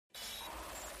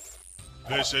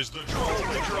This is the Troll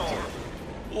Patrol,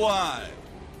 live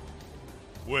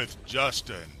with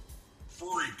Justin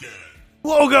Freakin'.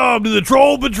 Welcome to the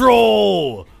Troll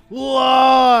Patrol,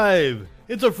 live.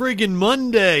 It's a freaking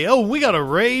Monday. Oh, we got a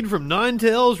raid from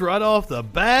Ninetales right off the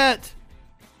bat.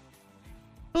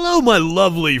 Hello, my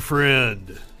lovely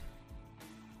friend.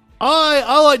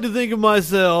 I like to think of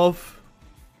myself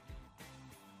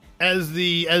as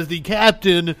the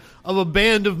captain of a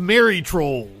band of merry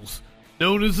trolls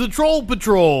known as the Troll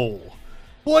Patrol.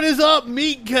 What is up,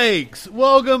 meat cakes?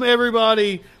 Welcome,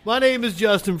 everybody. My name is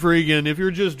Justin Freakin'. If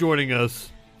you're just joining us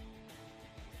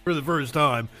for the first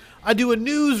time, I do a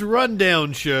news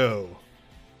rundown show.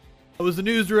 I was the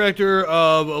news director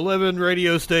of 11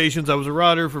 radio stations. I was a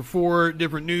writer for 4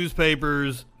 different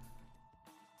newspapers.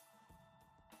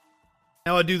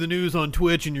 Now I do the news on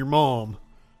Twitch and your mom.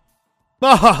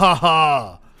 Ha ha ha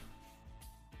ha.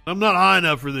 I'm not high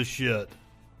enough for this shit.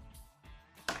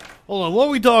 Hold on, what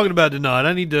are we talking about tonight?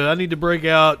 I need to break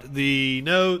out the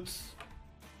notes.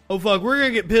 Oh fuck, we're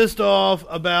gonna get pissed off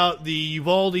about the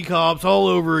Uvalde cops all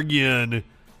over again.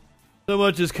 So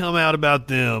much has come out about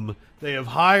them. They have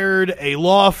hired a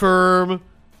law firm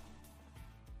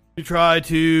to try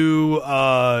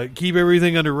to keep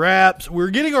everything under wraps.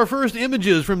 We're getting our first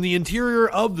images from the interior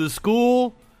of the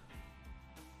school.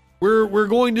 We're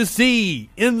going to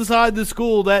see inside the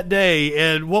school that day,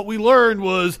 and what we learned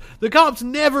was the cops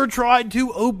never tried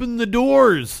to open the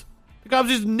doors. The cops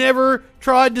just never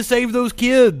tried to save those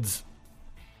kids.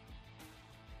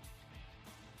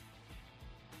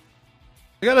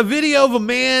 I got a video of a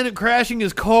man crashing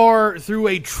his car through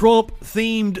a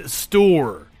Trump-themed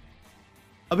store.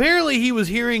 Apparently he was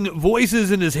hearing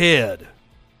voices in his head.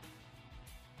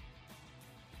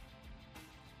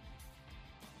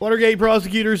 Watergate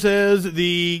prosecutor says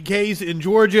the case in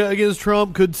Georgia against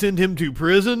Trump could send him to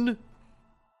prison.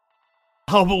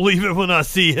 I'll believe it when I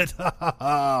see it.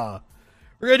 We're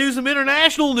going to do some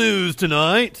international news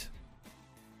tonight.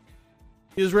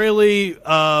 Israeli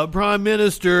Prime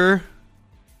Minister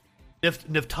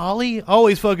Naftali? I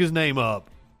always fuck his name up.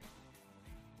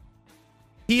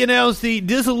 He announced the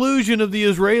dissolution of the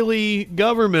Israeli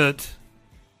government.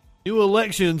 New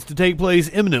elections to take place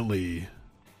imminently.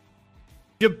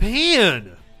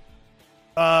 Japan.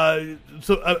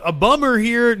 So a bummer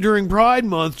here during Pride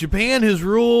Month. Japan has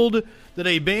ruled that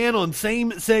a ban on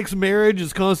same-sex marriage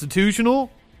is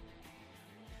constitutional.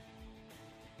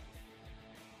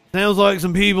 Sounds like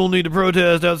some people need to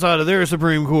protest outside of their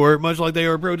Supreme Court, much like they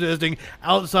are protesting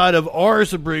outside of our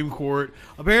Supreme Court.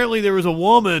 Apparently there was a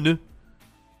woman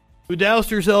who doused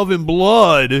herself in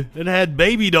blood and had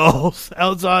baby dolls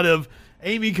outside of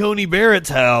Amy Coney Barrett's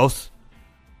house.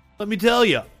 Let me tell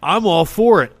you, I'm all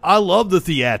for it. I love the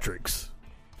theatrics.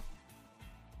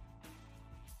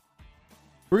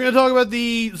 We're going to talk about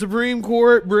the Supreme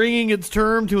Court bringing its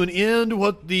term to an end,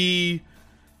 what the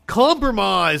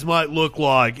compromise might look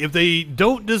like if they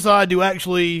don't decide to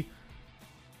actually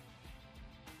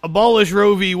abolish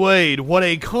Roe v. Wade, what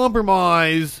a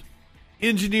compromise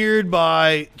engineered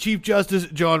by Chief Justice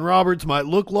John Roberts might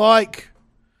look like.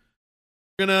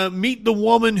 We're going to meet the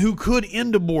woman who could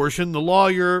end abortion, the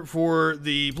lawyer for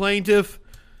the plaintiff.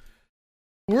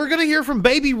 We're going to hear from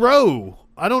Baby Roe.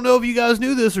 I don't know if you guys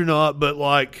knew this or not, but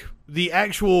like the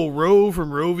actual Roe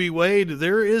from Roe v. Wade,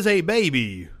 there is a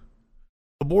baby.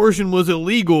 Abortion was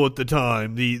illegal at the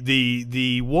time.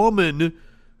 The woman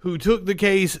who took the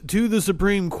case to the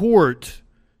Supreme Court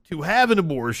to have an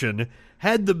abortion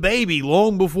had the baby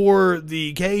long before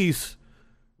the case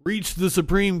reached the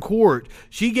Supreme Court.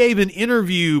 She gave an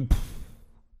interview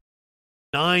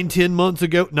 9 months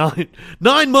ago.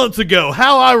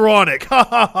 How ironic. Ha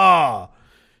ha ha.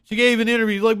 She gave an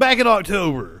interview like back in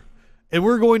October. And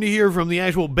we're going to hear from the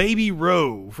actual Baby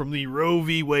Roe from the Roe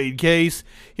v. Wade case.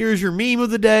 Here's your meme of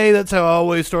the day. That's how I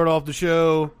always start off the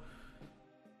show.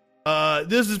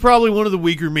 This is probably one of the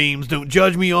weaker memes. Don't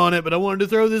judge me on it, but I wanted to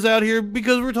throw this out here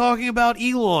because we're talking about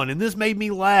Elon, and this made me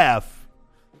laugh.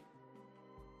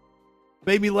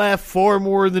 Made me laugh far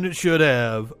more than it should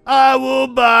have. I will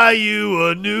buy you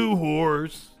a new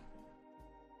horse.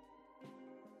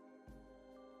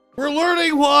 We're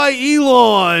learning why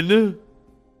Elon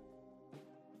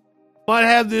might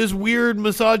have this weird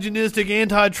misogynistic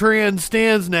anti-trans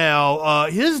stance now.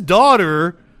 His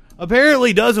daughter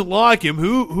apparently doesn't like him.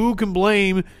 Who can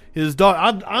blame his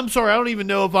daughter? I'm sorry, I don't even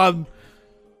know if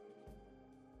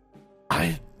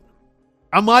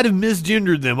I might have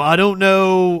misgendered them. I don't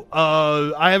know.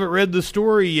 I haven't read the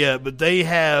story yet, but they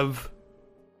have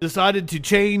decided to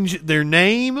change their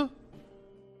name.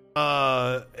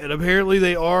 And apparently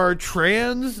they are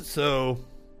trans, so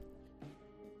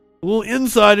A little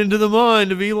insight into the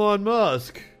mind of Elon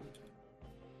Musk.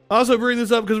 I also bring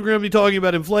this up because we're going to be talking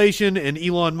about inflation, and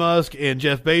Elon Musk and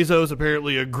Jeff Bezos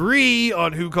apparently agree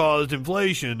on who caused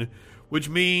inflation, which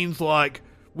means, like,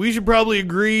 we should probably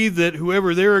agree that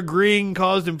whoever they're agreeing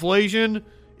caused inflation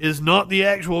is not the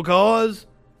actual cause.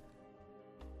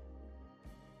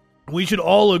 We should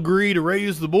all agree to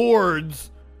raise the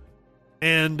boards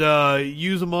and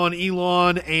use them on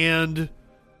Elon and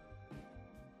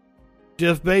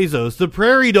Jeff Bezos. The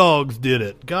prairie dogs did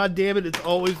it. God damn it, it's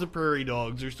always the prairie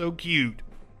dogs. They're so cute.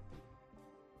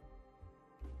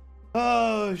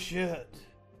 Oh, shit.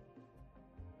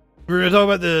 We're going to talk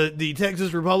about the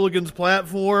Texas Republicans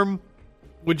platform,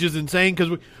 which is insane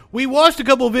because we watched a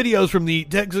couple of videos from the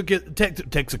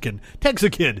Texican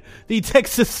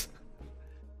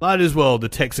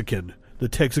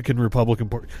Republican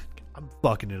Party. I'm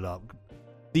fucking it up.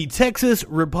 The Texas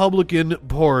Republican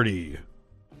Party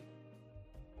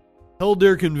held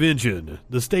their convention,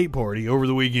 the state party, over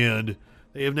the weekend.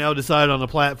 They have now decided on a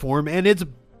platform, and it's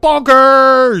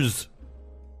bonkers!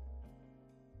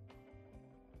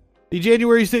 The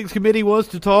January 6th committee wants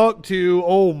to talk to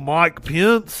old Mike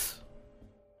Pence.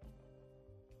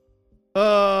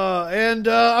 And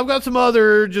I've got some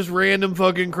other just random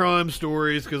fucking crime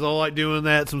stories, because I like doing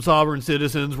that. Some sovereign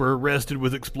citizens were arrested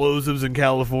with explosives in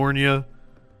California.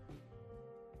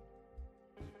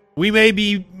 We may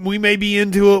be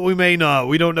into it, we may not.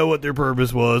 We don't know what their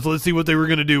purpose was. Let's see what they were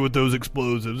going to do with those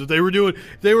explosives. If they were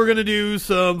going to do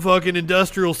some fucking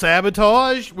industrial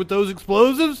sabotage with those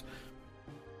explosives,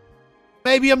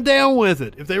 maybe I'm down with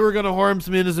it. If they were going to harm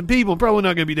some innocent people, I'm probably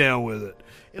not going to be down with it.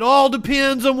 It all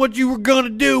depends on what you were going to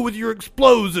do with your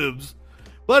explosives.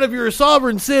 But if you're a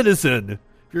sovereign citizen,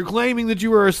 if you're claiming that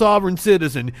you were a sovereign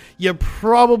citizen, you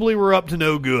probably were up to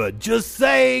no good. Just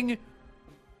saying.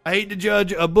 I hate to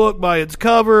judge a book by its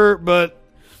cover, but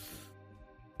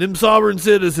them sovereign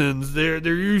citizens, they're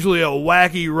usually a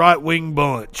wacky right-wing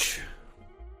bunch.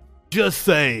 Just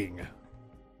saying.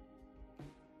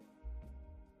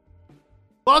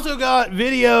 Also got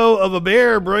video of a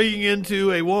bear breaking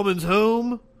into a woman's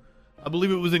home. I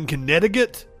believe it was in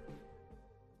Connecticut.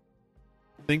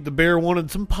 I think the bear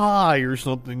wanted some pie or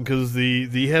something because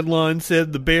the headline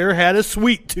said the bear had a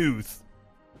sweet tooth.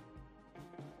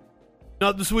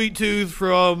 Not the sweet tooth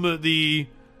from the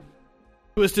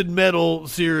Twisted Metal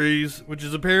series, which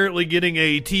is apparently getting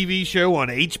a TV show on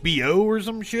HBO or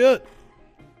some shit.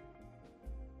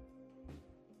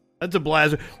 That's a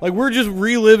blast. Like, we're just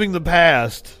reliving the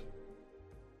past.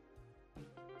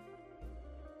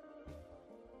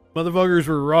 Motherfuckers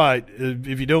were right.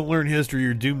 If you don't learn history,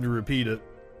 you're doomed to repeat it.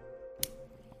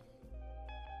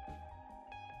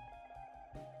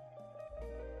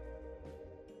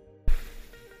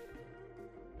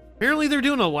 Apparently they're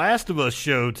doing a Last of Us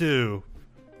show, too.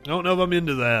 I don't know if I'm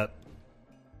into that.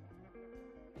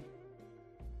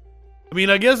 I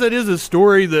mean, I guess that is a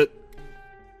story that,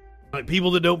 like, people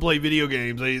that don't play video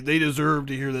games, they deserve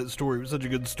to hear that story. It was such a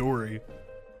good story.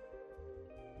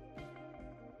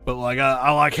 But, like,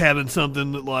 I like having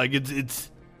something that, like,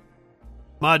 it's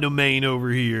my domain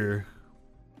over here.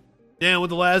 Down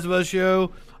with the Last of Us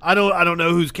show. I don't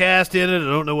know who's cast in it. I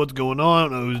don't know what's going on. I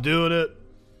don't know who's doing it.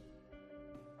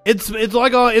 It's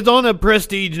on a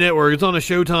prestige network. It's on a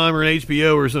Showtime or an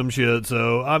HBO or some shit.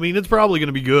 So, I mean, it's probably going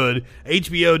to be good.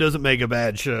 HBO doesn't make a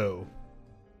bad show.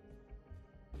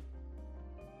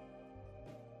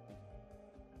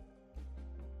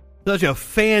 Such a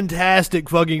fantastic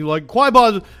fucking, like,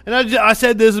 Qui-Gon. And I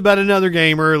said this about another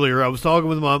game earlier. I was talking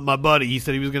with my buddy. He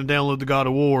said he was going to download the God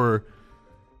of War.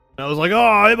 And I was like,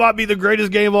 oh, it might be the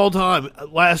greatest game of all time.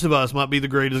 Last of Us might be the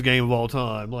greatest game of all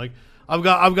time. Like, I've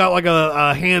got like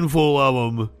a handful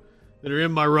of them that are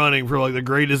in my running for like the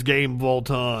greatest game of all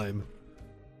time.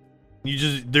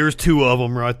 There's two of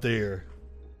them right there.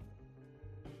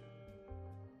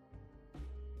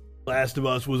 Last of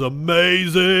Us was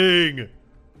amazing.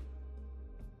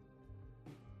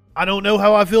 I don't know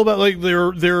how I feel about, like,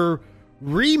 they're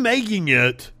remaking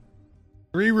it,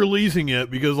 re-releasing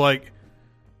it, because, like,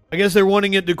 I guess they're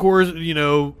wanting it to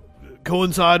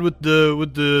coincide with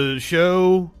the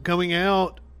show coming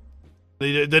out.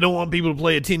 They don't want people to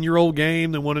play a 10-year-old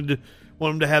game. They want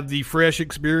them to have the fresh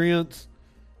experience.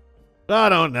 But I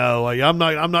don't know. Like, I'm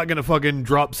not gonna fucking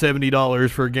drop $70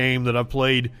 for a game that I've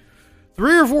played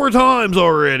 3 or 4 times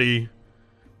already.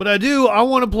 But I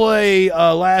want to play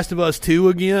Last of Us 2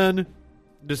 again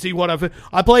to see what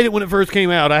I played it when it first came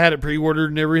out. I had it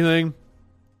pre-ordered and everything.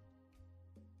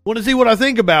 Want to see what I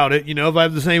think about it, if I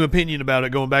have the same opinion about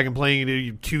it going back and playing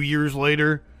it 2 years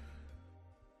later.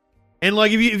 And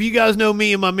like, if you guys know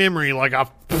me and my memory, like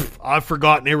I've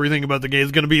forgotten everything about the game.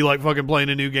 It's gonna be like fucking playing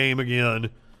a new game again.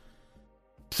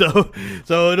 So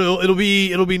it'll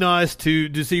be nice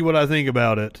to see what I think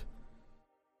about it.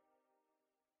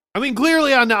 I mean,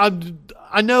 clearly I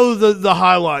know the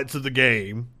highlights of the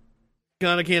game.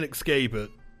 Kind of can't escape it.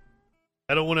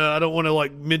 I don't want to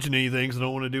like mention anything, because I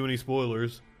don't want to do any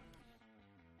spoilers.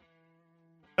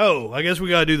 Oh, I guess we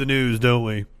gotta do the news, don't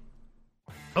we?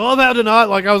 I love how tonight,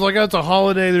 like, I was like, it's a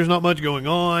holiday, there's not much going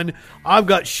on. I've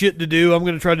got shit to do. I'm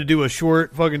gonna try to do a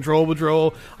short fucking Troll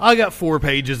Patrol. I got 4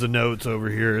 pages of notes over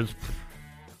here.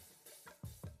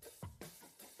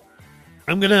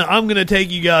 I'm gonna take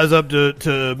you guys up to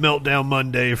Meltdown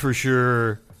Monday for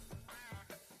sure.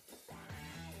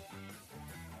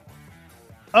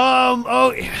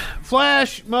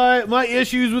 Flash, my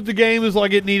issues with the game is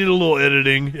like it needed a little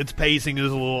editing. Its pacing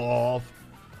is a little off.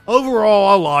 Overall,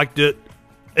 I liked it.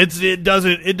 It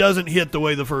doesn't hit the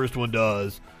way the first one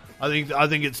does. I think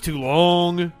it's too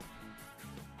long.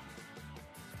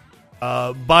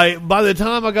 By the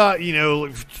time I got,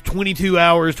 like 22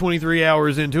 hours, 23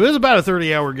 hours into it, it's about a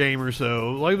 30-hour game or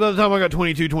so. Like, by the time I got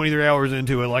 22, 23 hours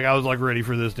into it, like, I was like ready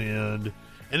for this to end.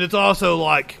 And it's also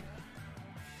like,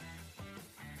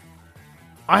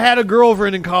 I had a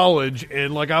girlfriend in college,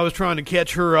 and like I was trying to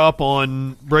catch her up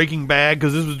on Breaking Bad,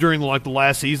 because this was during like the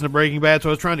last season of Breaking Bad, so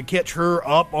I was trying to catch her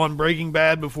up on Breaking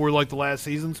Bad before like the last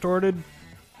season started.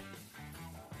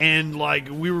 And like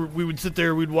we would sit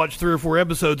there, we'd watch 3 or 4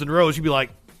 episodes in a row. She'd be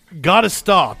like, "Gotta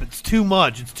stop! It's too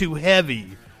much. It's too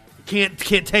heavy. Can't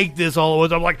take this all at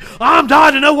once." I'm like, "I'm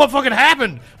dying to know what fucking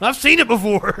happened. I've seen it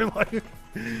before." Like,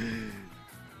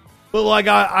 but like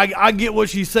I get what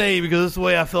she's saying, because that's the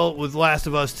way I felt with Last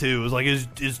of Us 2. It was like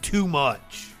it's too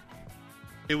much.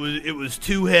 It was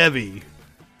too heavy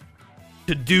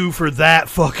to do for that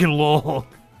fucking long.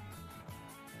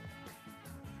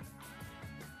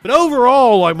 But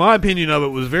overall, like, my opinion of it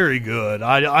was very good.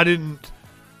 I didn't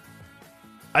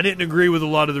agree with a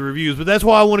lot of the reviews, but that's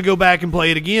why I want to go back and play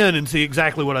it again and see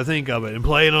exactly what I think of it, and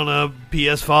play it on a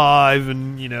PS5,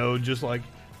 and just like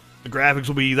the graphics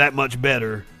will be that much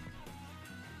better.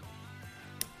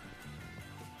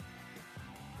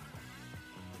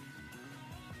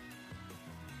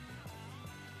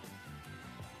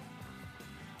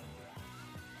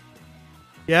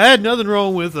 Yeah, I had nothing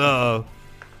wrong with,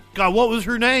 God, what was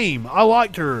her name? I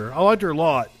liked her. I liked her a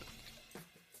lot.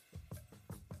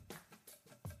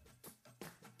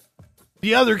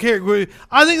 The other character,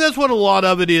 I think that's what a lot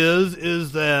of it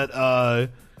is that,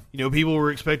 people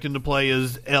were expecting to play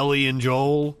as Ellie and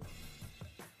Joel.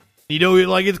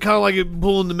 Like, it's kind of like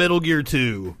pulling the Metal Gear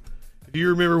 2. If you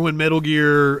remember when Metal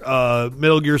Gear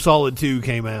Solid 2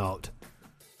 came out.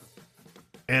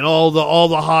 And all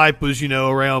the hype was,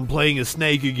 around playing a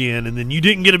Snake again, and then you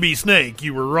didn't get to be Snake,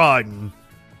 you were Raiden.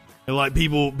 And like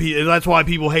that's why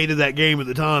people hated that game at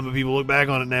the time, but people look back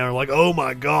on it now and are like, "Oh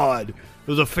my god, it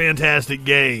was a fantastic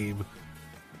game."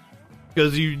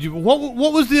 Because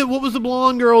what was the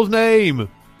blonde girl's name?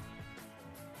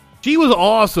 She was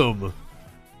awesome.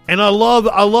 And I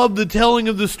love the telling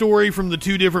of the story from the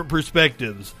 2 different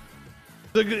perspectives.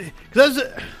 Because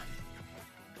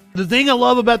the thing I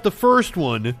love about the first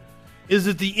one is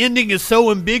that the ending is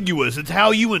so ambiguous. It's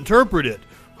how you interpret it.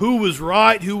 Who was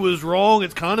right, who was wrong.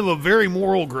 It's kind of a very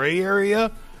moral gray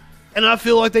area. And I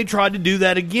feel like they tried to do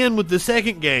that again with the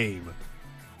second game.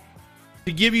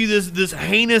 To give you this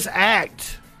heinous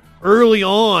act early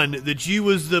on that you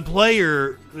as the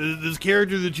player, this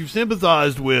character that you've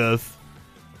sympathized with,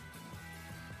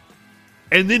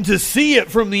 and then to see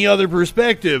it from the other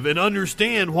perspective and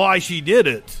understand why she did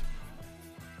it.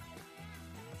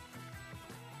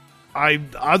 I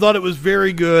thought it was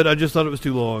very good. I just thought it was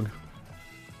too long.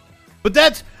 But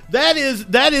that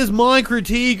is my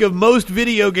critique of most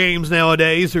video games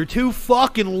nowadays. They're too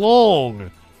fucking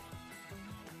long.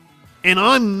 And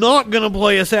I'm not going to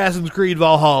play Assassin's Creed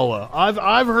Valhalla.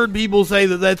 I've heard people say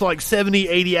that that's like 70,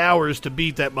 80 hours to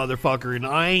beat that motherfucker, and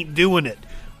I ain't doing it.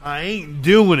 I ain't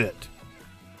doing it.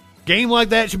 Game like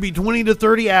that should be 20 to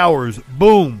 30 hours.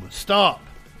 Boom. Stop.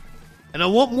 And I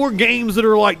want more games that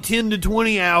are like 10 to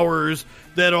 20 hours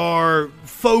that are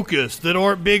focused, that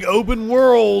aren't big open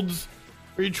worlds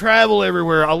where you travel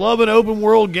everywhere. I love an open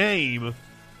world game.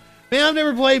 Man, I've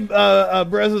never played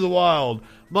Breath of the Wild.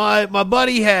 My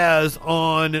buddy has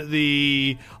on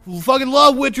the... Fucking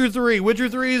love Witcher 3. Witcher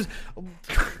 3 is...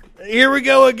 Here we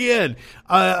go again.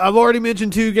 I've already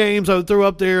mentioned 2 games I would throw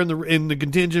up there in the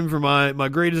contention for my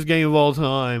greatest game of all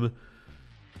time.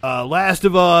 Last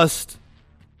of Us...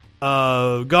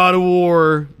 God of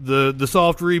War, the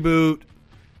soft reboot,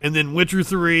 and then Witcher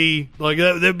 3. Like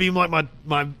that'd be like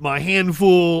my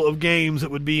handful of games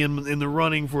that would be in the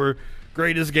running for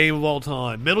greatest game of all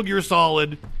time. Metal Gear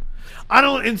Solid.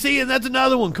 And that's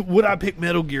another one. Would I pick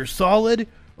Metal Gear Solid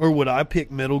or would I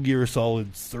pick Metal Gear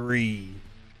Solid 3?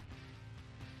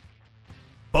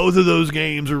 Both of those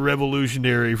games are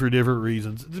revolutionary for different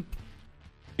reasons. You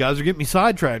guys are getting me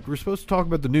sidetracked. We're supposed to talk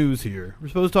about the news here.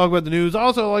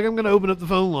 Also, I'm going to open up the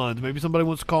phone lines. Maybe somebody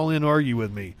wants to call in and argue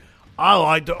with me. I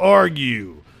like to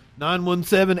argue.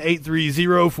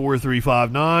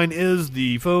 917-830-4359 is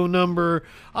the phone number.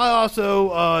 I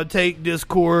also take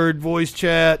Discord voice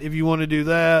chat if you want to do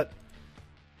that.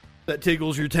 That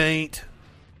tickles your taint.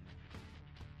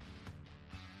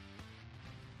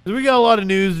 We got a lot of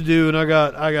news to do, and I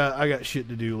got shit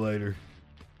to do later.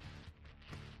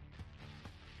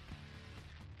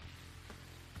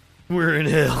 We're in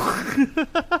hell.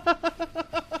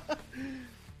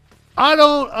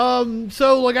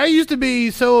 I used to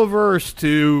be so averse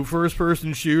to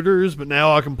first-person shooters, but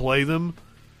now I can play them.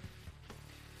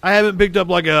 I haven't picked up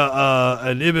like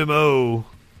an MMO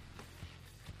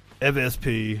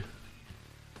FSP.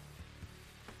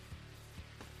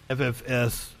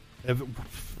 FFS.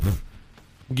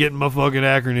 Getting my fucking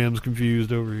acronyms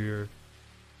confused over here.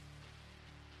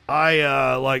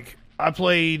 I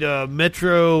played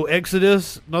Metro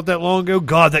Exodus not that long ago.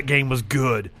 God, that game was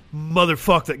good.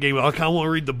 Motherfuck that game. I kind of want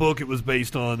to read the book it was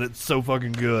based on. That's so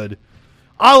fucking good.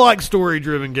 I like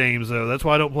story-driven games, though. That's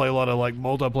why I don't play a lot of like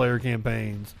multiplayer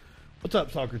campaigns. What's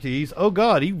up, Socrates? Oh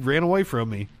God, he ran away from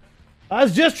me. I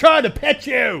was just trying to pet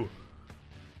you.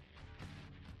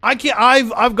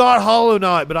 I've got Hollow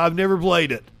Knight, but I've never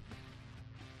played it.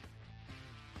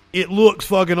 It looks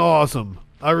fucking awesome.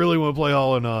 I really want to play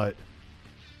Hollow Knight.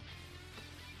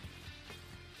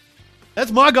 That's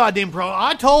my goddamn problem.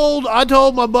 I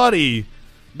told my buddy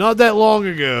not that long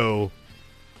ago.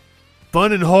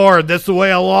 Fun and hard. That's the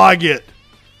way I like it.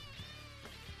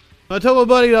 I told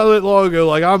my buddy not that long ago,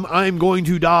 like I'm going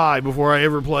to die before I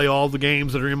ever play all the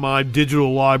games that are in my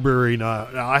digital library. Now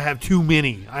I have too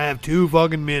many. I have too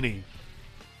fucking many.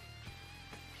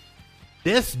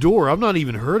 Death's Door. I've not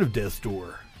even heard of Death's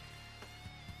Door.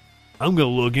 I'm gonna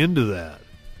look into that.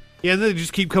 Yeah, and they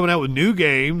just keep coming out with new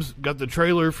games. Got the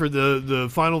trailer for the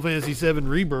Final Fantasy VII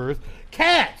Rebirth.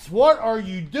 Cats, what are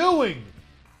you doing?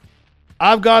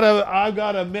 I've got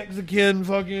a Mexican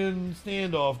fucking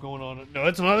standoff going on. No,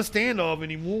 it's not a standoff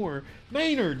anymore.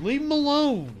 Maynard, leave him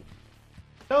alone.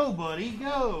 Go, buddy,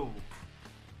 go.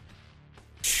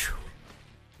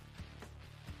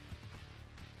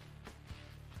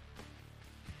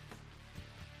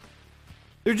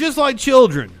 They're just like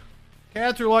children.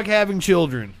 Cats are like having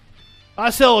children. I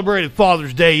celebrated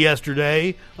Father's Day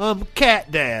yesterday. I'm a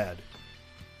cat dad.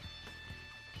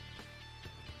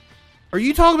 Are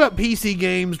you talking about PC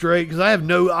games, Drake? Because I've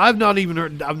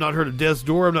not heard of Death's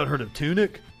Door. I've not heard of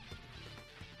Tunic.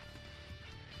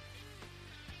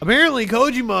 Apparently,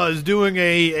 Kojima is doing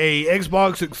a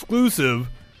Xbox exclusive,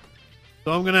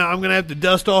 so I'm gonna have to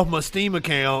dust off my Steam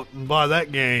account and buy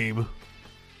that game.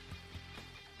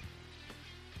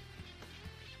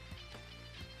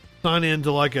 Sign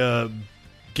into like a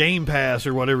Game Pass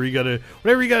or whatever you gotta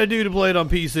do to play it on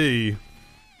PC.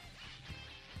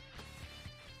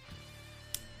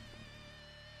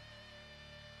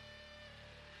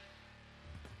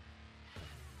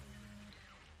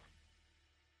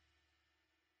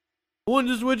 I want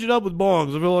to just switch it up with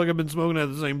bongs. I feel like I've been smoking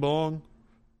out the same bong.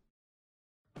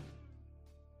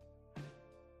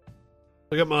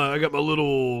 I got my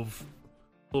little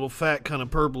fat kind of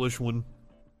purplish one.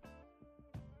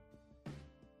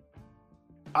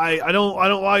 I don't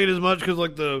like it as much because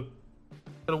like the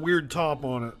got a weird top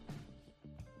on it.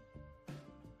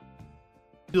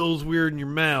 Feels weird in your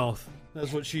mouth.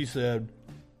 That's what she said.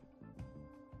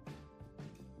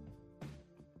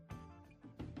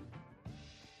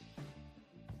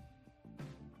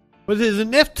 Is it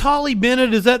Neftali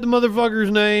Bennett? Is that the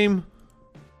motherfucker's name?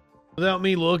 Without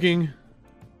me looking.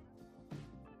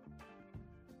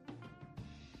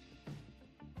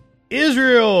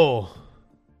 Israel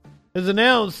has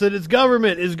announced that its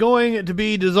government is going to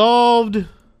be dissolved.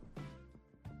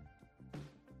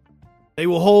 They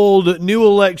will hold new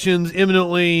elections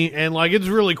imminently, and like it's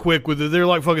really quick with it. They're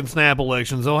like fucking snap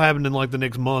elections. They'll happen in like the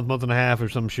next month and a half or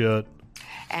some shit.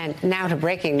 And now to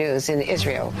breaking news in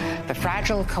Israel. The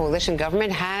fragile coalition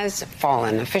government has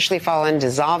officially fallen,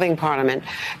 dissolving parliament,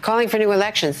 calling for new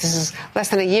elections. This is less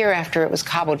than a year after it was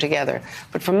cobbled together.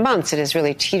 But for months, it has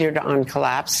really teetered on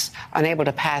collapse, unable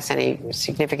to pass any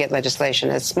significant legislation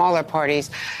as smaller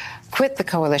parties quit the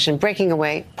coalition, breaking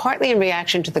away partly in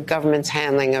reaction to the government's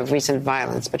handling of recent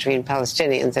violence between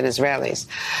Palestinians and Israelis.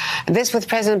 This with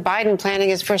President Biden planning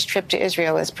his first trip to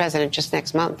Israel as president just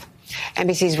next month.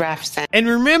 NBC's Raf San. And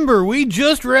remember, we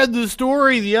just read the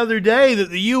story the other day that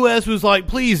the U.S. was like,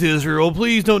 please, Israel,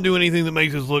 please don't do anything that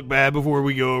makes us look bad before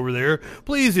we go over there.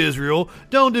 Please, Israel,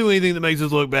 don't do anything that makes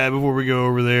us look bad before we go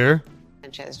over there.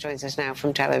 Sanchez joins us now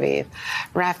from Tel Aviv.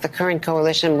 Raf, the current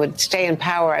coalition would stay in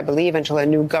power, I believe, until a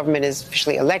new government is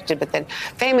officially elected, but then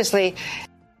famously...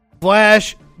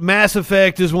 Flash, Mass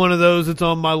Effect is one of those that's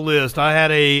on my list. I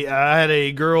had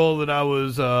a girl that I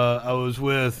was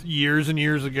with years and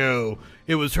years ago.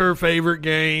 It was her favorite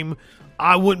game.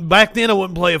 Back then I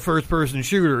wouldn't play a first person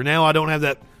shooter. Now I don't have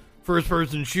that first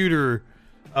person shooter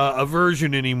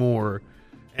aversion anymore.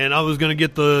 And I was gonna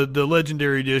get the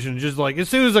Legendary Edition just like as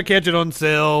soon as I catch it on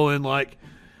sale, and like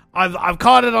I've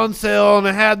caught it on sale and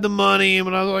I had the money,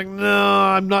 and I was like, no,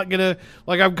 I'm not gonna,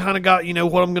 like, I've kind of got,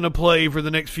 what I'm gonna play for the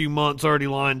next few months already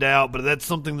lined out, but that's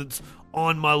something that's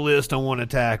on my list I want to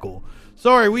tackle.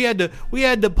 Sorry, we had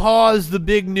to pause the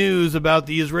big news about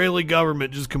the Israeli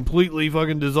government just completely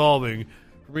fucking dissolving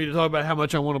for me to talk about how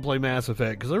much I want to play Mass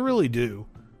Effect, because I really do.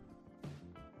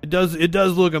 It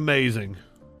does look amazing.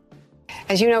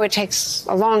 As you know, it takes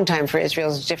a long time for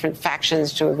Israel's different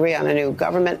factions to agree on a new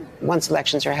government once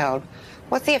elections are held.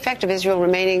 What's the effect of Israel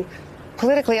remaining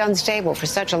politically unstable for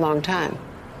such a long time?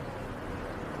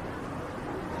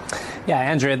 Yeah,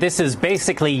 Andrea, this is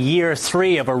basically year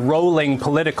 3 of a rolling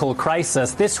political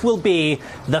crisis. This will be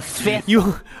the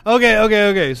 5th.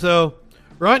 Okay. So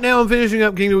right now I'm finishing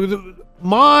up Kingdom.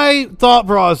 My thought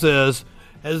process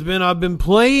has been I've been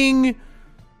playing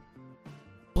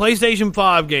PlayStation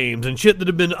 5 games and shit that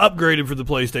have been upgraded for the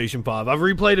PlayStation 5. I've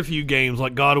replayed a few games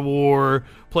like God of War,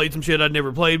 played some shit I'd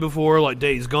never played before like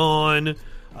Days Gone,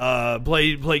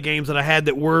 played games that I had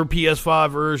that were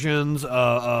PS5 versions,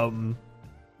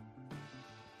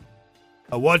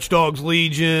 Watch Dogs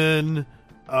Legion,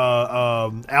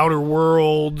 Outer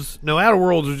Worlds. No, Outer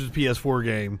Worlds was just a PS4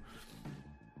 game.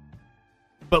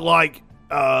 But like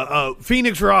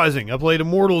Phoenix Rising. I played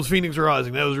Immortals Phoenix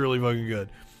Rising. That was really fucking good.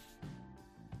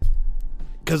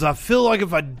 Because I feel like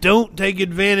if I don't take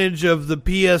advantage of the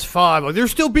PS5, like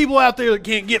there's still people out there that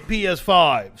can't get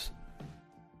PS5s.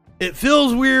 It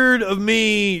feels weird of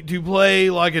me to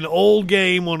play like an old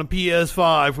game on a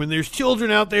PS5 when there's children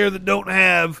out there that don't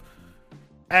have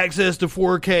access to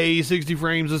 4K 60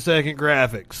 frames a second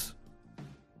graphics.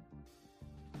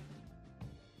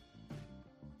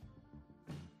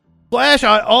 Flash,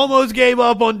 I almost gave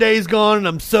up on Days Gone, and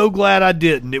I'm so glad I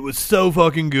didn't. It was so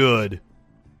fucking good.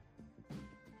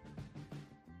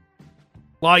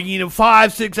 Like,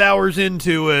 5-6 hours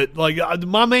into it, like,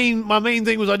 my main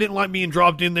thing was I didn't like being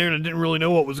dropped in there and I didn't really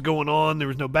know what was going on. There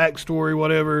was no backstory,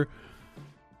 whatever.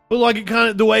 But, like, it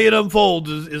kind of, the way it unfolds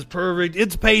is perfect.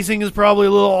 Its pacing is probably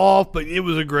a little off, but it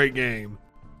was a great game.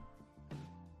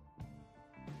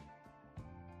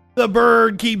 The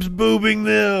bird keeps boobing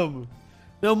them.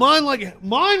 Now, mine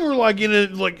were, like, in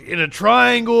a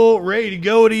triangle, ready to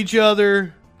go at each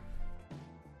other.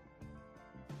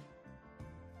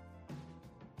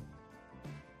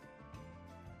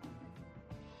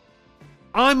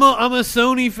 I'm a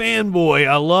Sony fanboy.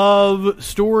 I love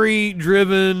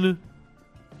story-driven,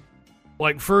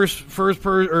 like first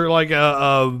person, or like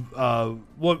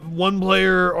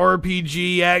one-player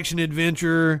RPG action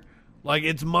adventure. Like,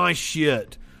 it's my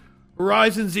shit.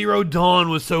 Horizon Zero Dawn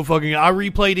was so fucking. I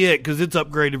replayed it because it's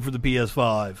upgraded for the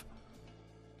PS5.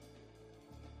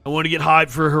 I want to get hyped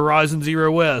for Horizon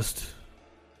Zero West,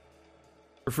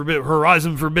 or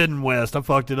Horizon Forbidden West. I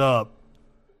fucked it up.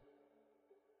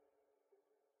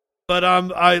 But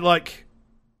I've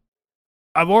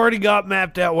already got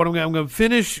mapped out what I'm going to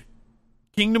finish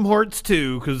Kingdom Hearts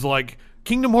 2, because like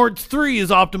Kingdom Hearts 3 is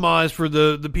optimized for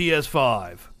the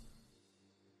PS5.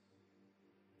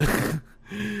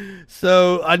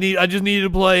 So I just needed to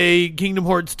play Kingdom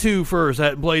Hearts 2 first. I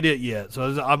hadn't played it yet.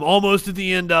 So I'm almost at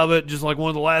the end of it. Just like one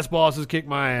of the last bosses kicked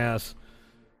my ass.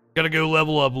 Got to go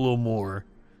level up a little more.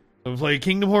 I'm playing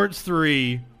Kingdom Hearts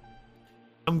 3.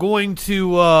 I'm going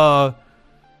to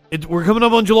we're coming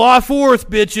up on July 4th,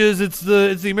 bitches. It's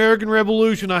the American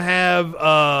Revolution. I have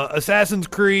Assassin's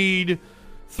Creed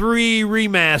 3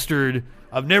 Remastered.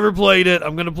 I've never played it.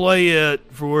 I'm going to play it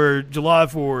for July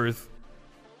 4th.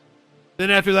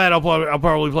 Then after that, I'll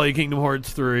probably play Kingdom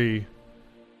Hearts 3.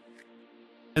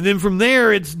 And then from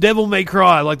there, it's Devil May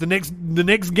Cry. Like the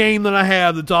next game that I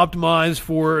have that's optimized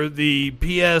for the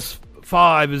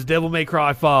PS5 is Devil May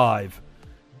Cry 5.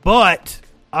 But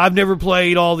I've never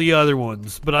played all the other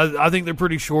ones, but I think they're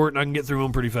pretty short and I can get through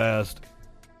them pretty fast.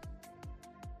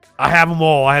 I have them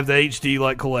all. I have the HD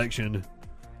like collection.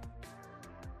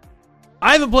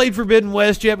 I haven't played Forbidden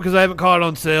West yet because I haven't caught it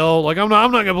on sale. Like I'm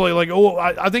not gonna play like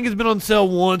I think it's been on sale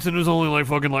once and it was only like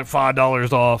fucking like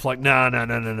 $5 off. Like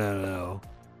no.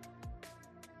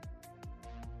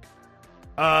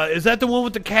 Is that the one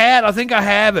with the cat? I think I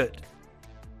have it.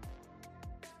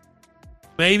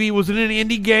 Maybe was it an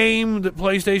indie game that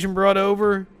PlayStation brought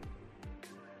over?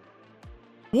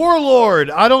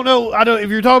 Warlord. I don't know. If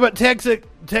you're talking about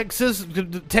Texas.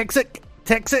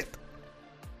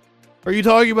 Are you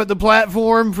talking about the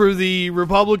platform for the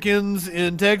Republicans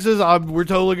in Texas? We're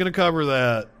totally going to cover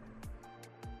that.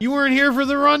 You weren't here for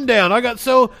the rundown. I got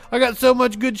so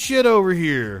much good shit over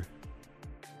here.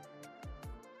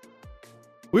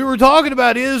 We were talking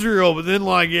about Israel, but then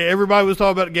like everybody was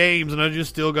talking about games, and I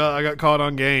got caught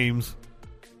on games.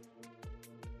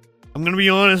 I'm going to be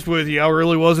honest with you. I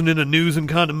really wasn't in a news and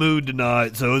kind of mood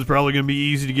tonight, so it's probably going to be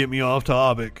easy to get me off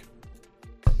topic.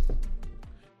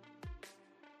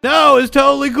 No, it's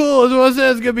totally cool. That's what I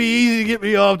said. It's going to be easy to get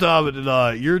me off topic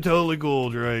tonight. You're totally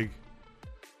cool, Drake.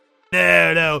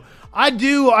 No. I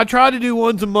try to do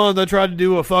once a month. I try to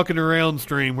do a fucking around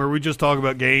stream where we just talk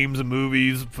about games and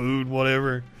movies, food,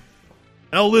 whatever. And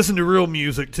I'll listen to real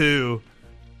music, too.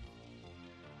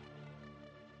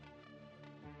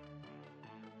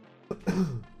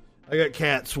 I got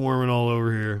cats swarming all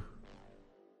over here.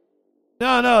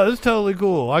 No, it's totally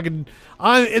cool. I'm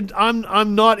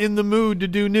not in the mood to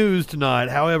do news tonight.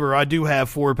 However, I do have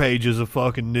 4 pages of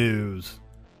fucking news.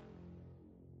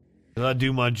 I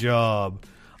do my job.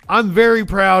 I'm very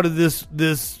proud of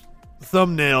this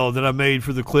thumbnail that I made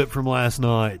for the clip from last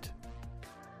night.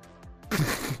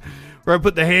 Where I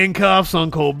put the handcuffs on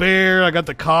Colbert. I got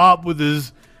the cop with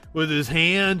his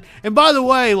hand. And by the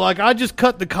way, like I just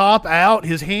cut the cop out.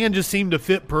 His hand just seemed to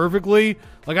fit perfectly.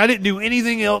 Like I didn't do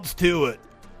anything else to it.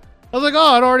 I was like,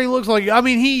 oh, it already looks like... I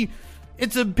mean,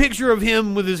 it's a picture of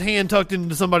him with his hand tucked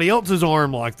into somebody else's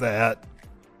arm like that.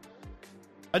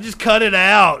 I just cut it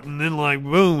out, and then, like,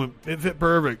 boom, it fit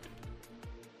perfect.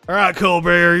 All right,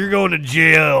 Colbert, you're going to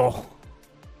jail.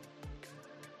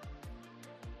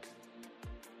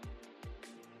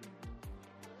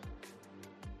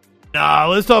 Nah,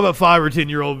 let's talk about 5 or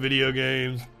 10-year-old video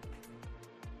games.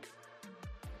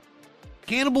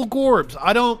 Cannibal Corpse.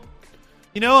 I'm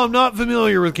not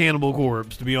familiar with Cannibal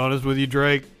Corpse, to be honest with you,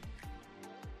 Drake.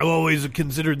 I've always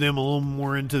considered them a little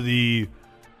more into the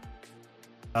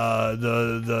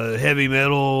heavy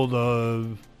metal,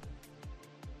 the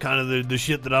kind of the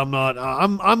shit that I'm not.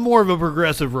 I'm more of a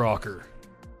progressive rocker.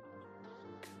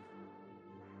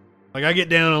 Like I get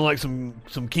down on like some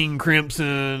King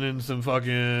Crimson and some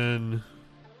fucking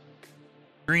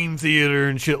Dream Theater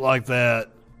and shit like that.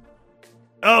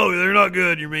 Oh, they're not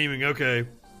good. You're memeing. Okay.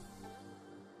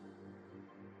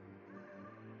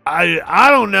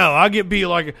 I don't know. I've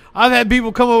had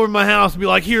people come over to my house and be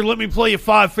like, here, let me play a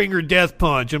 5-finger death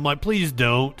punch. I'm like, please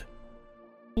don't.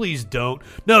 Please don't.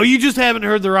 No, you just haven't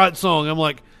heard the right song. I'm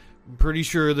like, I'm pretty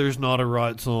sure there's not a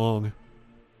right song.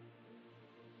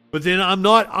 But then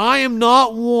I am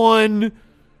not one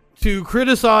to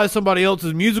criticize somebody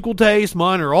else's musical taste.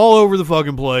 Mine are all over the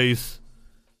fucking place.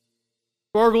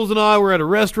 Sparkles and I were at a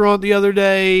restaurant the other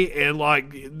day, and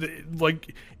like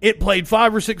it played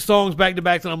 5 or 6 songs back to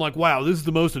back, and I'm like, wow, this is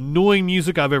the most annoying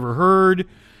music I've ever heard.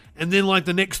 And then like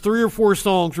the next 3 or 4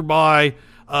 songs were by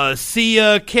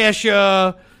Sia,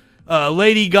 Kesha,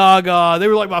 Lady Gaga. They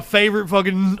were like my favorite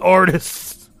fucking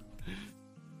artists.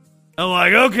 I'm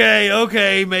like,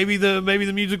 okay, maybe the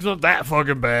music's not that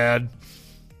fucking bad,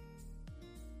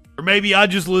 or maybe I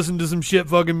just listened to some shit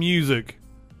fucking music.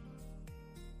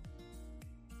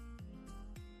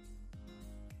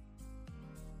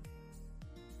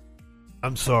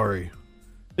 I'm sorry.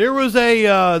 There was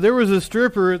a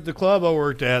stripper at the club I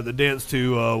worked at that danced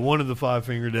to one of the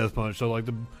 5-finger death punch. So like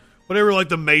whatever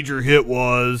the major hit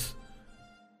was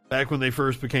back when they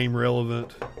first became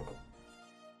relevant.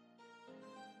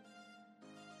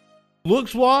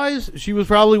 Looks wise, she was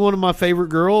probably one of my favorite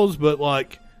girls, but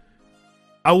like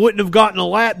I wouldn't have gotten a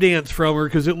lap dance from her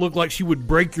because it looked like she would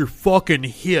break your fucking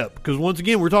hip. Because once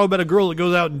again, we're talking about a girl that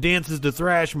goes out and dances to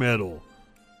thrash metal.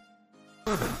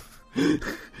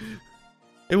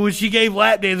 And when she gave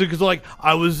lap dances, because like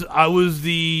I was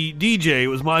the DJ, it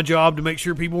was my job to make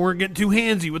sure people weren't getting too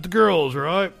handsy with the girls,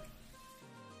 right?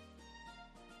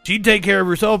 She'd take care of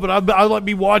herself, but I'd like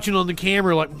be watching on the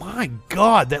camera like, my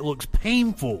God, that looks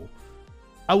painful.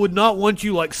 I would not want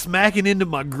you like smacking into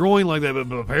my groin like that,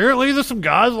 but apparently there's some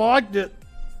guys liked it.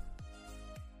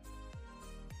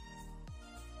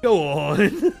 Go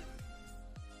on.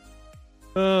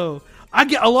 Oh. I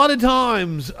get a lot of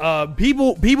times,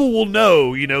 people will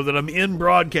know, that I'm in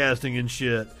broadcasting and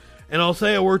shit. And I'll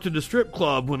say I worked at a strip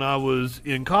club when I was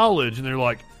in college, and they're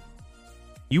like,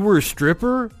 "You were a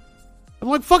stripper?" I'm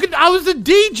like, "Fucking, I was a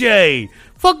DJ.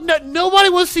 Fuck, nobody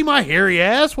wants to see my hairy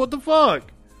ass. What the fuck?"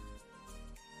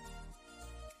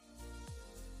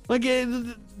 Like,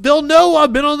 they'll know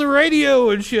I've been on the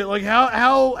radio and shit. Like,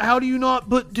 how do you not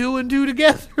put 2 and 2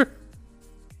 together?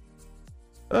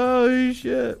 Oh,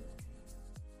 shit.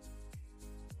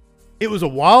 It was a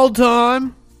wild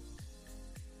time.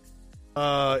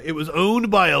 It was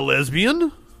owned by a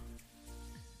lesbian.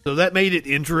 So that made it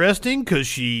interesting because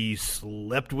she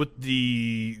slept with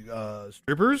the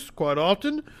strippers quite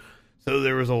often. So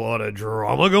there was a lot of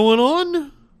drama going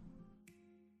on.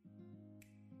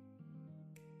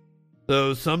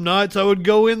 So some nights I would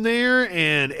go in there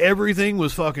and everything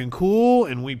was fucking cool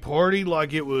and we partied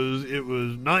like it was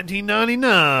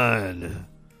 1999.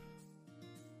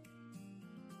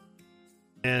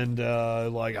 And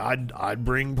like I'd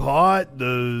bring pot,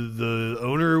 the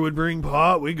owner would bring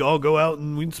pot, we'd all go out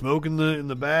and we'd smoke in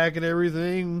the back and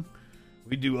everything.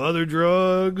 We'd do other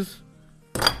drugs.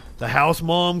 The house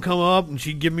mom come up and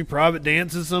she'd give me private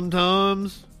dances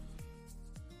sometimes.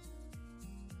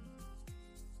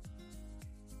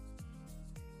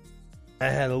 I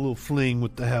had a little fling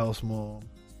with the house mom.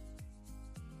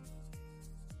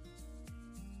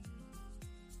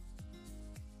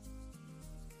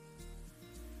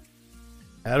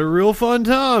 Had a real fun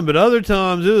time, but other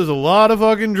times it was a lot of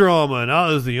fucking drama, and I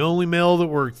was the only male that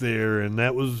worked there, and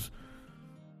that was...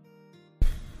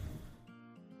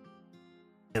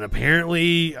 And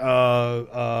apparently,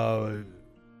 our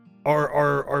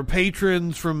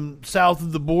patrons from south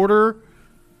of the border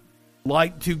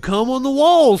like to come on the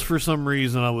walls for some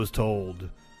reason, I was told.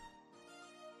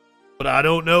 But I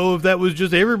don't know if that was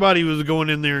just everybody was going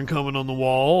in there and coming on the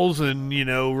walls and,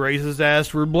 racist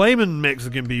ass were blaming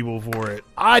Mexican people for it.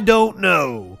 I don't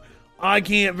know. I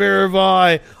can't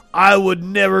verify. I would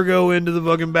never go into the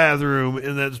fucking bathroom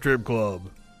in that strip club.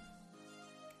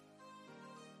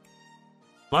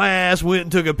 My ass went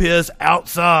and took a piss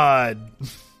outside.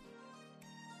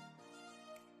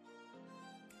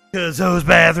 Because those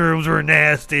bathrooms were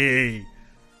nasty.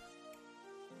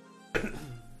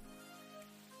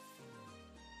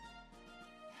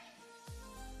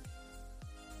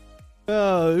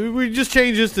 We just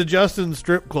change this to Justin's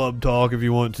strip club talk if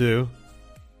you want to.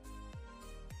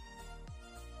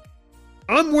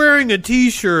 I'm wearing a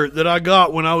t-shirt that I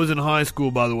got when I was in high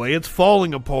school, by the way. It's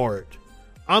falling apart.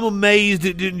 I'm amazed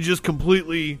it didn't just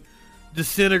completely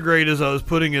disintegrate as I was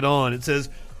putting it on. It says,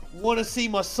 "Want to see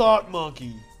my sock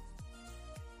monkey?"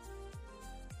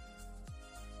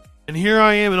 And here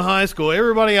I am in high school.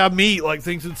 Everybody I meet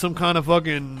thinks it's some kind of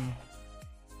fucking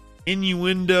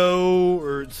innuendo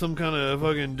or some kind of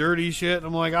fucking dirty shit. And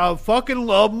I'm like, I fucking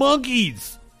love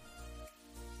monkeys.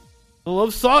 I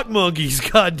love sock monkeys.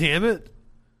 God damn it.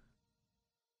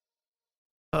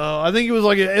 I think it was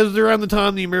it was around the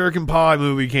time the American Pie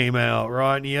movie came out,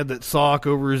 right? And he had that sock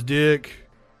over his dick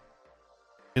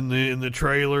in the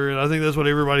trailer, and I think that's what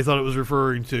everybody thought it was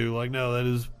referring to. Like, no, that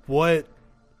is what.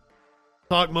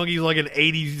 Sock monkey's like an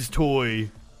 80s toy.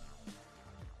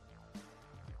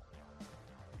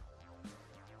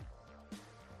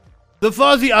 The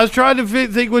fuzzy, I was trying to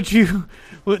think what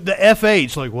the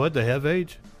FH, like what, the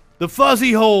FH? The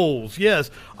fuzzy holes,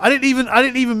 yes. I didn't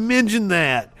even mention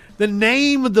that. The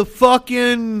name of the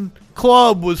fucking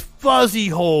club was Fuzzy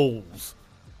Holes.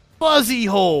 Fuzzy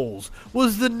Holes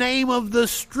was the name of the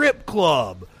strip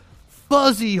club.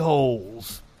 Fuzzy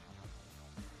Holes.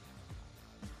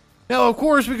 Now, of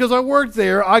course, because I worked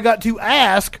there, I got to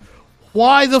ask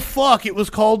why the fuck it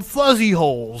was called Fuzzy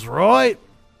Holes, right?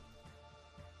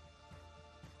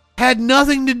 Had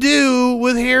nothing to do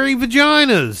with hairy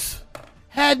vaginas.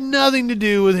 Had nothing to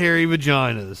do with hairy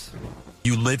vaginas.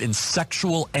 You live in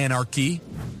sexual anarchy?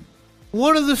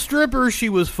 One of the strippers she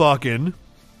was fucking,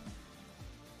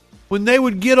 when they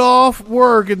would get off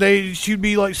work and she'd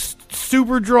be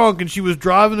super drunk and she was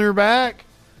driving her back,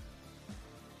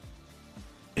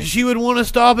 she would want to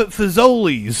stop at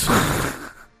Fazoli's.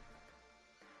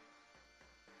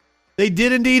 They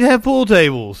did indeed have pool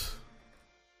tables.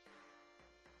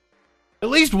 At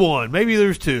least one. Maybe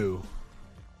there's two.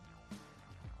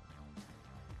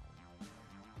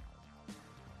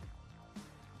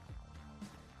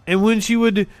 And when she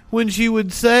would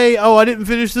say, "Oh, I didn't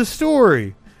finish the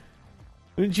story,"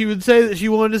 when she would say that she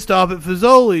wanted to stop at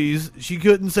Fazoli's, she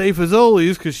couldn't say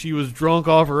Fazoli's because she was drunk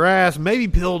off her ass, maybe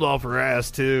pilled off her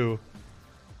ass too.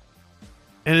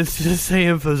 And instead of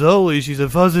saying Fazoli's, she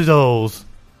said Fuzzy Holes.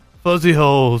 Fuzzy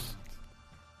Holes.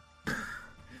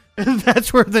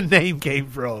 That's where the name came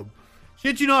from.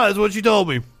 Shit you not, is what she told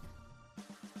me.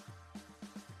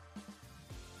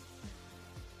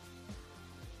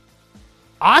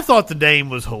 I thought the name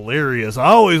was hilarious.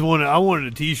 I wanted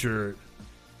a t-shirt.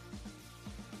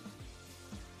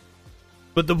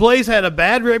 But the place had a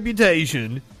bad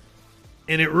reputation,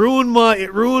 and it ruined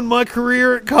my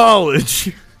career at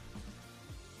college.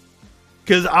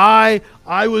 Cuz I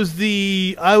was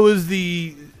the what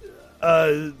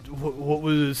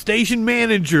was it, station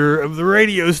manager of the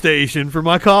radio station for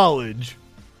my college.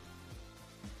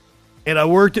 And I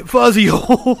worked at Fuzzy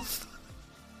Holes.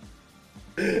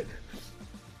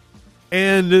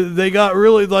 And they got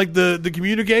really, like, the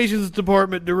communications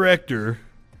department director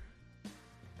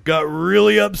got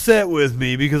really upset with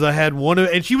me because I had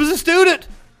and she was a student.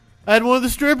 I had one of the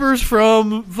strippers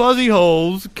from Fuzzy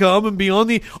Holes come and be on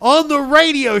the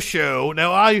radio show.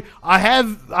 Now I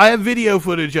have video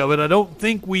footage of it. I don't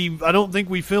think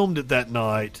we filmed it that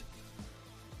night.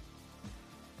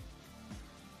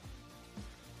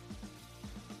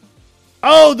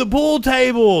 Oh, the pool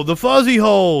table, the Fuzzy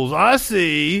Holes. I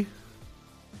see.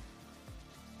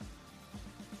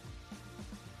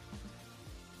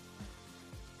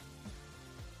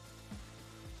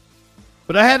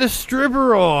 But I had a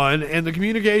stripper on, and the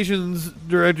communications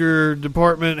director,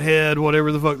 department head, whatever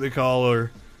the fuck they call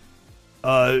her,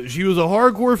 she was a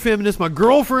hardcore feminist, my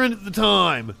girlfriend at the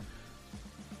time.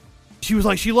 She was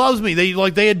like, she loves me.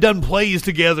 They had done plays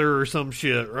together or some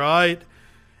shit, right?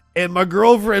 And my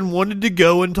girlfriend wanted to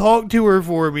go and talk to her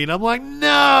for me. And I'm like,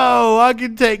 no, I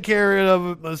can take care of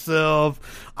it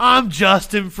myself. I'm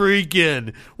Justin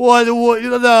freaking. What,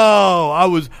 no. I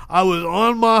was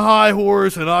on my high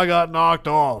horse and I got knocked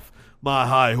off my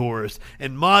high horse.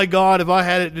 And my God, if I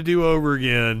had it to do over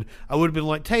again, I would have been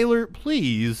like, Taylor,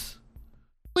 please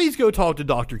go talk to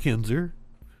Dr. Kinzer.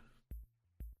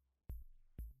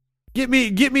 Get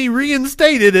me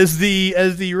reinstated as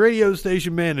the radio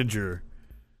station manager.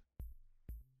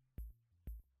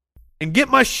 And get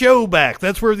my show back.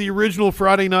 That's where the original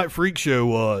Friday Night Freak Show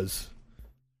was.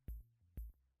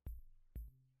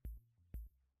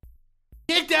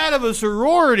 Kicked out of a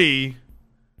sorority?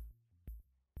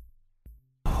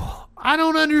 I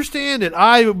don't understand it.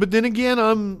 But then again,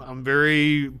 I'm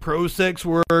very pro sex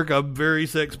work. I'm very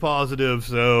sex positive,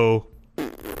 so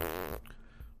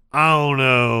I don't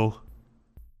know.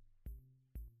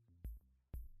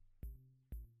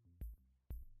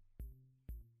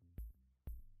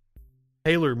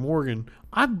 Taylor Morgan.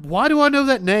 Why do I know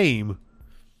that name?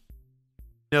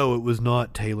 No, it was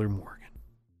not Taylor Morgan.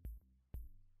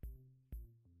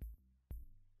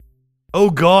 Oh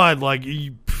God, like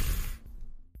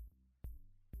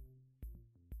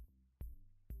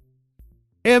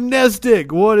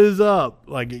Amnestic, what is up?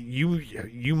 Like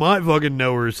you might fucking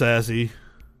know her, Sassy.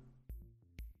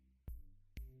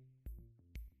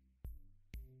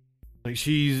 Like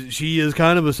she is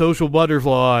kind of a social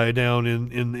butterfly down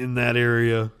in that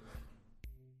area.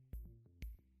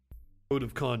 Code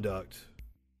of conduct.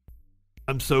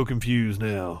 I'm so confused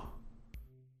now.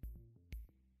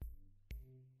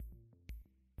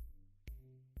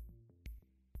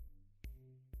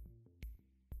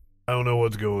 I don't know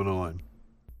what's going on.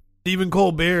 Stephen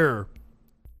Colbert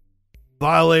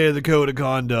violated the code of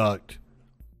conduct.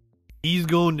 He's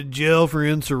going to jail for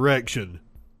insurrection.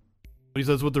 At least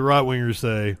that's what the right wingers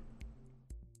say.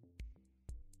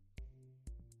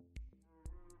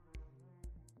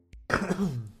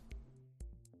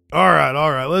 All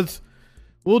right.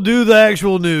 We'll do the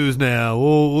actual news now.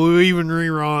 We'll even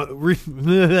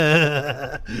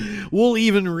we'll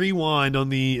even rewind on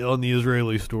the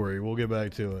Israeli story. We'll get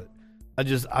back to it. I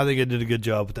think I did a good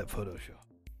job with that Photoshop.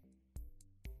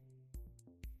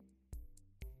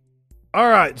 All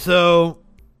right, so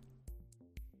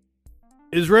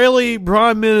Israeli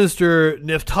Prime Minister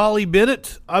Naftali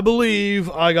Bennett, I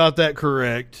believe I got that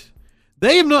correct.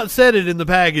 They have not said it in the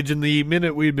package in the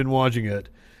minute we've been watching it.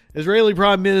 Israeli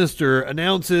Prime Minister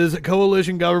announces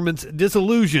coalition government's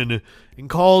dissolution and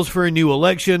calls for a new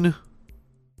election.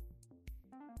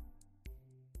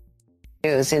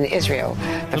 News in Israel.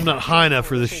 I'm not high enough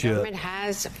for this shit. The government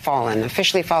has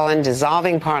officially fallen,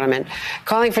 dissolving parliament,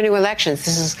 calling for new elections.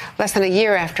 This is less than a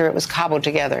year after it was cobbled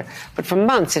together. But for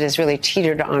months, it has really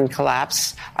teetered on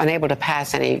collapse, unable to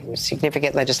pass any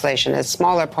significant legislation as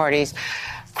smaller parties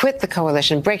quit the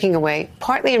coalition, breaking away,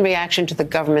 partly in reaction to the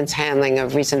government's handling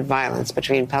of recent violence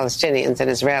between Palestinians and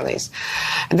Israelis.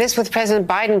 And this with President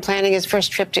Biden planning his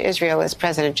first trip to Israel as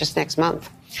president just next month.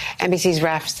 NBC's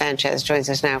Raf Sanchez joins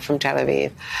us now from Tel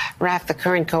Aviv. Raf, the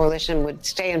current coalition would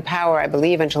stay in power, I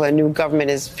believe, until a new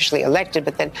government is officially elected.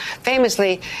 But then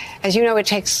famously, as you know, it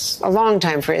takes a long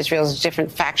time for Israel's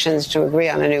different factions to agree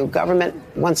on a new government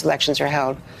once elections are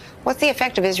held. What's the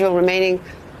effect of Israel remaining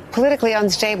politically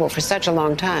unstable for such a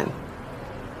long time?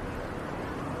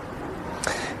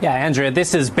 Yeah, Andrea,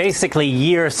 this is basically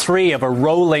year 3 of a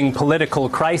rolling political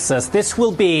crisis. This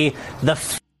will be the...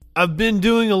 I've been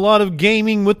doing a lot of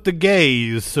gaming with the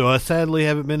gays, so I sadly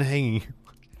haven't been hanging.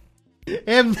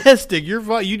 Amnestic, you're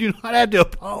fine. You do not have to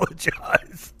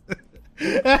apologize.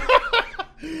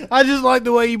 I just like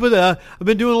the way you put that. I've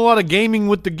been doing a lot of gaming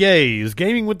with the gays.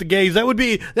 Gaming with the gays. That would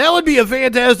be a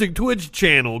fantastic Twitch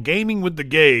channel. Gaming with the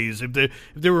gays. If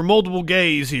there were multiple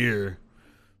gays here.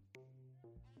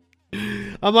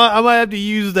 I might have to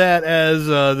use that as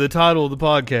the title of the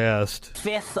podcast.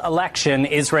 5th election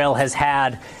Israel has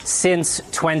had since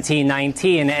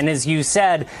 2019. And as you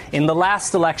said, in the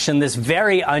last election, this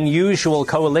very unusual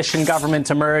coalition government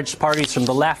emerged, parties from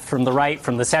the left, from the right,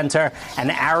 from the center, an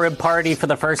Arab party for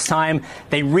the first time.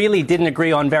 They really didn't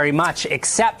agree on very much,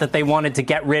 except that they wanted to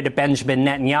get rid of Benjamin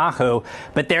Netanyahu.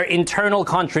 But their internal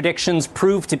contradictions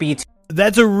proved to be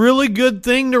That's a really good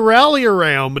thing to rally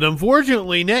around, but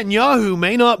unfortunately, Netanyahu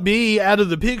may not be out of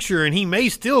the picture, and he may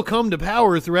still come to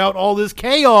power throughout all this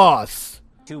chaos.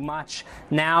 Too much.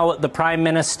 Now the Prime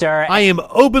Minister... I am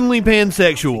openly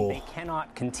pansexual. They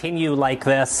cannot continue like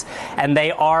this, and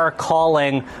they are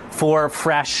calling for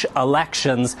fresh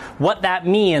elections. What that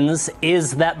means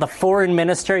is that the Foreign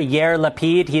Minister, Yair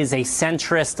Lapid, he is a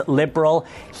centrist liberal.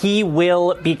 He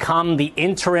will become the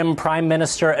interim Prime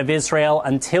Minister of Israel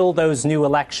until those new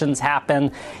elections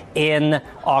happen in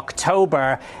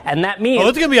October. And that means... Oh,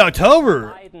 it's going to be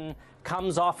October. Biden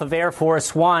comes off of Air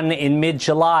Force One in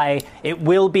mid-July. It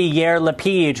will be Yair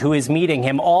Lapid who is meeting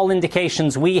him. All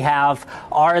indications we have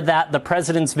are that the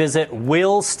president's visit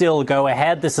will still go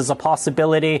ahead. This is a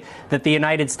possibility that the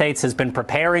United States has been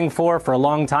preparing for a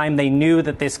long time. They knew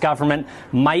that this government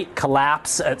might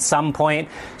collapse at some point.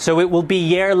 So it will be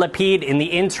Yair Lapid in the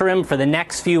interim for the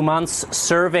next few months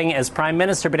serving as prime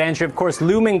minister. But Andrew, of course,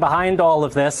 looming behind all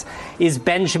of this is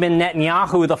Benjamin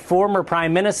Netanyahu, the former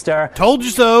prime minister. Told you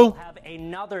so.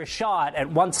 Another shot at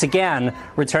once again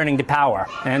returning to power.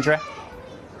 Andrea?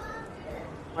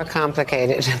 More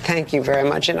complicated. Thank you very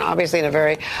much. And obviously in a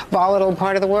very volatile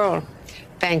part of the world.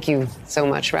 Thank you so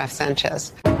much, Raf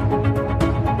Sanchez.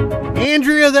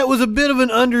 Andrea, that was a bit of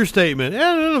an understatement.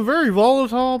 And in a very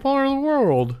volatile part of the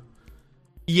world.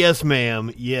 Yes,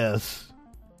 ma'am. Yes.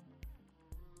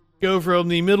 Go from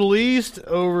the Middle East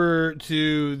over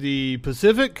to the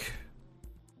Pacific.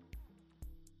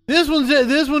 This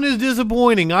one is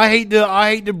disappointing. I hate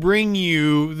to bring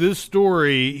you this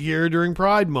story here during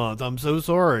Pride Month. I'm so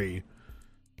sorry.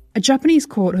 A Japanese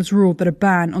court has ruled that a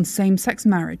ban on same-sex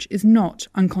marriage is not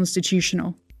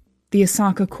unconstitutional. The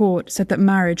Osaka court said that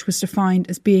marriage was defined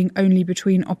as being only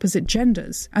between opposite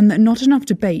genders and that not enough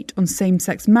debate on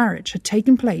same-sex marriage had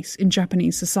taken place in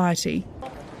Japanese society.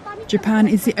 Japan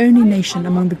is the only nation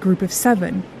among the group of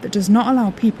 7 that does not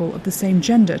allow people of the same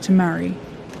gender to marry.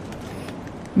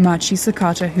 Machi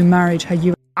Sakata, who married her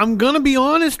U.S. I'm going to be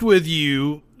honest with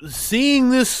you. Seeing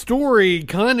this story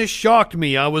kind of shocked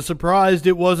me. I was surprised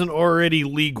it wasn't already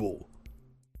legal.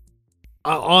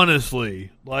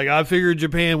 Honestly. I figured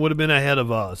Japan would have been ahead of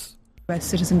us. U.S.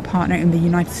 citizen partner in the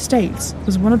United States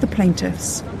was one of the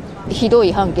plaintiffs. I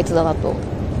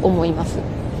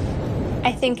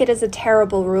think it is a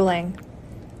terrible ruling.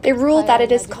 They ruled that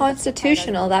it is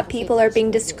constitutional that people are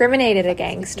being discriminated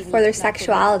against for their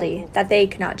sexuality that they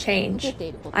cannot change.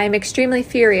 I am extremely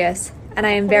furious, and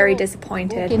I am very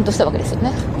disappointed.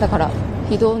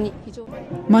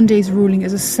 Monday's ruling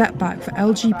is a setback for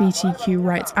LGBTQ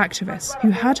rights activists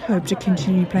who had hoped to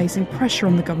continue placing pressure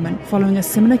on the government following a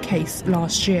similar case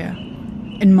last year.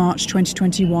 In March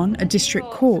 2021, a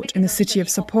district court in the city of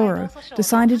Sapporo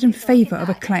decided in favour of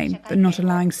a claim that not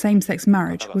allowing same-sex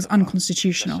marriage was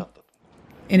unconstitutional.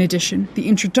 In addition, the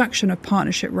introduction of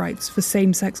partnership rights for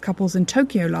same-sex couples in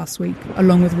Tokyo last week,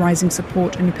 along with rising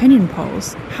support in opinion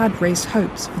polls, had raised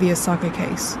hopes for the Osaka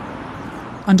case.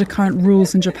 Under current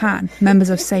rules in Japan, members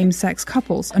of same-sex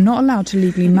couples are not allowed to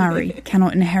legally marry,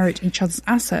 cannot inherit each other's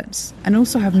assets, and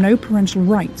also have no parental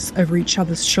rights over each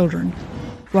other's children.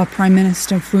 While Prime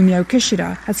Minister Fumio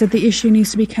Kishida has said the issue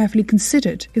needs to be carefully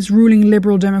considered, his ruling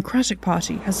Liberal Democratic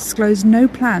Party has disclosed no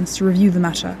plans to review the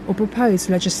matter or propose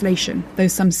legislation, though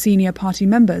some senior party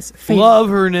members love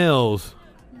her nails.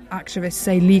 Activists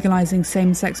say legalizing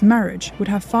same-sex marriage would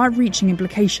have far-reaching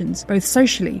implications, both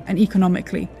socially and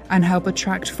economically, and help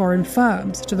attract foreign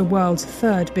firms to the world's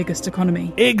third biggest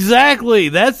economy. Exactly.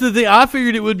 That's the thing. I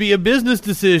figured it would be a business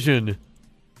decision.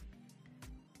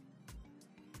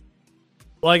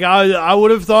 Like, I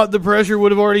would have thought the pressure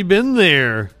would have already been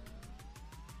there.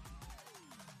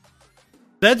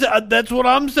 That's what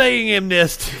I'm saying,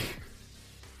 Amnesty.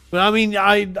 But I mean,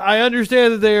 I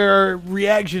understand that they are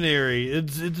reactionary.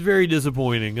 It's very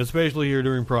disappointing, especially here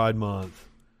during Pride Month.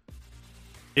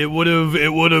 It would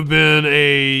have been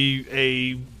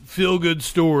a feel good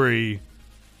story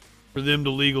for them to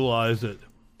legalize it.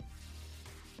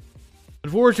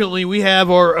 Unfortunately, we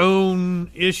have our own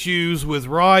issues with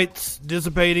rights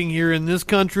dissipating here in this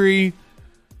country.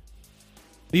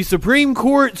 The Supreme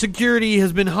Court security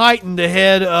has been heightened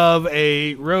ahead of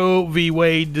a Roe v.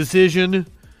 Wade decision.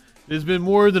 It has been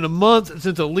more than a month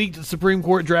since a leaked Supreme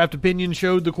Court draft opinion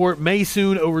showed the court may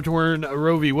soon overturn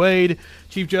Roe v. Wade.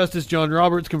 Chief Justice John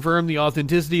Roberts confirmed the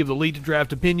authenticity of the leaked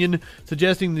draft opinion,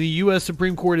 suggesting the U.S.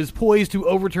 Supreme Court is poised to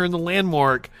overturn the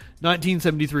landmark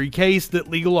 1973 case that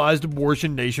legalized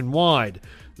abortion nationwide.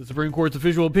 The Supreme Court's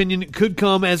official opinion could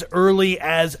come as early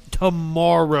as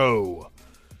tomorrow.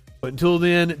 But until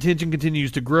then, tension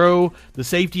continues to grow. The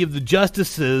safety of the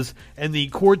justices and the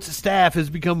court's staff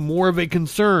has become more of a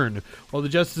concern. While the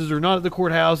justices are not at the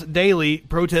courthouse daily,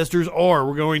 protesters are.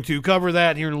 We're going to cover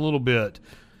that here in a little bit.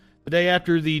 The day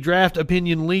after the draft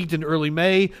opinion leaked in early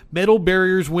May, metal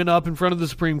barriers went up in front of the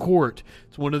Supreme Court.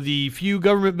 It's one of the few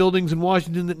government buildings in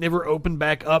Washington that never opened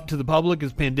back up to the public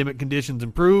as pandemic conditions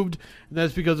improved, and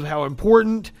that's because of how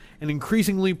important and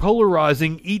increasingly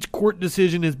polarizing each court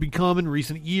decision has become in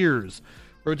recent years.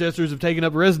 Protesters have taken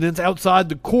up residence outside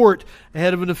the court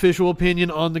ahead of an official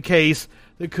opinion on the case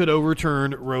that could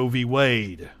overturn Roe v.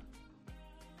 Wade.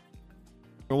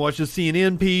 We're going to watch a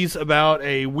CNN piece about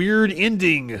a weird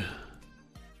ending.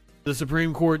 The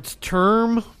Supreme Court's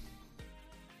term.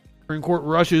 Supreme Court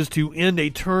rushes to end a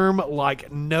term like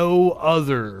no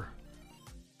other.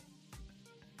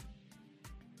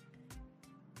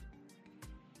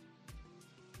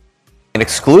 An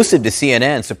exclusive to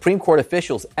CNN, Supreme Court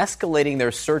officials escalating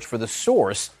their search for the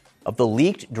source of the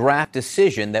leaked draft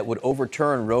decision that would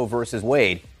overturn Roe versus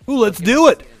Wade. Ooh, let's do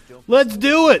it. Let's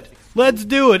do it. Let's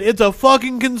do it. It's a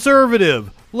fucking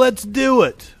conservative. Let's do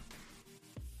it.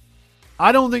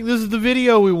 I don't think this is the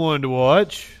video we wanted to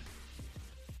watch.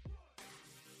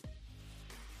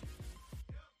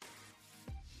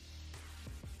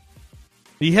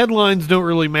 The headlines don't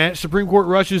really match. Supreme Court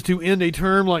rushes to end a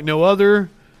term like no other.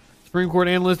 Supreme Court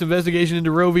analyst investigation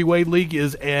into Roe v. Wade leak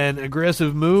is an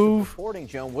aggressive move. Reporting,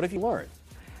 Joan, what have you learned?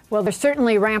 Well, they're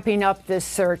certainly ramping up this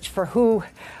search for who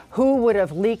would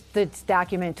have leaked this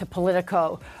document to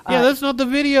Politico. Yeah, that's not the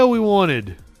video we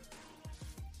wanted.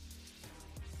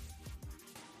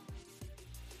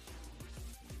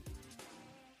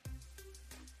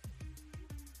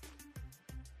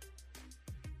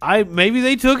 Maybe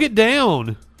they took it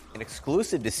down. An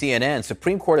exclusive to CNN,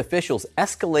 Supreme Court officials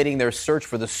escalating their search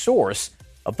for the source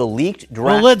of the leaked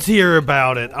draft. Well, let's hear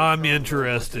about it. I'm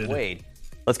interested. Wade.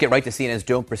 Let's get right to CNN's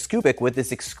Joan Prskupik with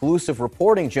this exclusive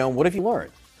reporting. Joan, what have you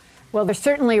learned? Well, they're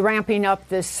certainly ramping up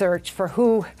this search for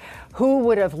who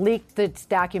would have leaked this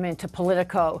document to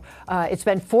Politico. It's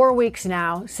been 4 weeks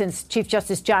now since Chief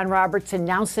Justice John Roberts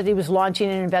announced that he was launching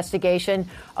an investigation.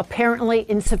 Apparently,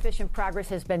 insufficient progress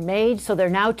has been made, so they're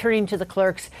now turning to the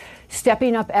clerks,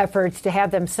 stepping up efforts to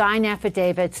have them sign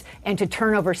affidavits and to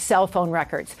turn over cell phone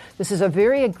records. This is a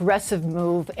very aggressive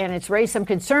move, and it's raised some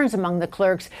concerns among the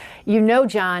clerks. You know,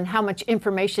 John, how much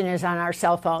information is on our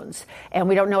cell phones, and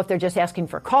we don't know if they're just asking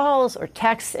for calls or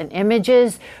texts and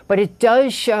images, but it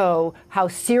does show how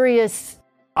serious.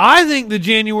 I think the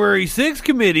January 6th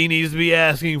committee needs to be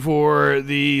asking for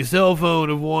the cell phone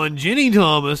of one Jenny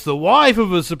Thomas, the wife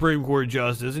of a Supreme Court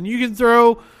justice, and you can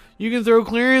throw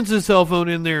Clarence's cell phone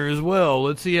in there as well.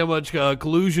 Let's see how much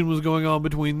collusion was going on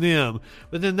between them.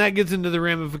 But then that gets into the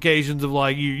ramifications of,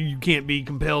 like, you can't be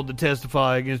compelled to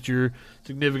testify against your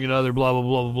significant other, blah, blah,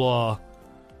 blah, blah, blah.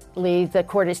 The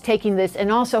court is taking this,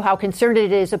 and also how concerned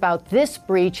it is about this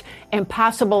breach and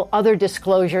possible other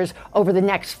disclosures over the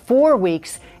next 4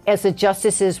 weeks as the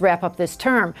justices wrap up this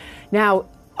term. Now,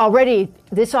 already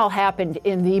this all happened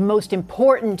in the most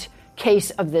important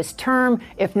case of this term,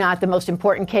 if not the most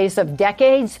important case of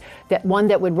decades, that one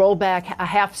that would roll back a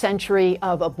half century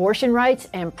of abortion rights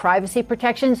and privacy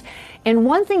protections. And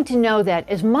one thing to know, that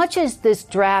as much as this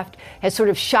draft has sort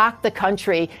of shocked the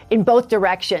country in both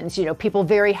directions, you know, people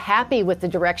very happy with the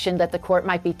direction that the court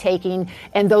might be taking,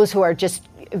 and those who are just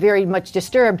very much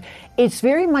disturbed. It's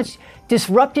very much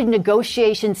disrupted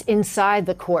negotiations inside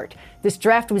the court. This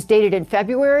draft was dated in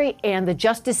February, and the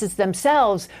justices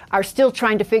themselves are still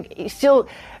trying to still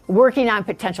working on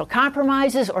potential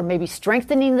compromises or maybe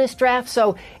strengthening this draft.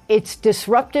 So it's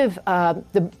disruptive.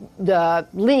 The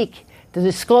leak, the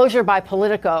disclosure by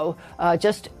Politico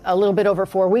just a little bit over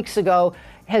 4 weeks ago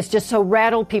has just so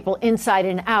rattled people inside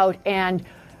and out. And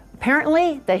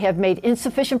apparently they have made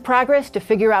insufficient progress to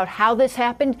figure out how this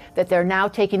happened, that they're now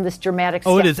taking this dramatic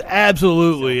step. Oh, it is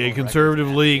absolutely a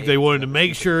conservative leak. They wanted to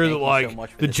make sure that,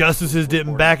 the justices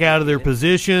didn't back out of their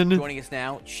position. Joining us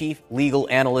now, Chief Legal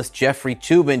Analyst Jeffrey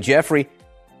Toobin. Jeffrey,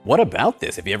 what about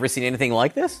this? Have you ever seen anything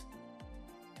like this?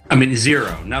 I mean,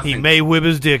 zero. Nothing. He may whip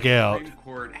his dick out. The Supreme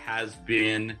Court has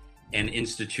been an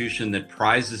institution that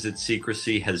prizes its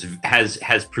secrecy,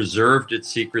 has preserved its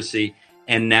secrecy,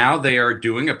 and now they are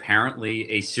doing apparently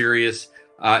a serious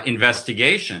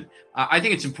investigation. I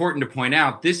think it's important to point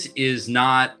out this is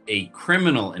not a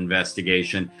criminal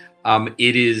investigation.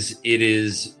 It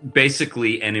is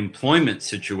basically an employment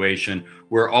situation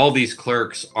where all these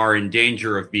clerks are in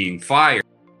danger of being fired.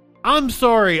 I'm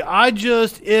sorry.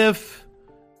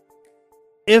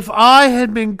 If I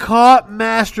had been caught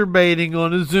masturbating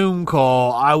on a Zoom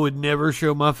call, I would never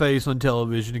show my face on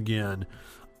television again.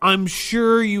 I'm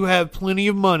sure you have plenty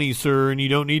of money, sir, and you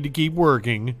don't need to keep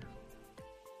working.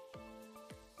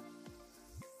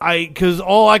 Because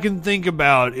all I can think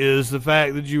about is the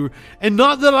fact that you were... And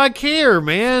not that I care,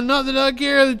 man. Not that I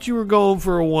care that you were going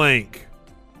for a wank.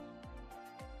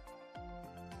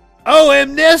 Oh,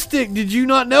 Amnestic! Did you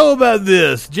not know about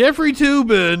this? Jeffrey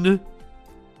Toobin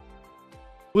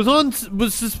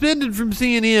was suspended from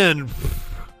CNN.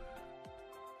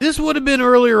 This would have been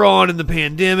earlier on in the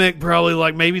pandemic, probably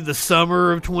like maybe the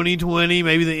summer of 2020,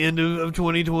 maybe the end of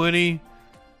 2020.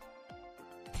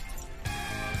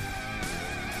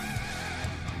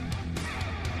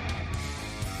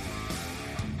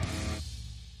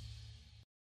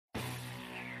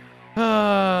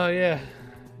 Yeah.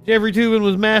 Jeffrey Toobin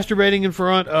was masturbating in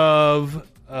front of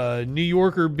New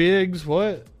Yorker Biggs.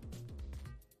 What?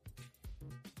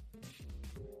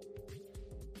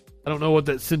 I don't know what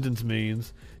that sentence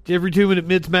means. Jeffrey Toobin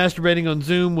admits masturbating on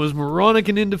Zoom was moronic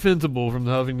and indefensible from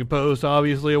the Huffington Post.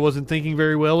 Obviously, I wasn't thinking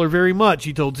very well or very much,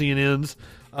 he told CNN's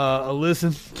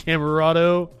Alyssa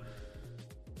Camerado.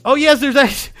 Oh, yes,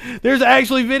 there's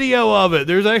actually video of it.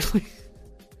 There's actually...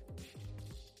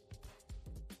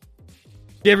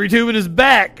 Jeffrey Toobin is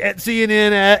back at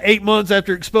CNN at 8 months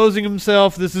after exposing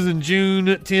himself. This is in June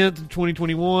 10th,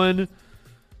 2021.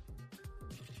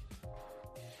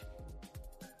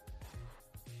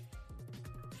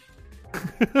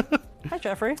 Hi,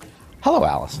 Jeffrey. Hello,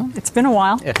 Allison. It's been a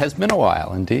while. It has been a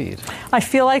while, indeed. I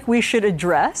feel like we should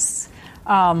address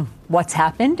what's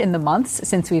happened in the months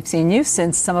since we've seen you,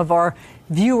 since some of our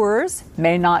viewers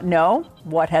may not know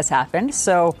what has happened.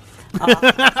 So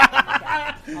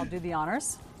I'll do the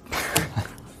honors.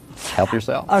 Help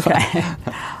yourself. Okay.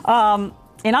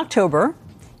 In October,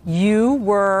 you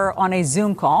were on a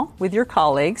Zoom call with your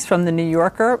colleagues from the New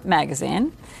Yorker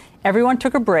magazine. Everyone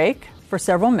took a break for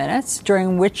several minutes,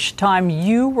 during which time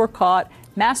you were caught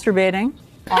masturbating.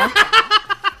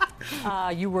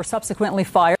 You were subsequently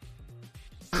fired.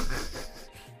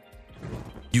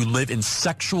 You live in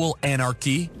sexual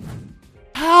anarchy?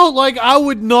 How? Like, I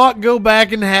would not go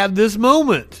back and have this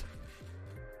moment.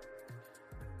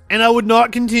 And I would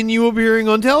not continue appearing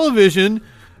on television,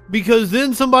 because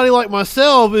then somebody like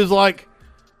myself is like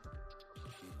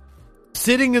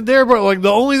sitting at their part. Like,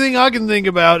 the only thing I can think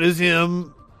about is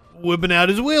him whipping out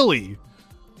his willy.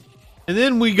 And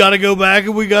then we got to go back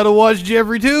and we got to watch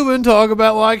Jeffrey Toobin talk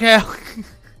about like how...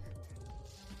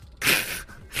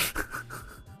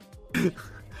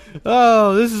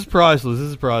 Oh, this is priceless. This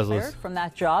is priceless. From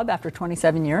that job after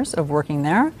 27 years of working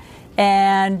there.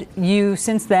 And you,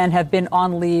 since then, have been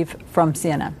on leave from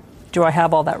CNN. Do I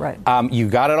have all that right? You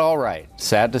got it all right.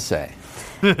 Sad to say.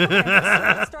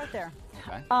 Let's start there.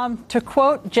 Okay. To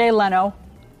quote Jay Leno,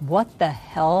 what the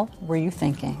hell were you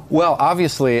thinking? Well,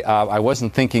 obviously, I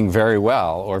wasn't thinking very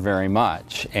well or very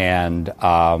much. And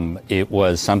it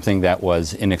was something that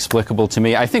was inexplicable to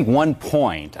me. I think one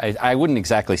point, I wouldn't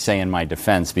exactly say in my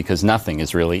defense, because nothing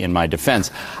is really in my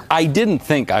defense. I didn't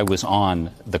think I was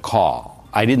on the call.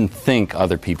 I didn't think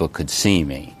other people could see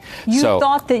me. You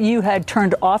thought that you had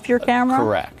turned off your camera?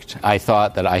 Correct. I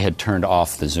thought that I had turned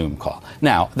off the Zoom call.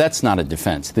 Now, that's not a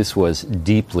defense. This was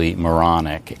deeply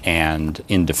moronic and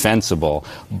indefensible.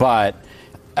 But,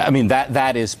 I mean,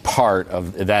 that is part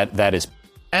of that is...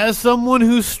 As someone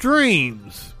who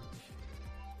streams,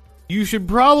 you should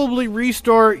probably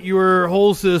restart your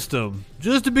whole system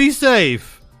just to be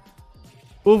safe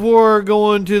before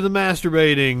going to the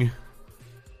masturbating.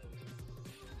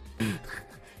 You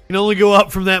can only go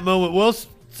up from that moment. Well,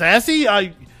 Sassy,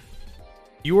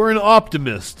 you are an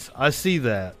optimist. I see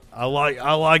that. I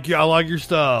like your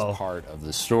style. Part of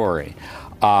the story.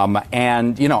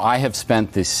 And, you know, I have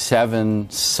spent the 7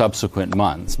 subsequent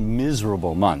months,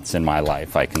 miserable months in my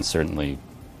life, I can certainly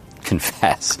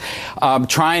confess,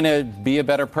 trying to be a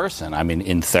better person. I mean,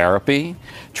 in therapy,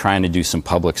 trying to do some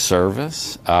public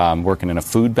service, working in a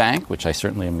food bank, which I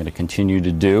certainly am going to continue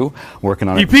to do, working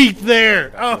on... You peaked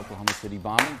there! Oh. Oklahoma City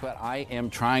bombing, but I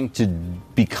am trying to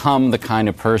become the kind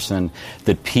of person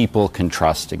that people can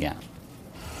trust again.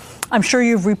 I'm sure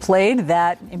you've replayed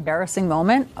that embarrassing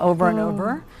moment over and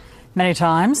over many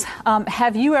times.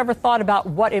 Have you ever thought about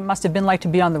what it must have been like to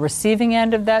be on the receiving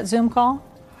end of that Zoom call?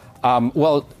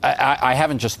 Well, I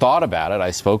haven't just thought about it.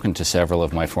 I've spoken to several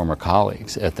of my former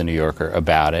colleagues at The New Yorker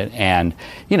about it. And,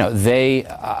 you know, they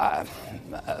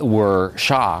were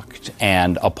shocked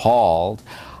and appalled.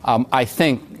 I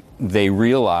think they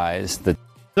realized that...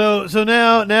 So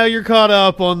now you're caught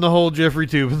up on the whole Jeffrey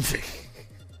Toobin thing.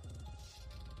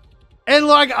 And,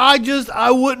 like,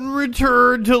 I wouldn't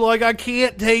return to, like, I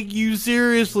can't take you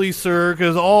seriously, sir,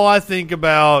 because all I think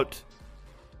about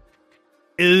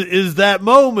is that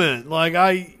moment. Like,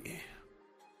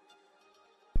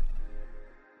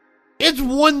 it's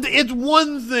one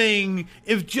thing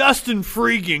if Justin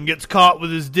Freaking gets caught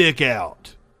with his dick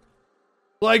out.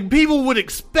 Like, people would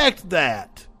expect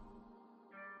that.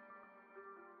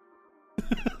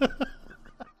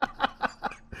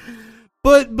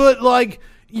 But, like...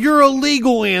 You're a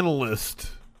legal analyst.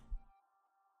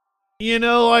 You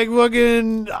know, like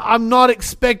fucking, I'm not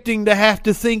expecting to have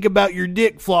to think about your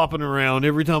dick flopping around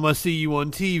every time I see you on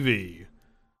TV.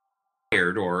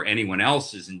 Or anyone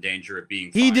else is in danger of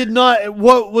being fired. He did not,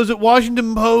 what was it,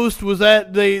 Washington Post? Was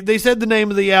that, they said the name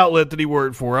of the outlet that he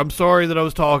worked for. I'm sorry that I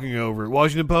was talking over it.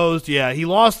 Washington Post, yeah, he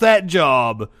lost that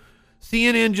job.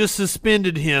 CNN just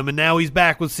suspended him, and now he's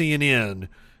back with CNN.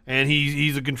 And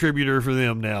he's a contributor for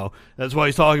them now. That's why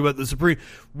he's talking about the Supreme...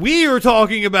 We are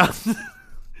talking about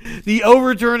the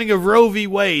overturning of Roe v.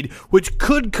 Wade, which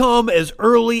could come as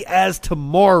early as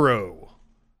tomorrow.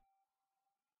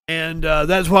 And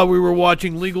that's why we were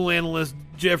watching legal analyst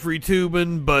Jeffrey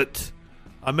Toobin, but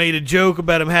I made a joke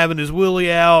about him having his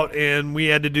willy out, and we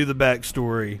had to do the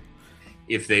backstory.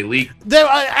 If they leak... They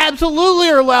absolutely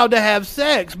are allowed to have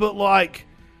sex, but like...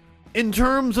 In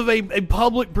terms of a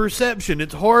public perception,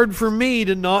 it's hard for me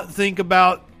to not think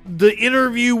about the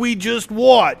interview we just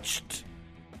watched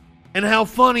and how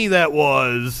funny that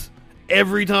was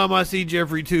every time I see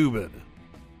Jeffrey Toobin.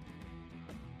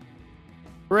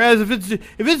 Whereas if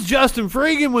it's Justin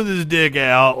Freaking with his dick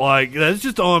out, like that's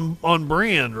just on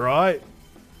brand, right?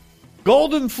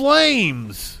 Golden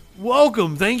Flames,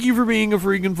 welcome. Thank you for being a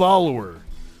freaking follower.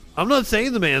 I'm not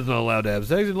saying the man's not allowed to have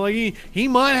sex. Like he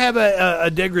might have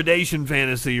a degradation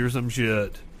fantasy or some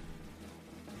shit.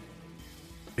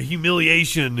 A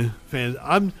humiliation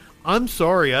fantasy. I'm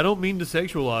sorry. I don't mean to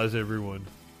sexualize everyone.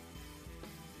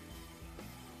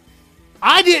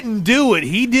 I didn't do it.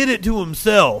 He did it to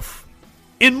himself.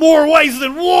 In more ways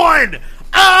than one.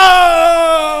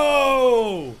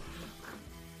 Oh!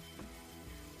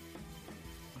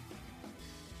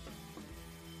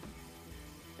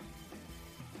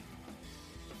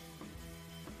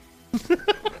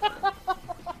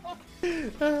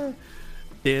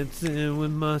 Dancing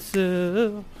with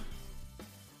myself.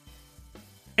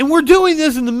 And we're doing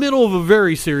this in the middle of a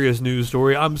very serious news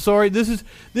story. I'm sorry, this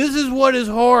is what is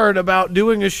hard about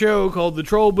doing a show called The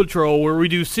Troll Patrol, where we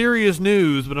do serious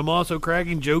news, but I'm also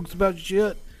cracking jokes about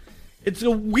shit. It's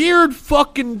a weird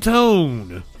fucking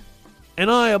tone. And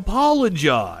I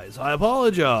apologize.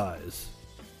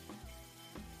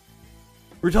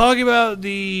 We're talking about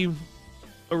the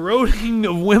eroding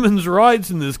of women's rights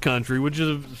in this country, which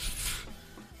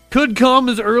could come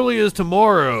as early as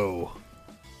tomorrow.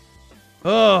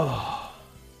 Oh.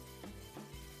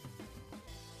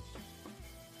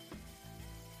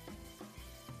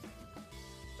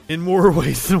 In more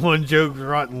ways than one, joke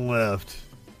rotten left.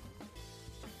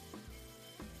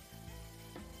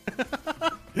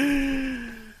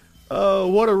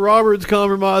 What a Roberts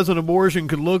compromise on abortion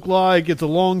could look like. It's a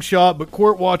long shot, but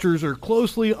court watchers are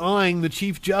closely eyeing the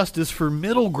Chief Justice for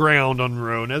middle ground on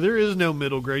Roe. Now, there is no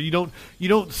middle ground. You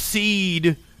don't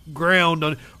cede ground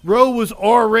on... Roe was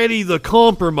already the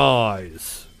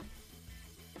compromise.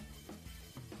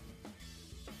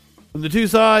 When the two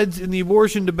sides in the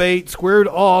abortion debate squared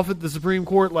off at the Supreme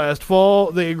Court last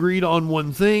fall, they agreed on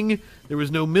one thing. There was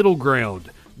no middle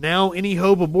ground. Now, any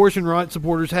hope abortion rights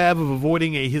supporters have of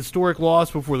avoiding a historic loss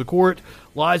before the court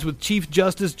lies with Chief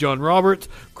Justice John Roberts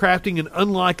crafting an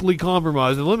unlikely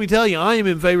compromise. And let me tell you, I am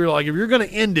in favor, like, if you're going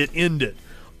to end it, end it.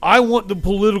 I want the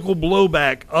political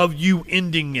blowback of you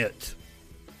ending it.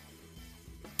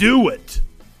 Do it.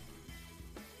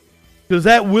 Because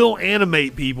that will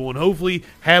animate people and hopefully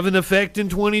have an effect in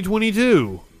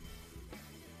 2022.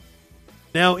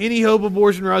 Now, any hope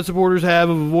abortion rights supporters have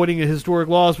of avoiding a historic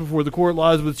loss before the court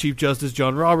lies with Chief Justice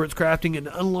John Roberts crafting an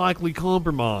unlikely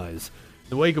compromise. In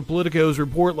the wake of Politico's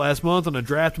report last month on a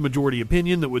draft majority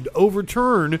opinion that would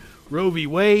overturn Roe v.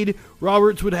 Wade,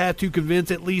 Roberts would have to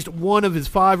convince at least one of his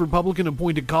 5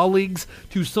 Republican-appointed colleagues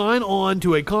to sign on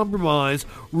to a compromise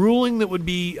ruling that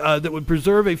would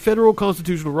preserve a federal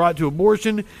constitutional right to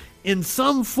abortion in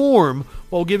some form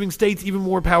while giving states even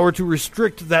more power to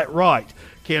restrict that right.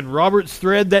 Can Roberts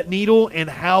thread that needle, and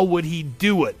how would he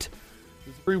do it?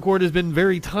 The Supreme Court has been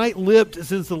very tight-lipped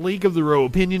since the leak of the Roe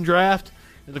opinion draft,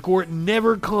 and the court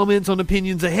never comments on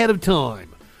opinions ahead of time.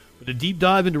 But a deep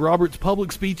dive into Roberts'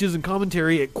 public speeches and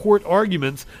commentary at court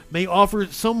arguments may offer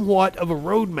somewhat of a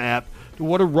roadmap to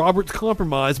what a Roberts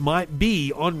compromise might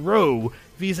be on Roe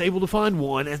if he is able to find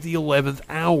one at the 11th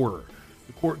hour.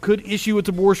 The court could issue its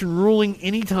abortion ruling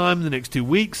anytime in the next 2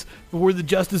 weeks before the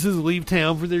justices leave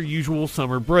town for their usual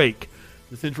summer break.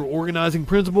 The central organizing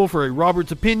principle for a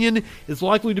Roberts opinion is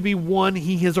likely to be one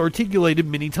he has articulated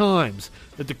many times,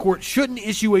 that the court shouldn't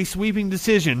issue a sweeping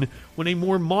decision when a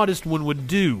more modest one would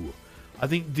do. I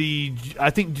think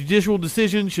judicial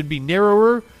decisions should be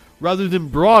narrower rather than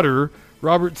broader,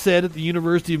 Roberts said at the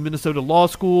University of Minnesota Law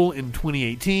School in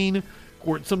 2018.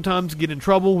 Courts sometimes get in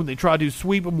trouble when they try to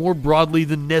sweep more broadly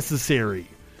than necessary.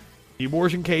 The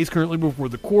abortion case currently before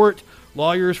the court,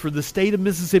 lawyers for the state of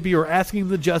Mississippi are asking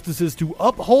the justices to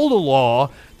uphold a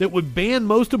law that would ban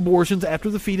most abortions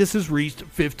after the fetus has reached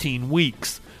 15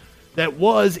 weeks. That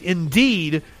was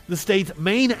indeed the state's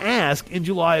main ask in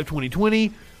July of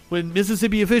 2020 when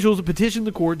Mississippi officials petitioned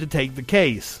the court to take the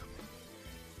case.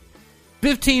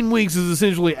 15 weeks is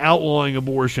essentially outlawing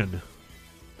abortion.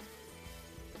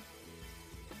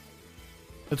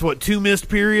 That's what, 2 missed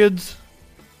periods?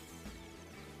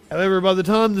 However, by the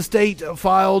time the state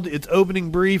filed its opening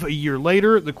brief a year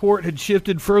later, the court had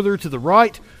shifted further to the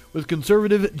right, with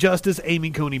conservative Justice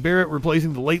Amy Coney Barrett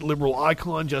replacing the late liberal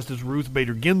icon Justice Ruth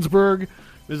Bader Ginsburg.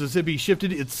 Mississippi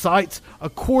shifted its sights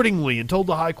accordingly and told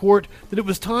the High Court that it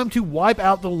was time to wipe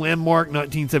out the landmark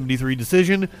 1973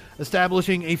 decision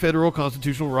establishing a federal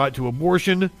constitutional right to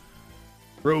abortion,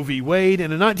 Roe v. Wade,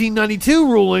 and a 1992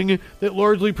 ruling that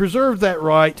largely preserved that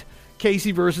right,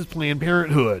 Casey versus Planned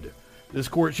Parenthood. This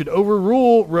court should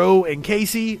overrule Roe and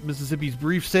Casey, Mississippi's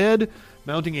brief said,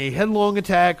 mounting a headlong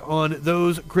attack on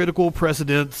those critical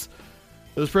precedents.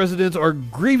 Those precedents are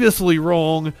grievously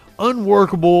wrong,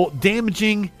 unworkable,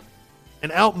 damaging,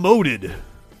 and outmoded.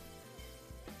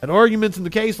 At arguments in the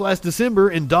case last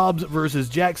December in Dobbs versus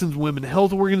Jackson's Women's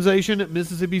Health Organization,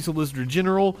 Mississippi Solicitor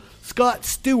General Scott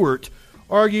Stewart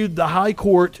argued the High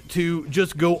Court to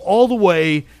just go all the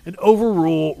way and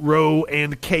overrule Roe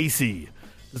and Casey.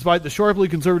 Despite the sharply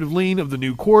conservative lean of the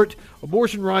new court,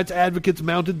 abortion rights advocates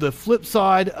mounted the flip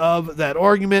side of that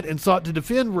argument and sought to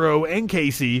defend Roe and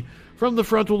Casey from the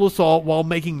frontal assault while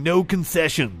making no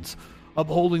concessions.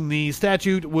 Upholding the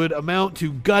statute would amount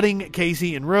to gutting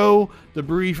Casey and Roe, the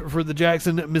brief for the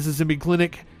Jackson, Mississippi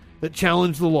clinic that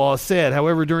challenged the law said.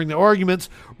 However, during the arguments,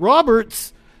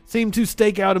 Roberts seemed to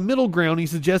stake out a middle ground. He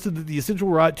suggested that the essential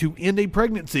right to end a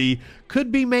pregnancy could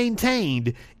be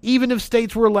maintained even if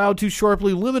states were allowed to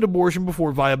sharply limit abortion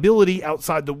before viability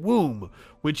outside the womb,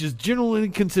 which is generally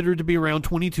considered to be around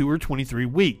 22 or 23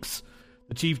 weeks.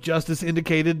 The Chief Justice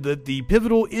indicated that the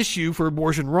pivotal issue for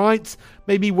abortion rights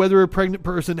may be whether a pregnant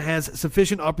person has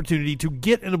sufficient opportunity to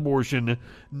get an abortion,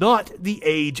 not the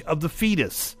age of the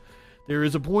fetus. There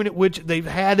is a point at which they've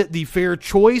had the fair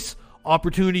choice,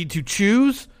 opportunity to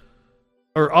choose,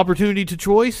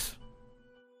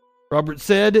 Roberts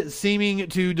said, seeming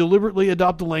to deliberately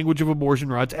adopt the language of abortion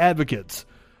rights advocates.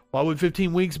 Why would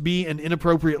 15 weeks be an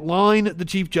inappropriate line, the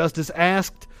Chief Justice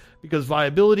asked? Because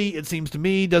viability, it seems to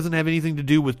me, doesn't have anything to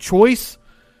do with choice.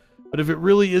 But if it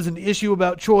really is an issue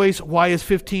about choice, why is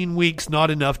 15 weeks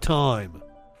not enough time?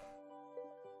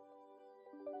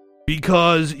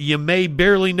 Because you may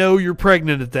barely know you're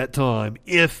pregnant at that time,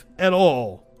 if at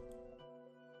all.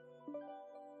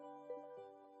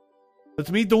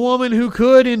 Let's meet the woman who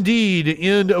could indeed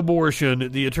end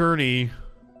abortion, the attorney.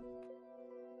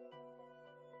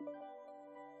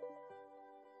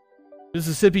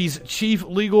 Mississippi's chief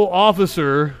legal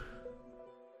officer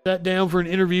sat down for an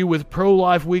interview with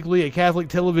Pro-Life Weekly, a Catholic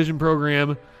television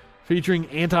program, featuring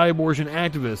anti-abortion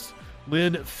activist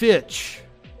Lynn Fitch.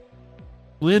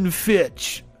 Lynn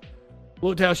Fitch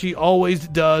looked how she always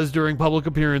does during public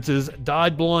appearances,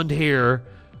 dyed blonde hair,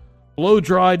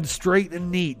 blow-dried, straight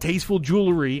and neat, tasteful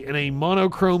jewelry, and a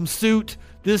monochrome suit,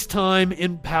 this time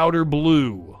in powder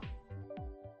blue.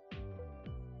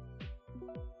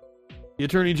 The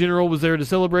Attorney General was there to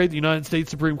celebrate. The United States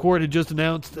Supreme Court had just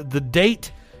announced the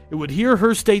date it would hear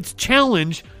her state's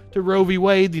challenge to Roe v.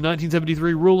 Wade, the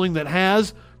 1973 ruling that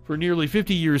has, for nearly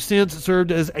 50 years since,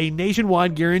 served as a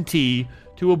nationwide guarantee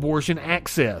to abortion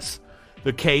access.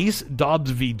 The case,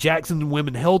 Dobbs v. Jackson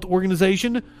Women's Health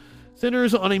Organization,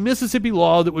 centers on a Mississippi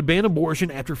law that would ban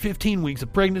abortion after 15 weeks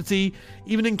of pregnancy,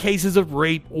 even in cases of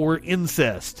rape or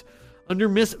incest. Under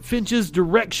Ms. Finch's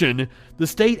direction, the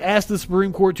state asked the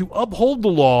Supreme Court to uphold the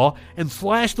law and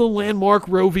slash the landmark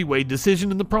Roe v. Wade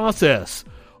decision in the process.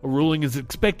 A ruling is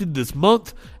expected this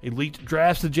month. A leaked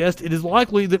draft suggests it is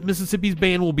likely that Mississippi's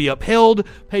ban will be upheld,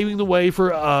 paving the way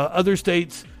for other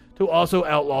states to also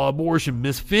outlaw abortion.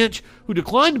 Ms. Finch, who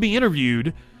declined to be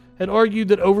interviewed, had argued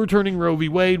that overturning Roe v.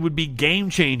 Wade would be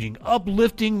game-changing,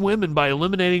 uplifting women by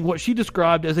eliminating what she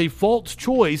described as a false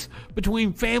choice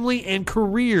between family and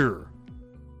career.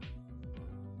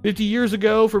 50 years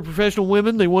ago, for professional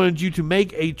women, they wanted you to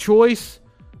make a choice.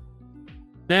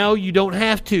 Now you don't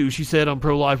have to, she said on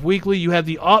Pro-Life Weekly. You have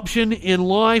the option in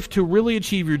life to really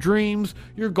achieve your dreams,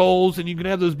 your goals, and you can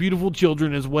have those beautiful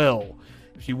children as well.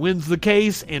 If she wins the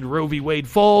case and Roe v. Wade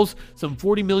falls, some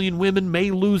 40 million women may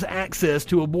lose access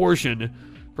to abortion,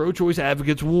 pro-choice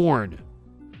advocates warn.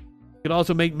 It could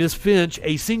also make Ms. Finch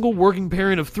a single working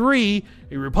parent of 3,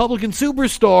 a Republican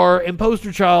superstar, and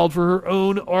poster child for her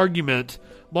own argument.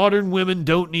 Modern women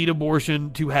don't need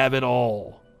abortion to have it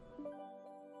all.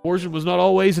 Abortion was not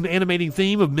always an animating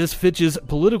theme of Ms. Fitch's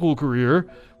political career.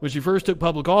 When she first took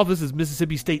public office as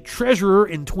Mississippi State Treasurer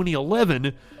in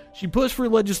 2011, she pushed for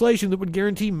legislation that would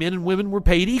guarantee men and women were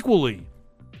paid equally.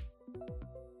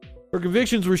 Her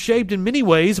convictions were shaped in many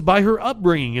ways by her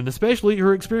upbringing, and especially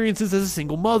her experiences as a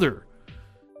single mother.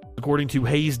 According to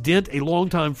Hayes Dent, a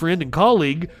longtime friend and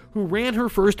colleague who ran her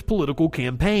first political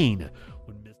campaign.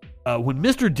 When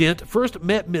Mr. Dent first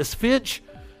met Ms. Finch,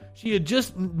 she had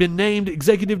just been named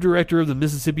executive director of the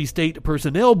Mississippi State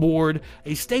Personnel Board,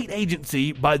 a state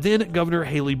agency by then Governor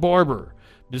Haley Barbour.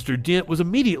 Mr. Dent was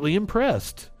immediately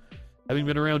impressed. Having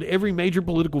been around every major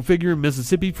political figure in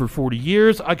Mississippi for 40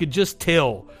 years, I could just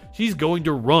tell she's going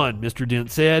to run, Mr.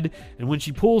 Dent said, and when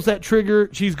she pulls that trigger,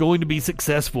 she's going to be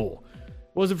successful.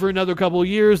 It wasn't for another couple of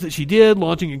years that she did,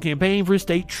 launching a campaign for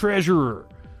state treasurer.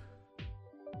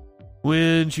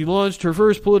 When she launched her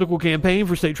first political campaign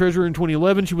for state treasurer in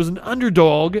 2011, she was an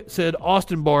underdog, said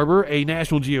Austin Barber, a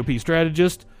national GOP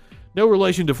strategist. No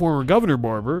relation to former Governor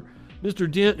Barber. Mr.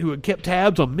 Dent, who had kept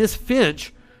tabs on Miss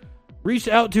Finch, reached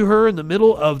out to her in the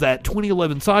middle of that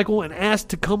 2011 cycle and asked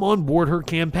to come on board her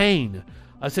campaign.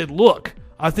 I said, look,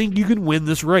 I think you can win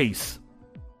this race.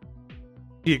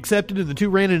 She accepted, and the two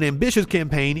ran an ambitious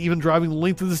campaign, even driving the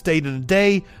length of the state in a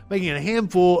day, making a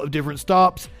handful of different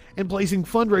stops, and placing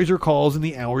fundraiser calls in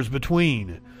the hours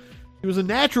between. She was a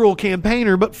natural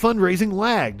campaigner, but fundraising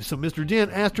lagged, so Mr. Dent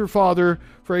asked her father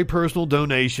for a personal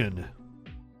donation.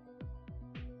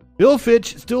 Bill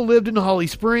Fitch still lived in Holly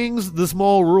Springs, the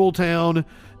small rural town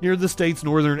near the state's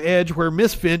northern edge where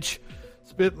Miss Finch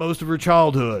spent most of her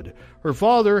childhood. Her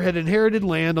father had inherited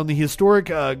land on the historic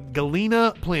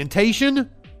Galena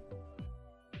plantation.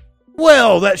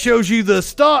 Well, that shows you the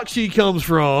stock she comes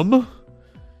from.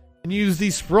 And used the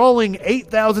sprawling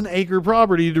 8,000-acre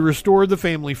property to restore the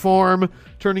family farm,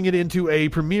 turning it into a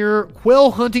premier quail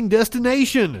hunting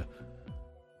destination.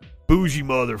 Bougie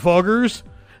motherfuckers.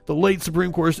 The late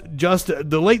Supreme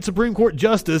Court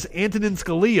Justice Antonin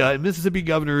Scalia and Mississippi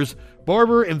Governors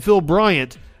Barber and Phil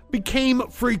Bryant became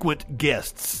frequent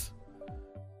guests.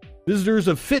 Visitors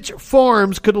of Fitch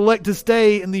Farms could elect to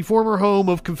stay in the former home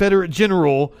of Confederate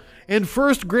General and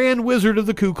first Grand Wizard of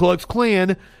the Ku Klux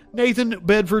Klan, Nathan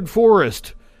Bedford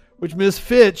Forrest, which Miss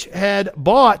Fitch had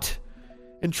bought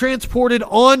and transported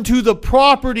onto the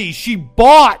property. She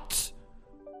bought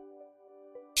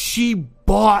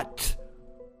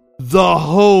the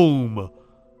home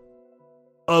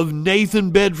of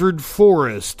Nathan Bedford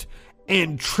Forrest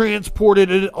and transported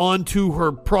it onto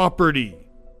her property.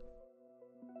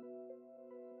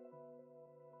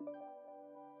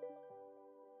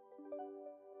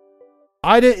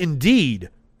 Ida indeed.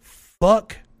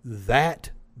 Fuck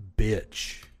that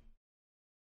bitch.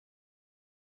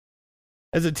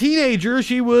 As a teenager,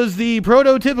 she was the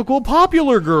prototypical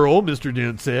popular girl, Mr.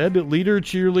 Dent said. Leader,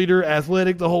 cheerleader,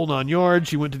 athletic, the whole 9 yards.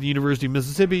 She went to the University of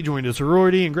Mississippi, joined a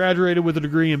sorority, and graduated with a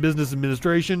degree in business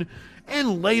administration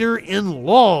and later in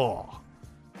law.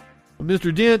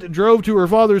 Mr. Dent drove to her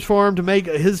father's farm to make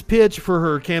his pitch for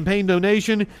her campaign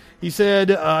donation. He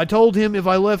said, I told him if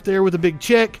I left there with a big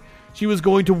check, she was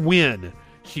going to win.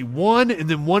 She won and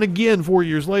then won again 4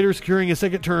 years later, securing a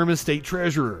second term as state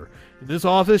treasurer. In this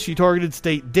office, she targeted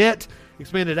state debt,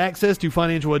 expanded access to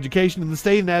financial education in the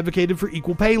state, and advocated for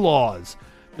equal pay laws.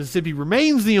 Mississippi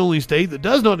remains the only state that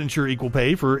does not ensure equal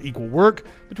pay for equal work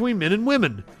between men and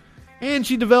women. And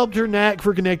she developed her knack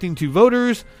for connecting to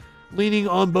voters, leaning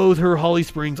on both her Holly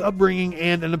Springs upbringing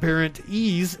and an apparent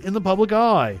ease in the public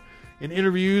eye. In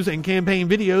interviews and campaign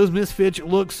videos, Miss Fitch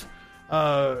looks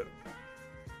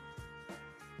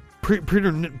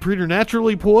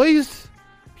preternaturally poised.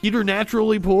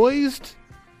 Preternaturally poised?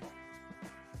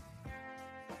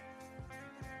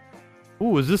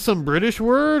 Ooh, is this some British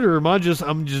word, or I'm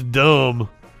just dumb?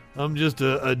 I'm just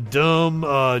a dumb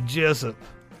Jessup.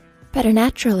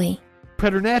 Preternaturally.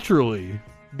 Preternaturally.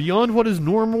 Beyond what is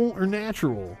normal or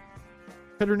natural.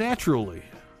 Preternaturally.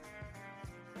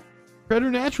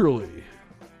 Preternaturally.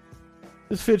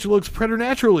 This Fitch looks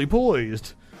preternaturally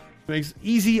poised. Makes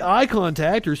easy eye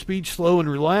contact, her speech slow and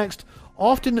relaxed,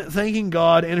 often thanking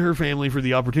God and her family for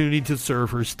the opportunity to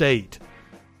serve her state.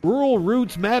 Rural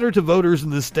roots matter to voters in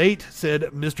this state, said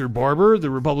Mr. Barber, the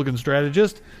Republican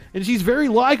strategist, and she's very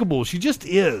likable. She just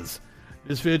is.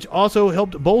 Ms. Fitch also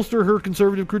helped bolster her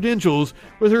conservative credentials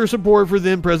with her support for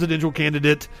then presidential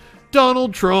candidate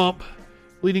Donald Trump,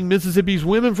 leading Mississippi's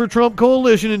Women for Trump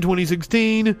coalition in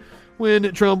 2016.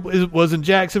 When Trump was in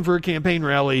Jackson for a campaign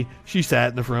rally, she sat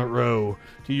in the front row.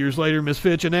 2 years later, Ms.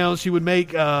 Fitch announced she would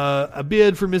make a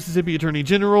bid for Mississippi Attorney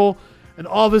General, an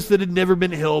office that had never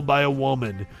been held by a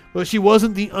woman. But she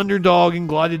wasn't the underdog and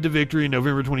glided to victory in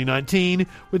November 2019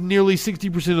 with nearly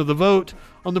 60% of the vote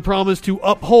on the promise to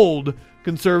uphold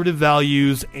conservative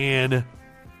values and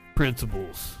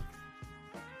principles.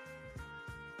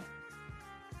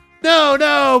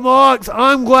 No, Mox.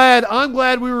 I'm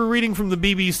glad we were reading from the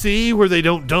BBC, where they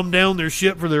don't dumb down their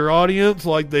shit for their audience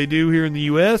like they do here in the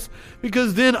US,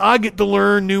 because then I get to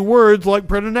learn new words like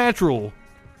preternatural.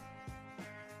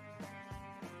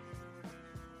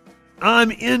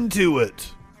 I'm into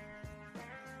it.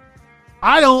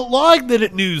 I don't like that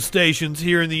at news stations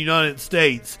here in the United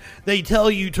States, they tell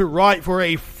you to write for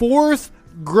a 4th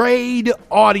grade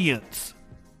audience.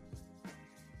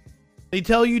 They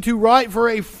tell you to write for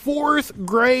a 4th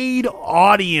grade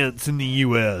audience in the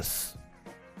U.S.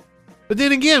 But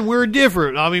then again, we're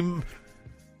different. I mean,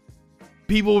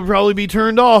 people would probably be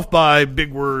turned off by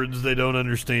big words they don't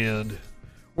understand.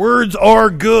 Words are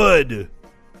good.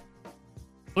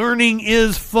 Learning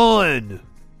is fun.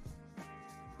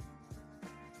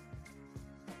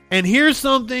 And here's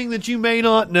something that you may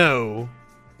not know.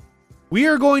 We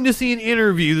are going to see an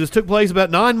interview. This took place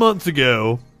about 9 months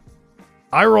ago.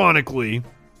 Ironically,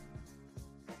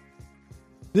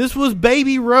 this was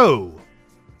Baby Roe.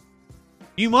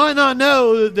 You might not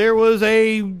know that there was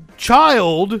a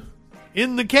child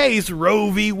in the case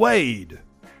Roe v. Wade.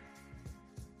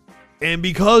 And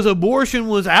because abortion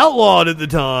was outlawed at the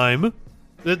time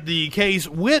that the case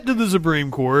went to the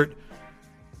Supreme Court,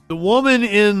 the woman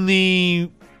in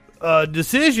the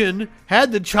decision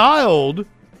had the child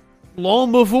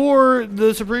long before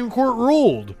the Supreme Court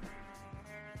ruled.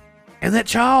 And that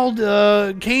child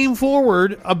came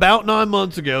forward about 9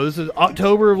 months ago. This is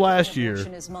October of last year.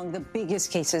 Is among the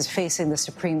biggest cases facing the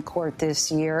Supreme Court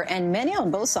this year, and many on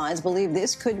both sides believe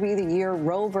this could be the year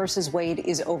Roe versus Wade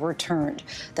is overturned.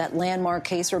 That landmark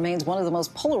case remains one of the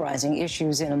most polarizing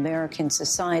issues in American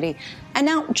society. And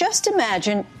now, just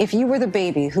imagine if you were the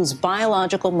baby whose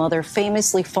biological mother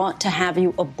famously fought to have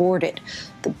you aborted.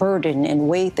 The burden and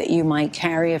weight that you might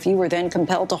carry if you were then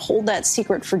compelled to hold that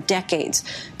secret for decades.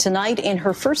 Tonight, in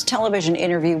her first television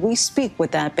interview, we speak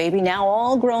with that baby, now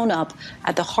all grown up,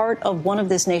 at the heart of one of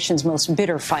this nation's most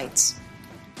bitter fights.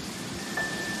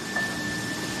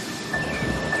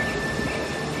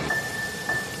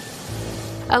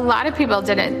 A lot of people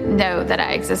didn't know that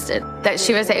I existed, that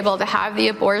she was able to have the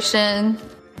abortion.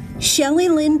 Shelley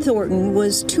Lynn Thornton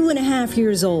was 2.5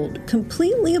 years old,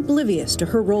 completely oblivious to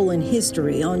her role in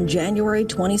history on January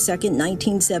 22,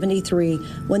 1973,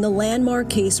 when the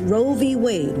landmark case Roe v.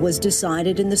 Wade was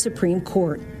decided in the Supreme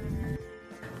Court.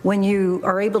 When you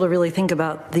are able to really think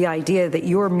about the idea that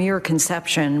your mere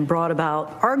conception brought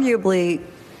about arguably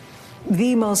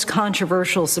the most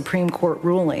controversial Supreme Court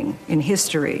ruling in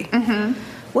history,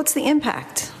 what's the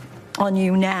impact on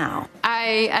you now?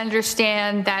 I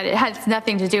understand that it has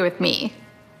nothing to do with me.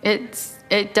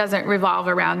 It doesn't revolve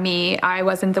around me. I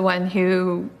wasn't the one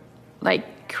who,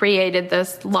 created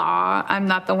this law. I'm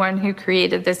not the one who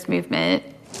created this movement.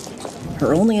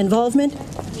 Her only involvement?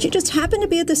 She just happened to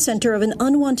be at the center of an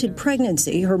unwanted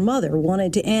pregnancy her mother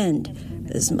wanted to end.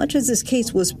 As much as this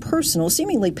case was personal,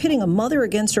 seemingly pitting a mother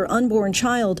against her unborn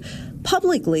child,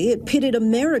 publicly it pitted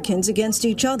Americans against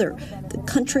each other. The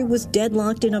country was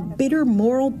deadlocked in a bitter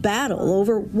moral battle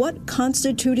over what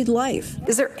constituted life.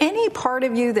 Is there any part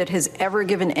of you that has ever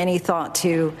given any thought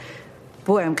to,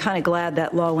 boy, I'm kind of glad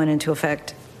that law went into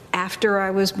effect after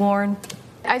I was born?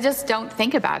 I just don't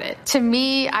think about it. To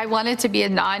me, I want it to be a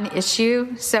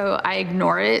non-issue, so I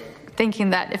ignore it,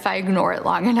 thinking that if I ignore it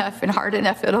long enough and hard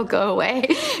enough, it'll go away,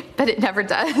 but it never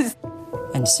does.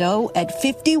 And so, at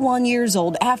 51 years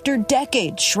old, after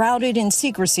decades shrouded in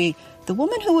secrecy, the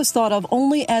woman who was thought of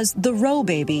only as the Roe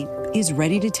baby is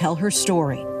ready to tell her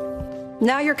story.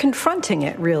 Now you're confronting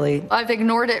it, really. I've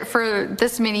ignored it for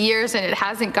this many years, and it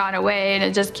hasn't gone away, and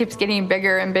it just keeps getting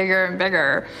bigger and bigger and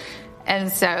bigger.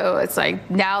 And so it's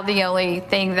now the only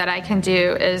thing that I can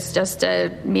do is just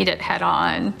to meet it head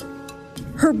on.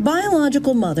 Her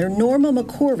biological mother, Norma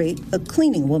McCorvey, a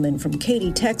cleaning woman from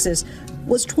Katy, Texas,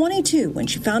 was 22 when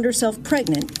she found herself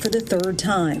pregnant for the third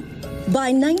time.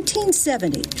 By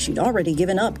 1970, she'd already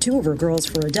given up 2 of her girls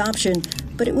for adoption,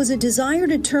 but it was a desire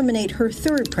to terminate her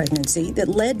third pregnancy that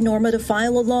led Norma to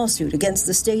file a lawsuit against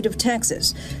the state of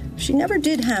Texas. She never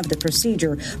did have the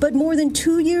procedure, but more than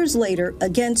 2 years later,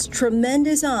 against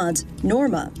tremendous odds,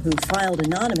 Norma, who filed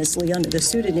anonymously under the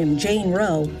pseudonym Jane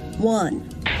Roe, won.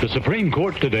 The Supreme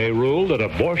Court today ruled that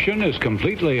abortion is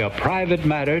completely a private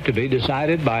matter to be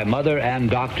decided by mother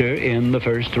and doctor in the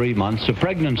first 3 months of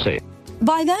pregnancy.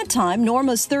 By that time,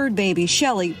 Norma's third baby,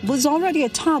 Shelley, was already a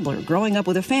toddler growing up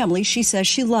with a family she says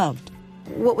she loved.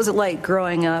 What was it like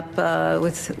growing up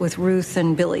with Ruth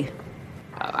and Billy?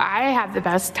 I had the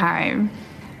best time.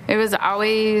 It was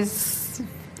always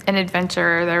an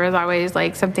adventure. There was always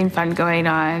something fun going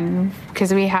on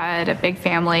because we had a big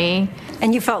family.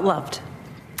 And you felt loved?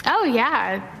 Oh,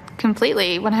 yeah,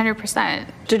 completely, 100%.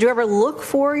 Did you ever look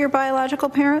for your biological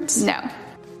parents? No.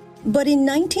 But in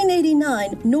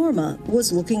 1989, Norma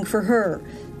was looking for her.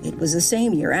 It was the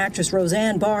same year actress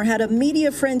Roseanne Barr had a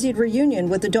media-frenzied reunion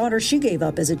with the daughter she gave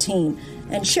up as a teen.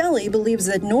 And Shelley believes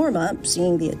that Norma,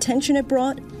 seeing the attention it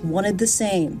brought, wanted the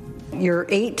same. You're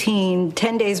 18,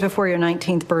 10 days before your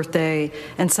 19th birthday,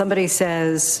 and somebody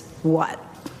says, what?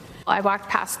 I walked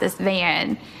past this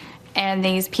van, and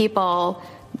these people,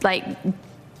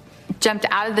 jumped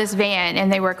out of this van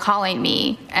and they were calling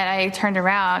me, and I turned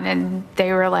around and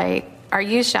they were like, "Are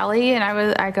you Shelley?" And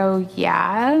I go,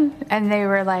 "Yeah." And they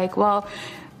were like, "Well,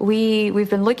 we've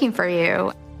been looking for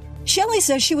you." Shelley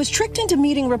says she was tricked into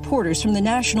meeting reporters from the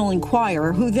National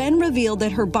Enquirer, who then revealed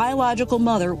that her biological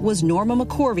mother was Norma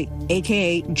McCorvey,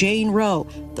 aka Jane Roe,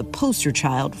 the poster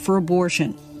child for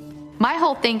abortion. My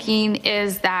whole thinking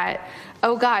is that,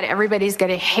 oh God, everybody's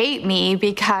going to hate me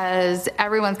because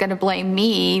everyone's going to blame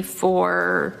me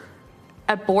for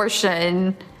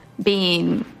abortion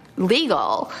being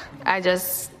legal. I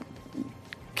just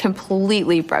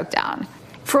completely broke down.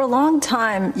 For a long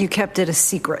time, you kept it a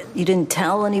secret. You didn't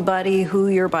tell anybody who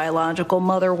your biological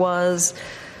mother was.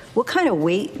 What kind of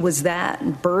weight was that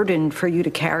and burden for you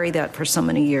to carry that for so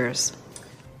many years?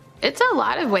 It's a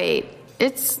lot of weight.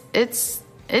 It's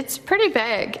pretty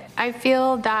big. I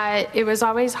feel that it was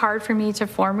always hard for me to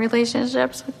form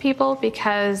relationships with people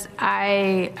because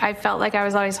I felt like I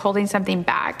was always holding something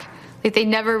back. They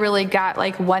never really got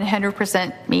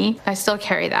 100% me. I still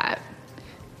carry that.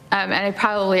 And I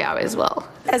probably always will.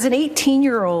 As an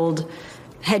 18-year-old,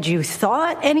 had you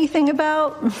thought anything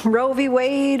about Roe v.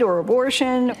 Wade or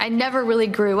abortion? I never really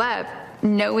grew up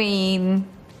knowing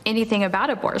anything about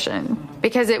abortion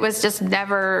because it was just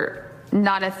never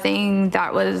not a thing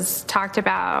that was talked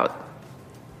about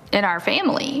in our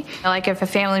family. If a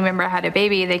family member had a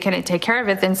baby, they couldn't take care of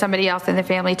it, then somebody else in the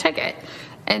family took it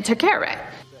and took care of it.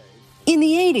 In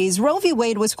the 80s, Roe v.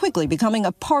 Wade was quickly becoming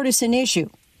a partisan issue.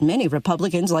 Many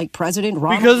Republicans, like President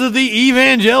Ronald... Because of the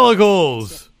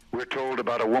evangelicals. We're told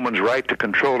about a woman's right to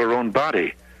control her own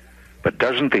body. But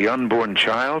doesn't the unborn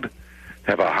child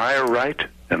have a higher right,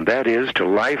 and that is to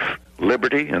life,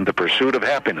 liberty, and the pursuit of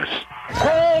happiness?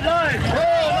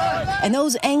 And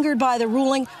those angered by the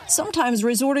ruling sometimes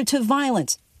resorted to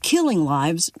violence, killing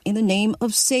lives in the name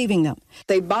of saving them.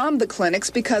 They bombed the clinics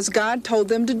because God told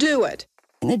them to do it.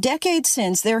 In the decades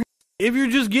since, there... If you're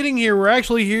just getting here, we're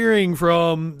actually hearing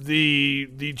from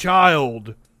the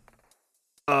child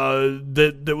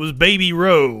that was Baby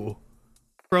Roe,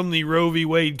 from the Roe v.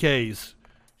 Wade case.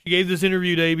 She gave this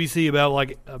interview to ABC about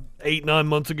 8-9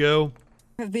 months ago.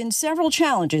 There have been several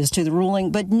challenges to the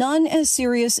ruling, but none as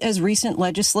serious as recent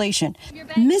legislation.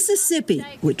 Mississippi,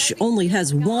 which only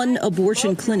has one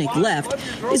abortion clinic left,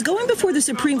 is going before the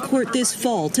Supreme Court this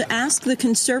fall to ask the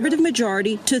conservative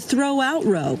majority to throw out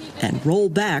Roe and roll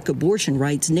back abortion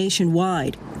rights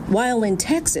nationwide. While in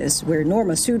Texas, where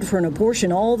Norma sued for an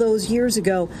abortion all those years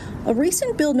ago, a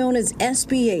recent bill known as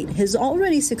SB 8 has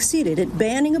already succeeded at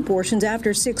banning abortions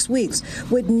after 6 weeks,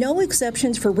 with no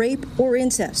exceptions for rape or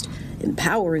incest,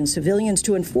 empowering civilians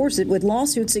to enforce it with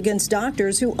lawsuits against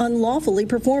doctors who unlawfully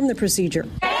perform the procedure.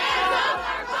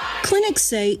 Clinics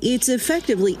say it's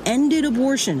effectively ended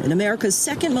abortion in America's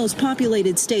second most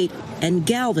populated state and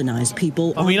galvanized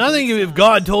people. I mean, I think if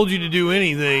God told you to do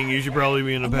anything, you should probably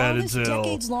be in a padded cell. This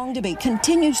decades-long debate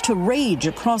continues to rage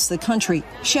across the country.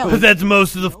 Shelley, but that's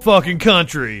most of the fucking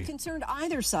country. Concerned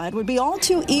either side would be all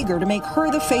too eager to make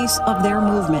her the face of their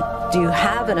movement. Do you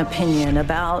have an opinion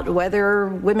about whether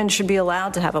women should be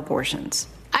allowed to have abortions?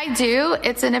 I do.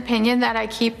 It's an opinion that I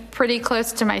keep pretty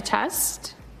close to my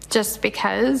chest, just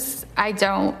because I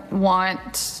don't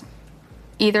want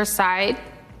either side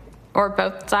or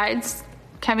both sides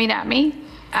coming at me.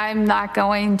 I'm not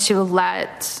going to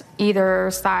let either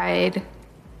side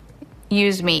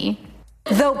use me.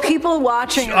 Though people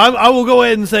watching... I will go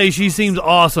ahead and say she seems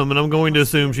awesome, and I'm going to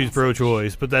assume she's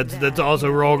pro-choice, but that's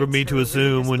also wrong of me to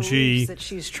assume when she... that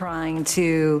she's trying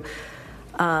to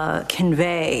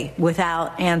convey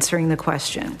without answering the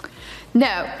question.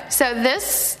 No. So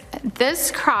this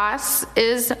cross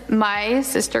is my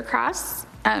sister cross.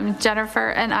 Jennifer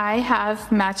and I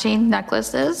have matching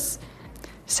necklaces,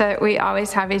 so that we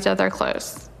always have each other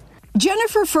close.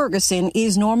 Jennifer Ferguson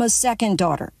is Norma's second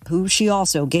daughter, who she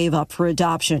also gave up for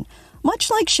adoption.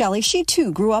 Much like Shelley, she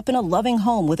too grew up in a loving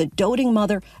home with a doting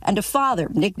mother and a father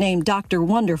nicknamed Dr.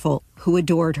 Wonderful, who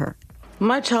adored her.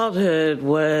 My childhood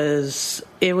was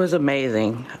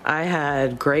amazing. I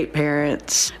had great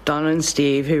parents, Donna and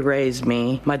Steve, who raised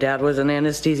me. My dad was an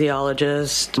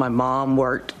anesthesiologist. My mom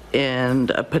worked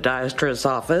in a podiatrist's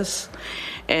office.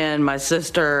 And my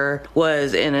sister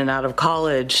was in and out of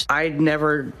college. I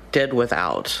never did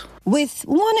without. With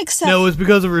one exception. No, it's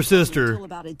because of her sister.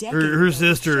 Her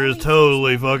sister is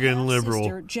totally fucking liberal.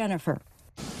 Sister Jennifer.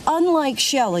 Unlike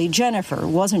Shelley, Jennifer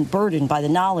wasn't burdened by the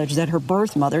knowledge that her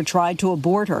birth mother tried to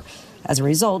abort her. As a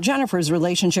result, Jennifer's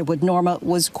relationship with Norma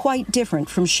was quite different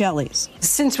from Shelley's.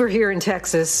 Since we're here in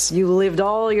Texas, you lived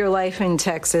all your life in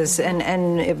Texas, and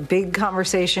a big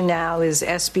conversation now is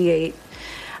SB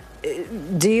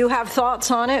 8. Do you have thoughts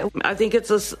on it? I think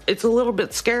it's a little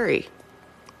bit scary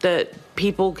that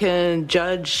people can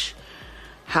judge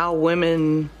how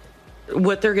women,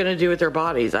 what they're going to do with their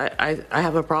bodies. I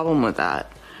have a problem with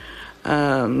that.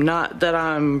 Not that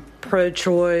I'm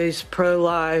pro-choice,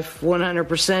 pro-life,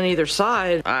 100% either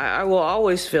side. I will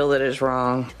always feel that it's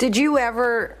wrong. Did you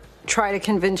ever try to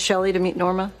convince Shelley to meet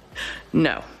Norma?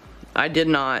 No, I did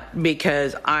not,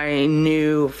 because I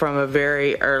knew from a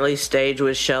very early stage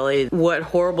with Shelley what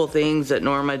horrible things that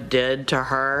Norma did to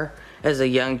her as a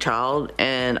young child,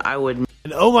 and I would...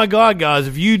 And oh my God, guys,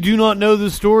 if you do not know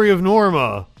the story of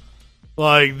Norma,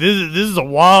 like, this is a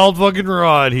wild fucking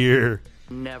ride here.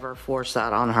 Never force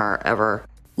that on her, ever.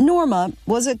 Norma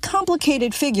was a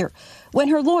complicated figure. When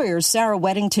her lawyers, Sarah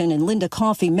Weddington and Linda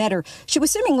Coffey, met her, she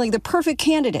was seemingly the perfect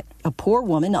candidate, a poor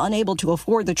woman unable to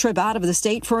afford the trip out of the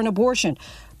state for an abortion.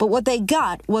 But what they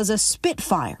got was a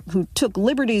spitfire who took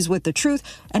liberties with the truth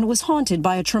and was haunted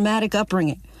by a traumatic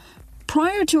upbringing.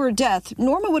 Prior to her death,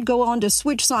 Norma would go on to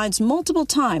switch sides multiple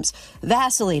times,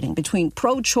 vacillating between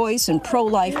pro-choice and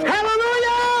pro-life.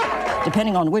 Hallelujah!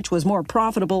 Depending on which was more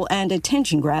profitable and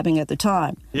attention-grabbing at the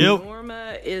time. Yep.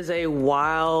 Norma is a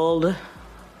wild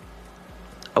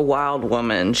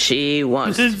woman. She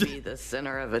wants to be the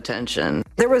center of attention.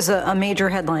 There was a major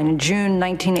headline in June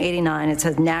 1989. It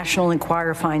said, National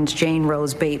Enquirer finds Jane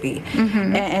Roe's baby.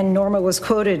 Mm-hmm. And Norma was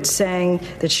quoted saying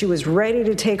that she was ready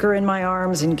to take her in my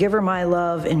arms and give her my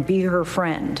love and be her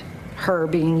friend. Her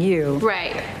being you.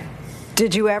 Right.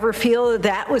 Did you ever feel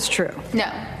that was true?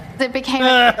 No. It became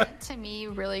apparent to me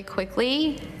really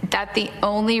quickly that the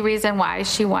only reason why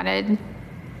she wanted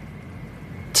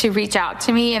to reach out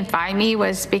to me and find me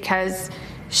was because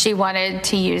she wanted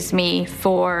to use me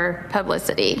for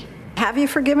publicity. Have you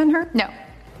forgiven her? No.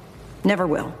 Never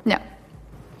will? No.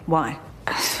 Why?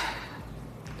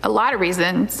 A lot of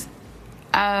reasons.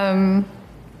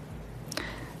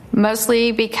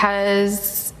 Mostly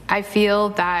because I feel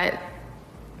that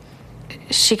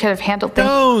she could have handled things.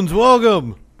 Jones,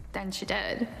 welcome. Than she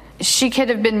did. She could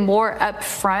have been more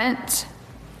upfront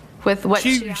with what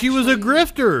she was a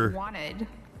grifter. Wanted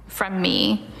from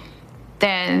me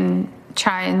than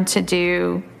trying to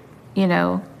do,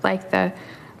 like the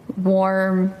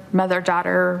warm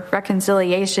mother-daughter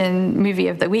reconciliation movie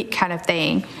of the week kind of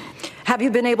thing. Have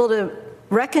you been able to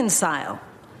reconcile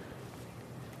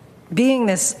being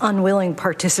this unwilling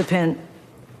participant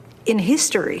in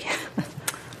history?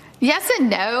 Yes and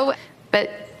no,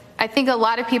 but I think a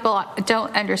lot of people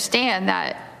don't understand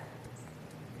that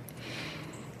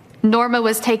Norma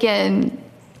was taken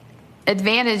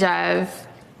advantage of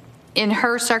in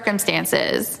her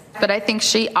circumstances, but I think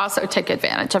she also took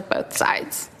advantage of both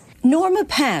sides. Norma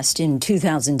passed in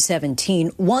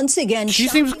 2017. Once again, she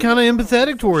seems kind of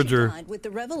empathetic towards her. With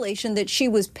the revelation that she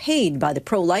was paid by the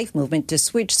pro-life movement to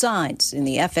switch sides in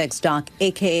the FX doc,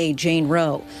 a.k.a. Jane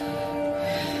Roe.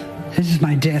 This is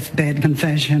my deathbed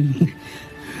confession.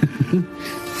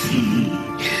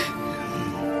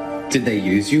 Did they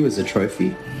use you as a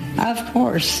trophy? Of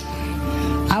course.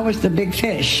 I was the big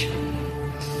fish.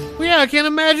 Well, yeah, I can't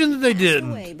imagine that they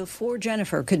didn't. Before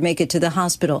Jennifer could make it to the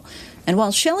hospital. And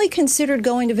while Shelley considered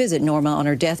going to visit Norma on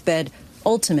her deathbed,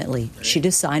 ultimately she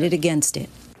decided against it.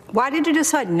 Why did you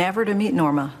decide never to meet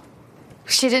Norma?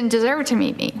 She didn't deserve to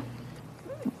meet me.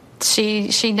 She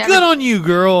never. Good on you,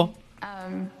 girl.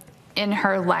 In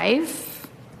her life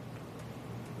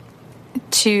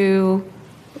to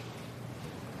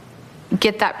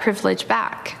get that privilege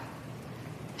back.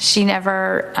 She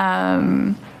never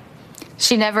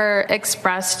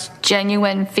expressed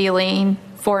genuine feeling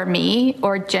for me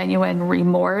or genuine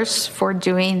remorse for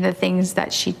doing the things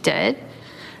that she did,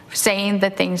 saying the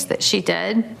things that she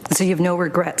did. So you have no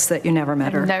regrets that you never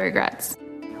met her? No regrets.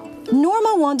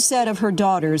 Norma once said of her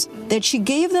daughters that she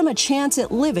gave them a chance at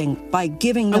living by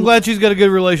giving them... I'm glad she's got a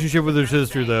good relationship with her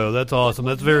sister, though. That's awesome.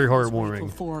 That's very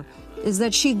heartwarming. ...is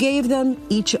that she gave them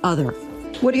each other.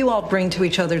 What do you all bring to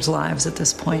each other's lives at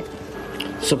this point?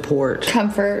 Support.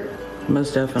 Comfort.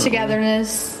 Most definitely.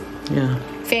 Togetherness. Yeah.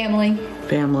 Family.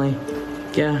 Family.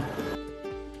 Yeah.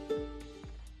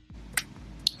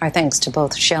 Our thanks to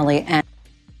both Shelley and...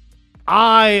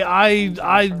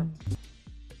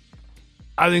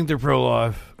 I think they're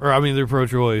pro-life. Or, I mean, they're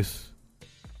pro-choice.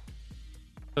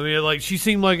 I mean, like, she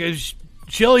seemed like...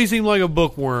 Shelley seemed like a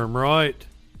bookworm, right?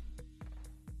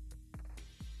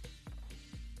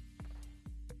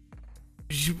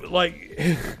 She, like...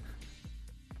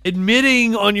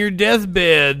 admitting on your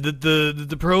deathbed that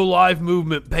the pro-life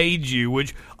movement paid you,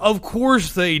 which, of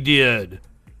course they did.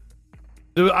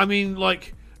 I mean,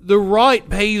 like... The right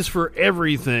pays for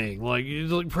everything. Like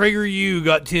PragerU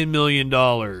got $10 million.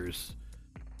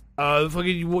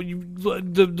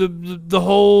 The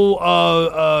whole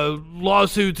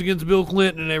lawsuits against Bill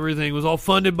Clinton and everything was all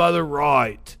funded by the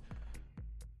right.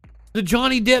 The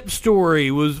Johnny Depp story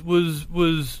was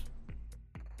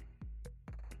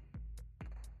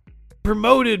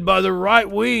promoted by the right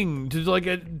wing to like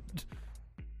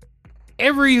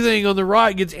everything on the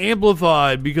right gets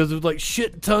amplified because of like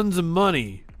shit tons of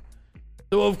money.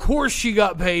 So of course she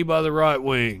got paid by the right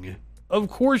wing. Of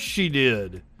course she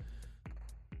did.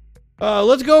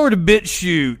 Let's go over to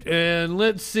BitChute and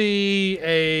let's see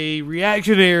a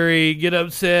reactionary get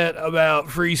upset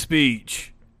about free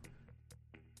speech.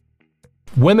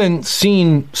 Women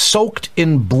seen soaked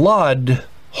in blood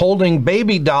holding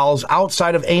baby dolls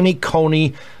outside of Amy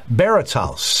Coney Barrett's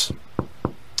house.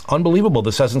 Unbelievable.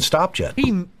 This hasn't stopped yet.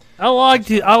 I like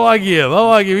him.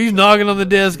 He's knocking on the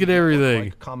desk and everything.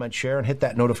 Like, comment, share, and hit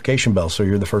that notification bell so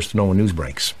you're the first to know when news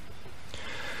breaks.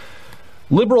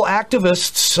 Liberal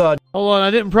activists. Hold on, I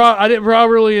didn't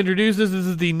properly introduce this. This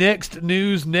is the Next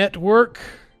News Network.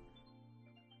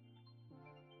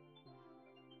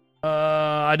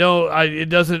 It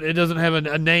doesn't have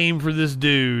a name for this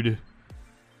dude.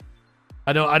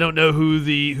 I don't know who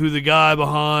the guy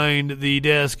behind the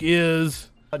desk is.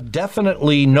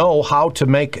 Definitely know how to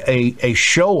make a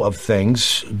show of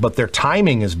things, but their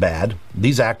timing is bad.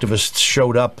 These activists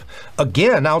showed up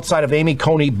again outside of Amy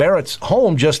Coney Barrett's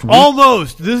home just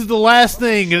almost. This is the last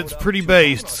thing, and it's pretty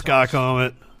based, Sky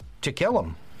Comet. To kill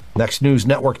him.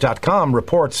 NextNewsNetwork.com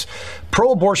reports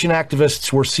pro-abortion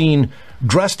activists were seen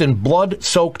dressed in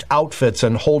blood-soaked outfits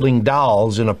and holding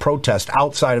dolls in a protest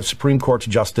outside of Supreme Court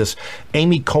Justice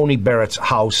Amy Coney Barrett's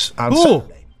house on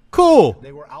Saturday. Cool.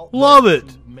 They were out Love it.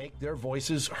 Make their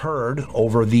voices heard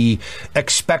over the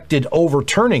expected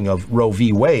overturning of Roe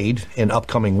v. Wade in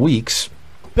upcoming weeks.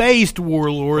 Based,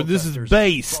 warlord. This is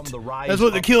based. That's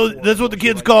what the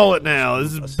kids call it now.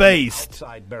 This is based.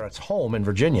 Outside Barrett's home in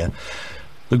Virginia.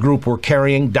 The group were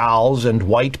carrying dolls and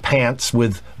white pants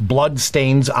with blood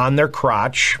stains on their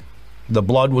crotch. The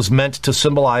blood was meant to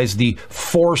symbolize the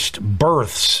forced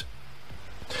births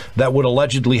that would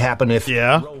allegedly happen if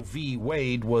Roe v.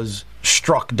 Wade was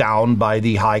struck down by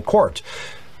the high court.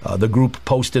 The group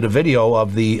posted a video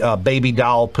of the baby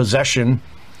doll possession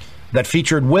that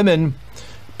featured women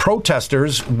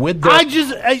protesters with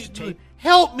their...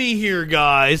 Help me here,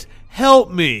 guys.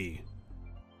 Help me.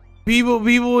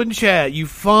 People in chat, you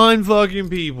fine fucking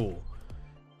people.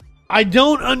 I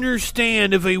don't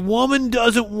understand if a woman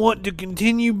doesn't want to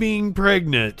continue being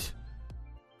pregnant.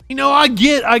 You know, I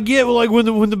get like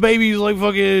when the baby's like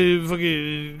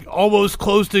fucking almost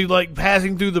close to like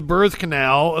passing through the birth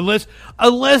canal,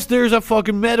 unless there's a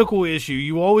fucking medical issue,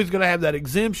 you always gotta have that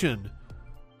exemption.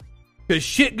 Because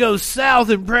shit goes south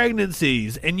in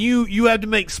pregnancies, and you have to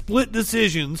make split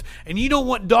decisions, and you don't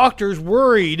want doctors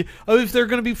worried of if they're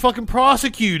gonna be fucking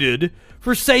prosecuted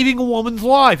for saving a woman's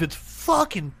life. It's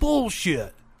fucking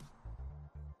bullshit.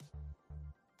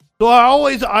 So I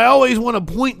always want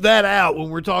to point that out when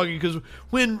we're talking, because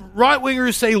when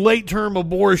right-wingers say late-term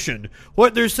abortion,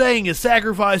 what they're saying is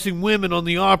sacrificing women on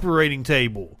the operating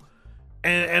table.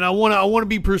 And I want to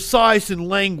be precise in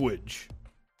language.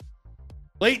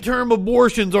 Late-term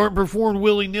abortions aren't performed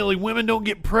willy-nilly. Women don't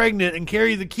get pregnant and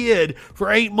carry the kid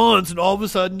for 8 months and all of a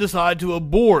sudden decide to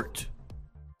abort.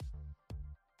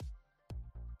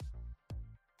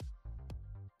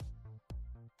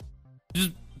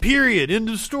 Just period. End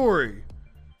of story.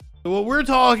 So what we're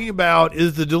talking about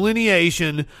is the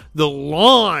delineation, the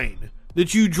line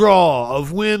that you draw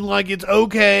of when, like, it's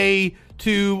okay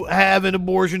to have an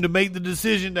abortion, to make the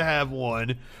decision to have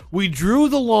one. We drew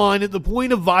the line at the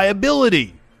point of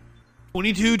viability.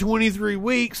 22, 23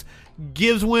 weeks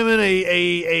gives women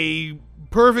a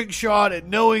perfect shot at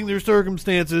knowing their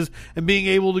circumstances and being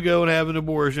able to go and have an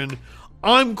abortion.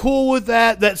 I'm cool with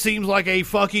that. That seems like a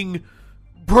fucking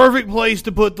perfect place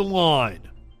to put the line.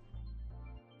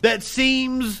 That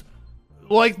seems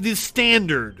like the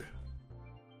standard.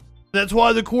 That's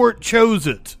why the court chose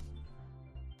it.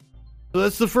 So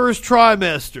that's the first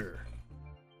trimester.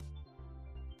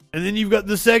 And then you've got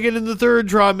the second and the third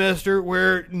trimester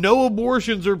where no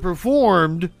abortions are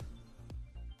performed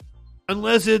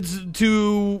unless it's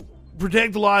to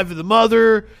protect the life of the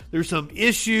mother, there's some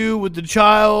issue with the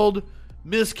child,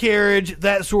 miscarriage,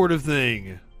 that sort of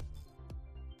thing.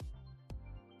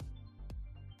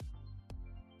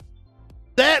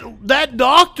 That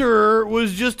doctor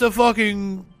was just a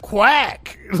fucking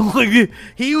quack. Like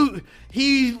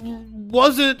he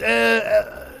wasn't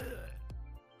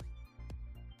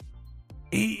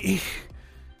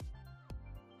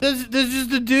That's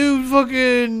just a dude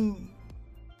fucking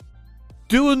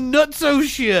doing nutso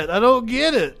shit. I don't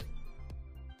get it.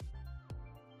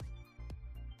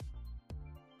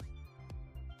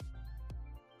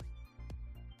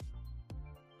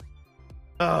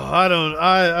 Oh, I'm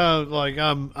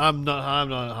not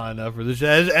high enough for this,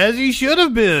 as he should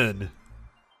have been.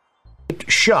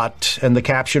 Shut, and the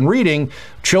caption reading,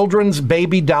 children's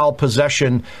baby doll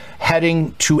possession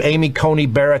heading to Amy Coney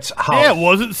Barrett's house. Yeah, it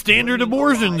wasn't standard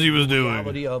abortions he was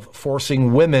doing. Of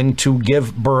forcing women to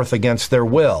give birth against their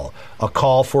will. A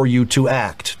call for you to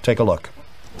act. Take a look.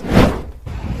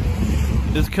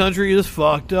 This country is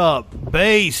fucked up.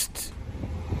 Based.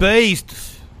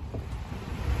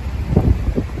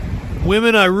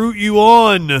 Women, I root you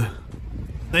on.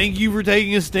 Thank you for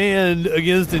taking a stand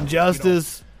against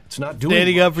injustice. It's not doing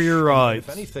standing much. Up for your rights.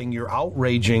 If anything, you're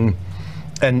outraging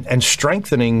and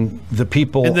strengthening the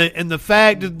people. And the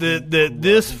fact that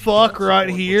this fuck right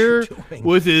here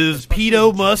with his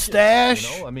pedo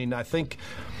mustache, I mean, I think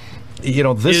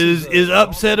this is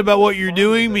upset about what you're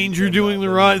doing means you're doing the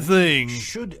right thing.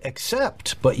 Should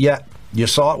accept, but yet you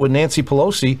saw it with Nancy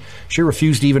Pelosi. She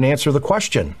refused to even answer the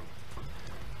question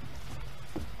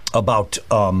about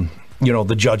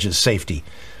the judge's safety.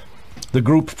 The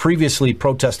group previously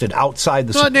protested outside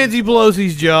the... It's not Nancy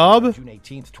Pelosi's job. June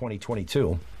 18th,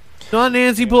 2022. It's not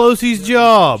Nancy Pelosi's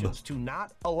job. To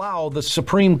not allow the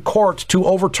Supreme Court to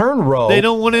overturn Roe. They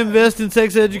don't want to invest in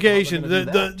sex education.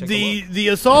 The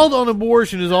assault on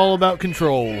abortion is all about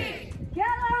control. Get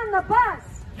on the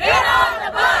bus! Get on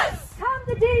the bus! Come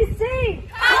to D.C.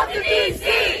 Come to D.C.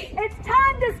 It's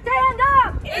time to stand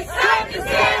up. It's time to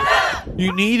stand up.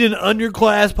 You need an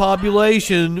underclass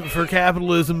population for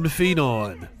capitalism to feed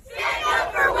on. Stand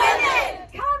up for women.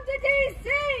 Come to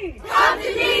D.C. Come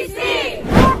to D.C.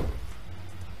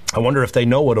 I wonder if they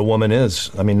know what a woman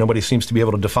is. I mean, nobody seems to be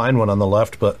able to define one on the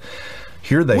left, but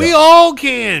here they are. We all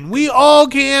can,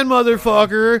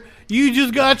 motherfucker. You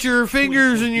just got your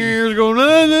fingers in your ears going,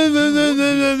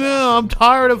 no. I'm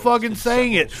tired of fucking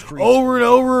saying it over and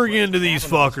over again to these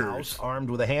fuckers. Armed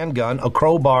with a handgun, a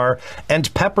crowbar,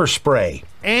 and pepper spray.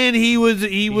 and he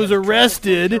was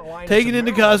arrested, taken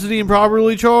into custody, and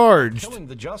properly charged.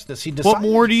 What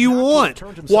more do you want?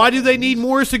 Why do they need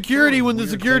more security when the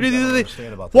security?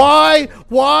 Why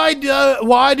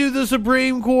do the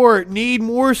Supreme Court need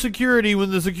more security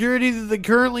when the security that they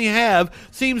currently have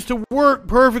seems to work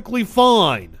perfectly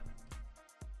fine?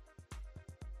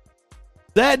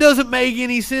 That doesn't make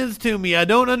any sense to me. I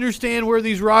don't understand where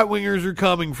these right-wingers are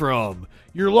coming from.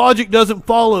 Your logic doesn't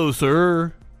follow,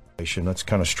 sir. That's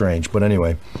kind of strange, but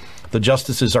anyway, the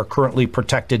justices are currently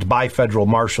protected by federal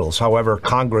marshals. However,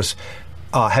 Congress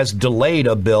has delayed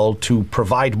a bill to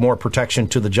provide more protection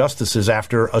to the justices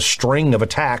after a string of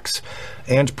attacks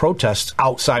and protests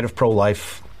outside of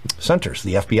pro-life centers.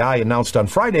 The FBI announced on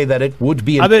Friday that it would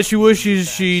be... I bet she wishes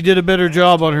she did a better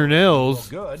job on her nails.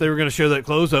 They were going to show that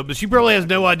close-up, but she probably has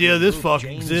no idea this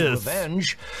fucking exists.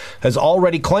 Revenge has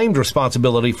already claimed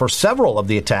responsibility for several of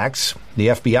the attacks. The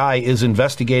FBI is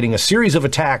investigating a series of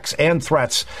attacks and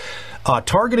threats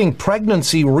targeting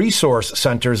pregnancy resource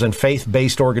centers and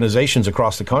faith-based organizations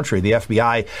across the country. The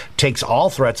FBI takes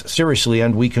all threats seriously,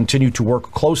 and we continue to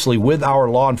work closely with our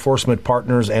law enforcement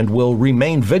partners and will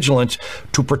remain vigilant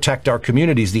to protect our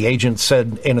communities, the agent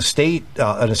said in a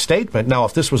statement. Now,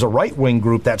 if this was a right-wing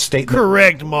group, that statement...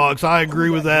 Correct, Mox. I agree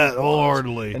with that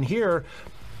wholeheartedly. And here,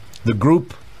 the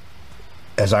group,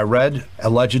 as I read,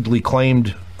 allegedly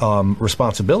claimed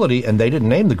responsibility, and they didn't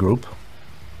name the group.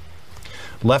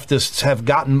 Leftists have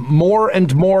gotten more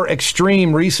and more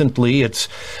extreme recently. It's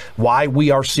why we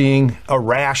are seeing a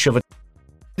rash of...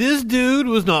 This dude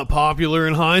was not popular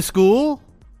in high school.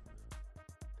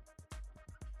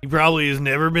 He probably has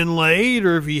never been laid,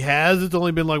 or if he has, it's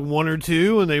only been like one or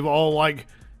two, and they've all like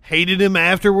hated him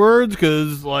afterwards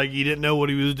because like he didn't know what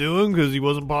he was doing because he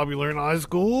wasn't popular in high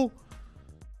school.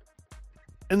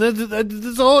 And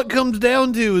that's all it comes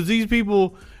down to is these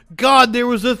people... God, there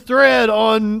was a thread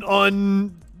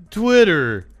on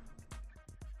Twitter.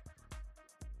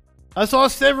 I saw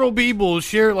several people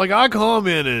share, like I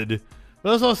commented,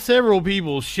 but I saw several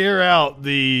people share out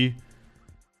the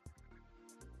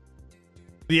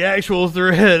actual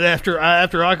thread after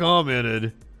I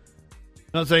commented.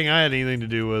 Not saying I had anything to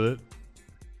do with it.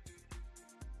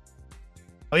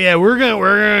 Oh yeah, we're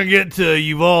gonna get to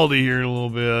Uvalde here in a little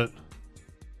bit.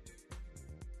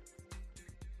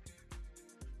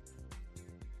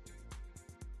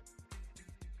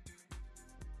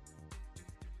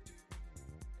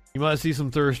 You might see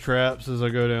some thirst traps as I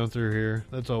go down through here.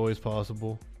 That's always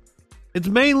possible. It's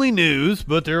mainly news,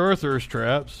 but there are thirst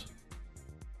traps.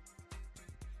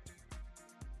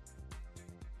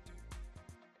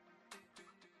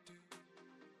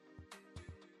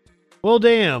 Well,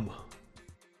 damn.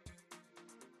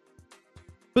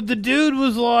 But the dude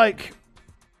was like...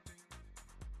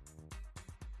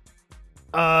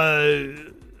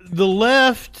 the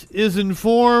left is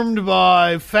informed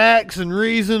by facts and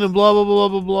reason and blah, blah, blah,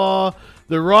 blah, blah.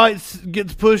 The right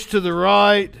gets pushed to the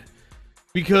right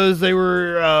because they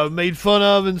were made fun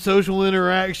of in social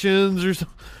interactions or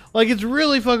something. Like, it's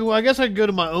really fucking... I guess I could go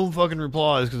to my own fucking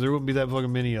replies because there wouldn't be that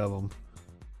fucking many of them.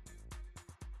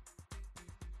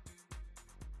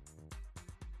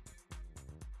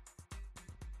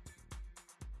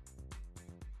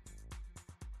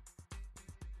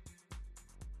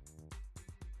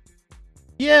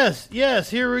 Yes,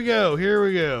 here we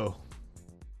go.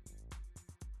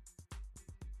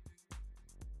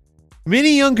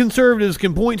 Many young conservatives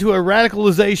can point to a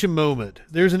radicalization moment.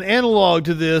 There's an analog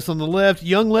to this on the left.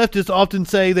 Young leftists often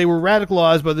say they were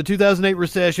radicalized by the 2008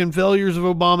 recession, failures of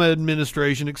Obama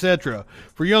administration, etc.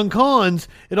 For young cons,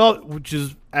 which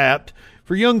is apt,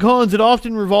 for young cons, it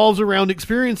often revolves around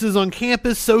experiences on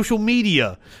campus social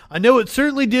media. I know it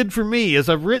certainly did for me. As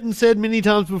I've said many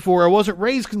times before, I wasn't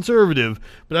raised conservative,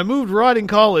 but I moved right in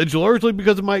college, largely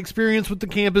because of my experience with the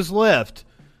campus left.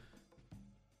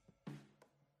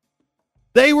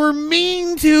 They were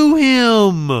mean to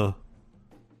him.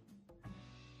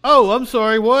 Oh, I'm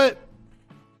sorry, what?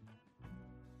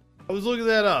 I was looking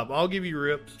that up. I'll give you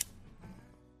rips.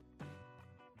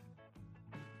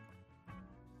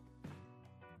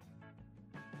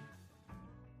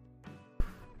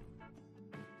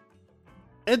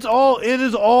 It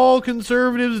is all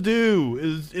conservatives do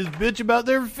is bitch about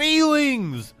their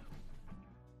feelings.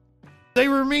 They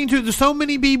were mean to... There's so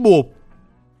many people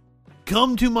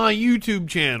come to my YouTube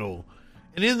channel,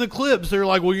 and in the clips they're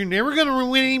like, well, you're never gonna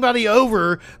win anybody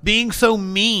over being so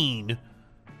mean.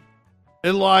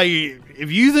 And like,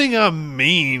 if you think I'm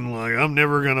mean, like, I'm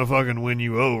never gonna fucking win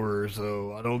you over,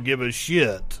 so I don't give a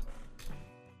shit.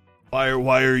 Why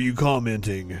are you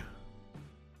commenting?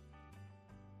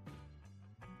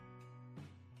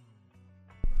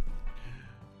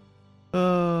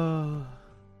 I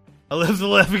left the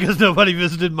left because nobody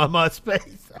visited my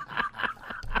MySpace.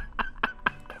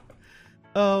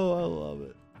 Oh, I love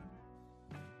it.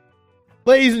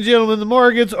 Ladies and gentlemen, the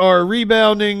markets are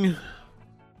rebounding.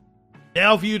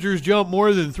 Dow futures jump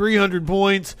more than 300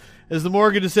 points as the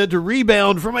market is set to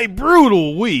rebound from a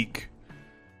brutal week.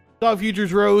 Stock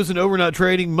futures rose in overnight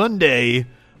trading Monday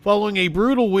following a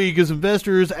brutal week as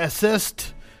investors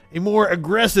assessed a more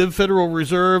aggressive Federal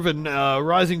Reserve and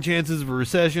rising chances of a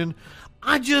recession.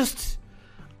 I just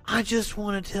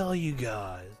want to tell you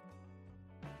guys.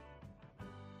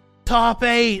 Top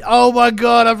 8. Oh my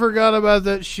God, I forgot about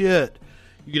that shit.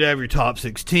 You could have your top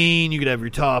 16. You could have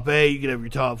your top 8. You could have your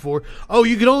top 4. Oh,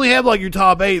 you could only have like your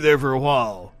top 8 there for a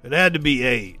while. It had to be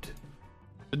 8.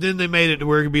 But then they made it to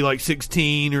where it could be like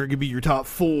 16 or it could be your top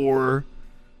 4.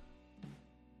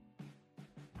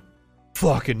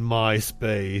 Fucking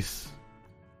MySpace.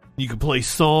 You could play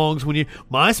songs when you...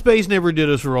 MySpace never did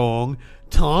us wrong.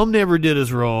 Tom never did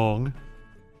us wrong.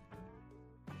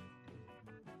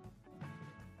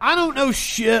 I don't know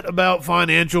shit about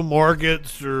financial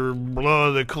markets or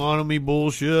the economy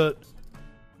bullshit.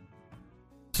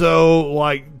 So,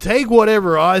 like, take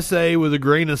whatever I say with a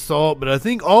grain of salt, but I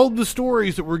think all the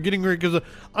stories that we're getting ready, because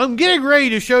I'm getting ready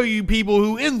to show you people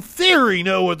who, in theory,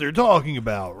 know what they're talking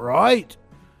about, right?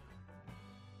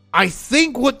 I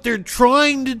think what they're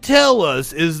trying to tell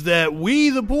us is that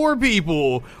we, the poor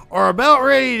people, are about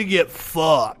ready to get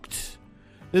fucked.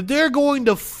 That they're going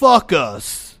to fuck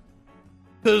us.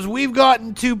 Because we've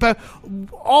gotten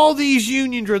all these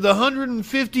unions are the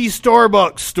 150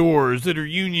 Starbucks stores that are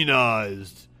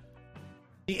unionized.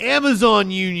 The Amazon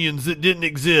unions that didn't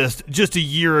exist just a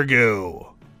year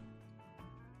ago.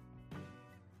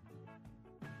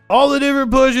 All the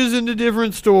different pushes into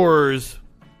different stores.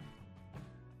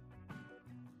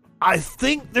 I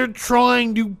think they're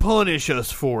trying to punish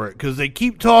us for it because they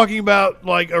keep talking about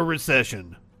like a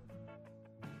recession.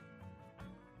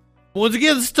 Once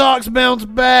again, the stocks bounce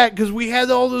back because we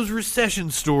had all those recession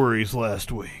stories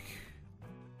last week.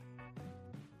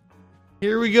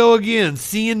 Here we go again.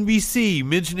 CNBC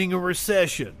mentioning a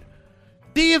recession.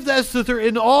 See if that's the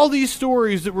in all these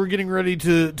stories that we're getting ready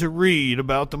to read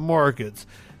about the markets.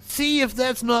 See if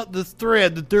that's not the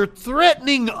thread that they're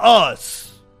threatening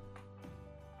us.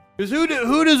 Because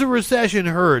who does a recession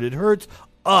hurt? It hurts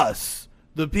us,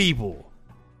 the people.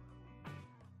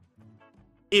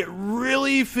 It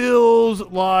really feels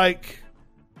like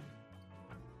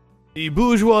the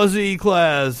bourgeoisie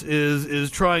class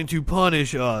is trying to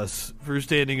punish us for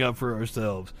standing up for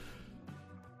ourselves.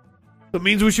 That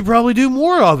means we should probably do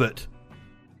more of it.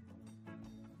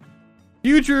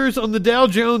 Futures on the Dow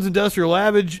Jones Industrial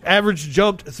Average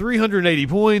jumped 380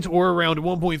 points, or around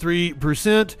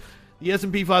 1.3%. The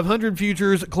S&P 500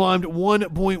 futures climbed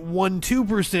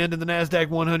 1.12%, and the NASDAQ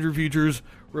 100 futures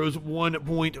rose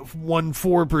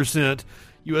 1.14%.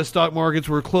 U.S. stock markets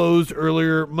were closed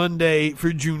earlier Monday for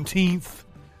Juneteenth.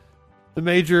 The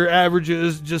major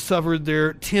averages just suffered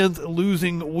their 10th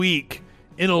losing week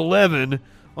in 11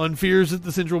 on fears that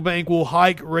the central bank will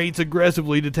hike rates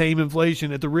aggressively to tame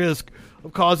inflation at the risk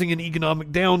of causing an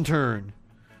economic downturn.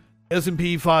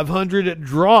 S&P 500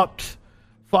 dropped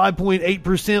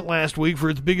 5.8% last week for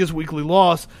its biggest weekly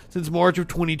loss since March of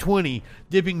 2020,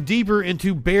 dipping deeper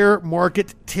into bear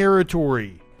market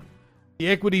territory. The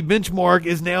equity benchmark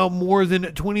is now more than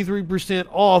 23%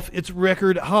 off its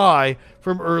record high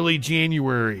from early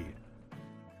January.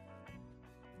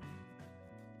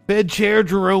 Fed Chair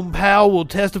Jerome Powell will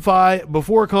testify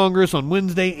before Congress on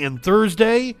Wednesday and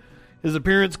Thursday. His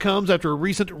appearance comes after a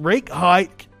recent rate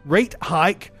hike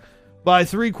by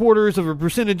 0.75 of a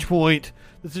percentage point,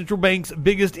 the central bank's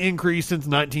biggest increase since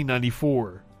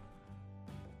 1994.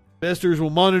 Investors will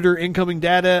monitor incoming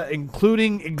data,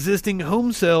 including existing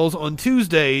home sales, on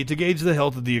Tuesday to gauge the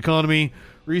health of the economy.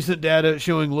 Recent data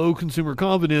showing low consumer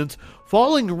confidence,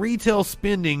 falling retail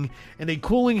spending, and a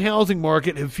cooling housing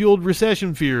market have fueled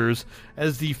recession fears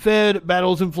as the Fed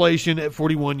battles inflation at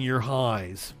 41-year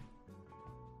highs.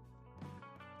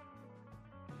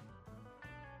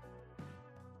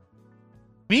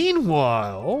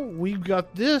 Meanwhile, we've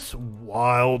got this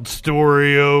wild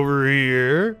story over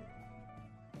here.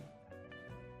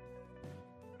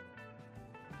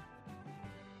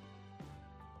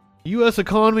 The U.S.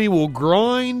 economy will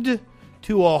grind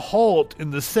to a halt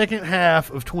in the second half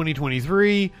of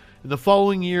 2023, and the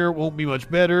following year won't be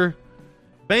much better.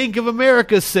 Bank of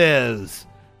America says,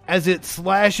 as it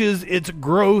slashes its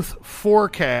growth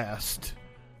forecast.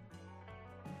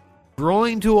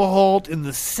 Drawing to a halt in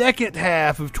the second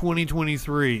half of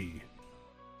 2023.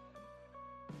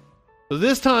 So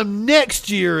this time next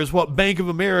year is what Bank of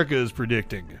America is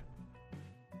predicting.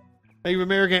 Bank of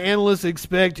America analysts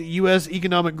expect U.S.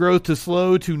 economic growth to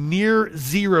slow to near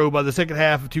zero by the second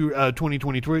half of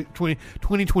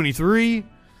 2023.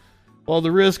 While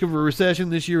the risk of a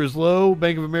recession this year is low,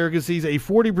 Bank of America sees a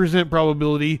 40%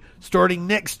 probability starting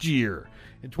next year.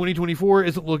 And 2024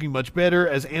 isn't looking much better,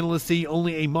 as analysts see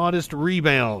only a modest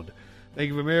rebound.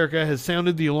 Bank of America has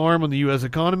sounded the alarm on the U.S.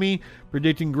 economy,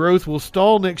 predicting growth will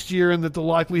stall next year and that the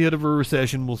likelihood of a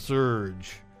recession will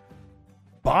surge.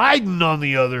 Biden, on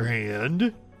the other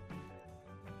hand,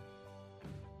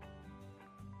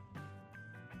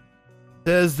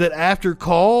 says that after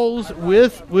calls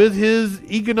with his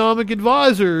economic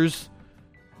advisors,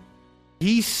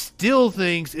 he still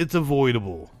thinks it's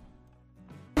avoidable.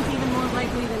 It's even more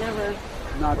likely than ever.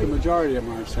 Not the majority of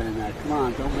them are saying that. Come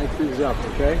on, don't make things up,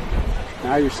 okay?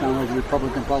 Now you sound like a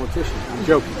Republican politician. I'm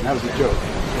joking. That was a joke.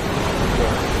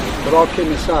 But all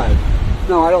kidding aside,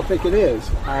 no, I don't think it is.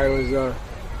 I was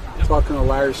talking to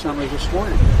Larry Summers this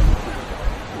morning,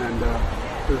 and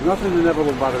there's nothing inevitable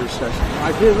about a recession.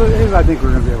 I think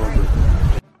we're going to be able to do it.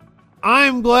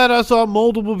 I'm glad I saw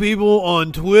multiple people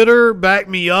on Twitter back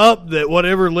me up that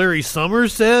whatever Larry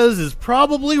Summers says is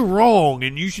probably wrong,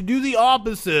 and you should do the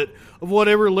opposite of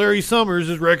whatever Larry Summers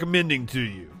is recommending to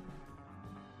you.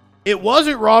 It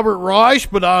wasn't Robert Reich,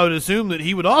 but I would assume that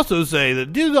he would also say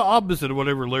that do the opposite of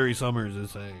whatever Larry Summers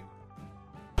is saying.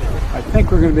 I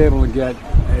think we're going to be able to get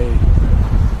a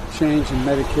change in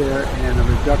Medicare and a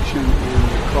reduction in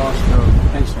the cost of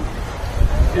insulin.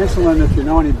 Insulin, if you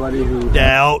know anybody who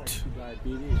doubt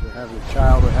diabetes or has a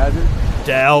child who has it,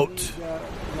 doubt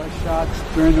shots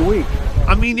during the week.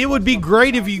 I mean, it would be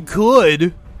great if you could.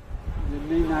 It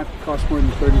may not cost more than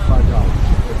 $35.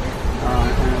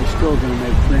 And I'm still going to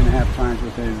make 3.5 times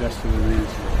what they invested in the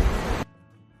insulin.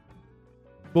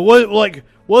 But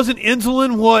wasn't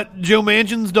insulin what Joe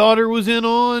Manchin's daughter was in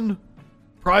on?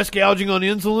 Price gouging on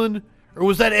insulin? Or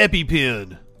was that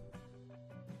EpiPen?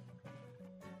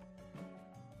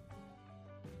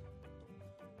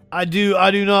 I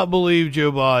do not believe,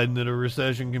 Joe Biden, that a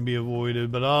recession can be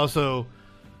avoided, but also,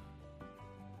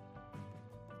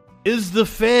 is the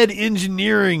Fed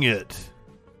engineering it?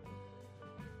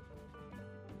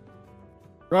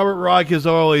 Robert Reich has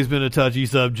always been a touchy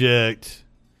subject.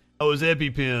 Oh, his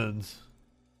EpiPens.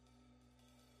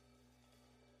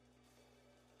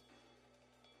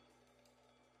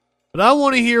 But I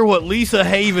want to hear what Lisa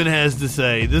Haven has to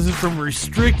say. This is from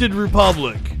Restricted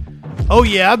Republic. Oh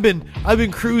yeah, I've been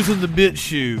cruising the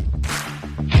BitChute.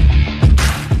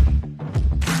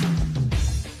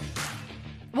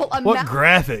 Well, what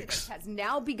graphics has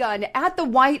now begun at the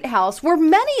White House, where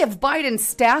many of Biden's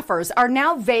staffers are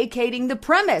now vacating the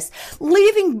premise,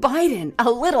 leaving Biden a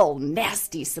little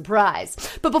nasty surprise.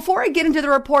 But before I get into the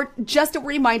report, just a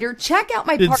reminder, check out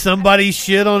my Did somebody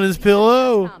shit on his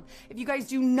pillow? If you guys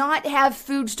do not have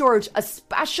food storage,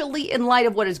 especially in light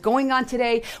of what is going on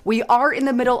today, we are in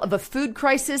the middle of a food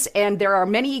crisis, and there are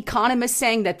many economists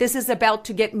saying that this is about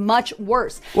to get much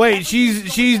worse. Wait,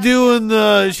 she's doing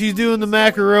the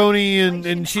macaroni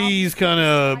and cheese kind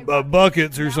of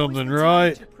buckets or something,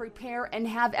 right? Prepare and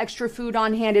have extra food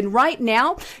on hand, and right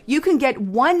now you can get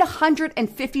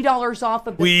 $150 off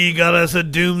of. We got us a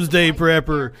doomsday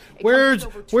prepper. Where's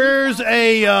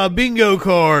a bingo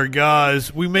card,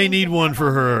 guys? We may need one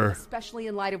for her, especially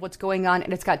in light of what's going on,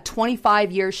 and it's got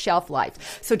 25 years shelf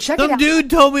life. So check it out. Some dude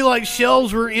told me like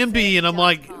shelves were empty, and I'm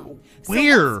like,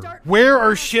 where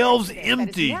are shelves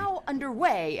empty? Now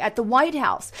underway at the White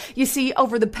House. You see,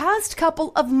 over the past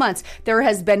couple of months, there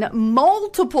has been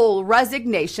multiple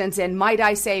resignations, and might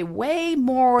I say, way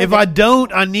more. If I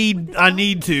don't, I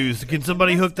need to. So can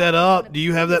somebody hook that up? Do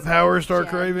you have that power, Star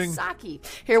Craving? Psaki.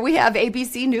 Here we have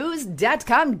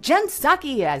ABCNews.com. Jen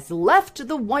Psaki has left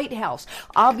the White House.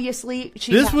 Obviously,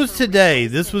 this was today.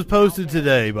 This was posted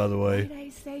today, by the way.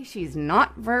 Say she's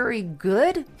not very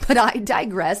good, but I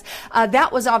digress.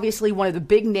 That was obviously one of the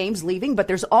big names leaving, but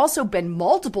there's also been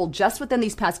multiple just within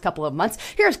these past couple of months.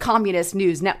 Here's Communist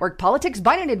News Network Politics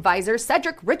Biden advisor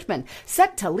Cedric Richmond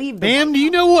set to leave the Ma'am, do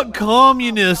you know what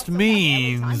communist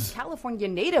means? California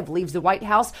native leaves the White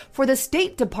House for the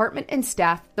State Department and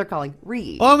staff they're calling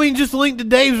Reed. Well, I mean, just link to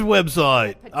Dave's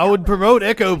website. I would promote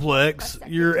Echoplex,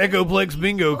 your Echoplex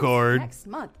bingo card. Next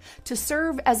month to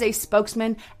serve as a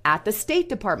spokesman at the State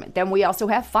Department. Then we also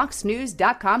have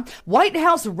FoxNews.com. White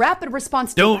House rapid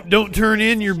response. Don't turn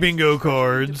in your bingo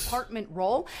cards. Department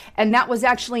role, and that was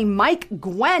actually Mike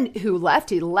Gwen who left.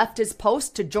 He left his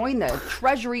post to join the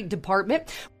Treasury Department.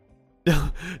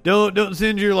 Don't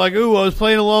send your like, ooh, I was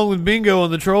playing along with bingo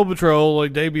on the Troll Patrol.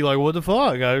 Like they'd be like, what the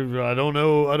fuck? I don't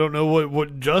know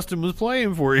what Justin was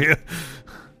playing for you.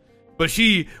 But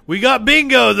we got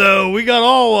bingo though. We got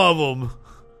all of them.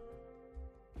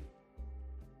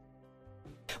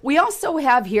 We also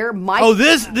have here Mike. Oh,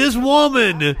 this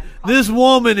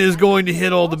woman is going to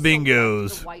hit all the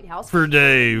bingos for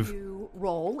Dave.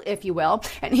 Role, if you will.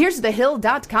 And here's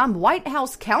thehill.com White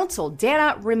House counsel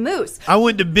Dana Remus. I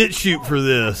went to BitChute for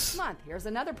this. Here's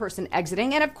another person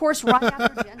exiting. And of course, right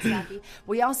after Jen Psaki,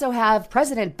 we also have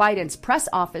President Biden's press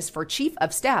office for Chief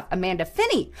of Staff Amanda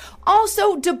Finney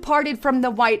also departed from the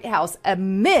White House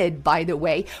amid, by the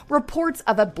way, reports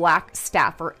of a black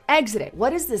staffer exiting.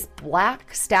 What is this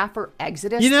black staffer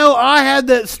exodus? You know, I had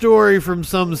that story from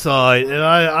some site, and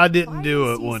I didn't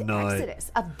do it one night.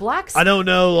 Exodus of black I don't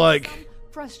know, like...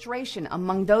 frustration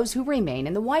among those who remain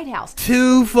in the White House.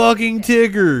 2 fucking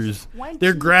tickers.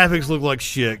 Their graphics look like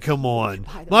shit. Come on.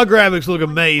 My graphics look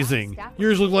amazing.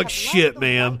 Yours look like shit,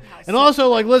 ma'am. And also,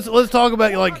 like, let's talk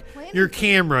about, like, your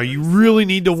camera. You really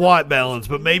need to white balance,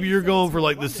 but maybe you're going for,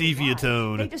 like, the sepia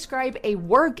tone. They describe a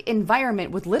work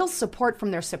environment with little support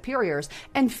from their superiors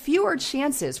and fewer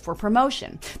chances for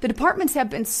promotion. The departments have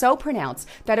been so pronounced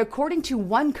that according to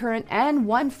one current and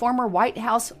one former White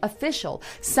House official,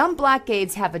 some black aides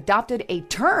have adopted a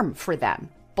term for them,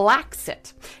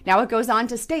 Blacksit. Now it goes on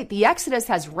to state the exodus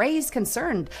has raised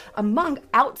concern among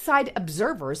outside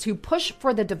observers who push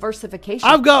for the diversification.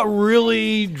 I've got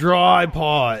really dry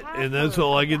pot, and that's what,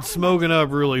 like, it's smoking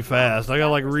up really fast. I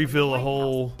gotta, like, refill the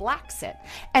whole Blacksit.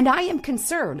 And I am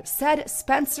concerned, said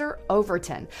Spencer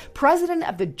Overton, president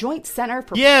of the Joint Center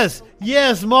for... Yes,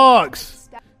 Mox.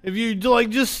 If you,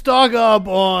 like, just stock up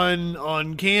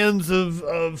on cans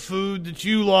of food that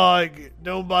you like,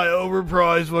 don't buy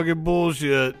overpriced fucking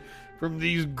bullshit from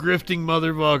these grifting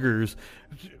motherfuckers.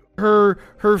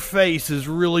 Her face is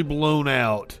really blown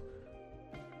out.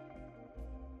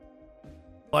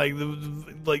 Like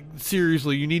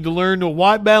seriously, you need to learn to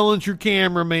white balance your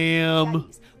camera, ma'am.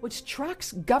 Which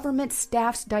tracks government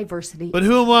staff's diversity. But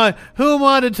who am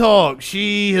I to talk?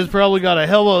 She has probably got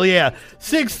a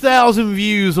 6,000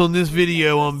 views on this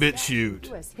video on BitChute.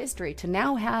 U.S. history to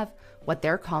now have what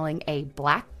they're calling a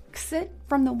Blacksit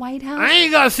from the White House. I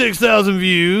ain't got 6,000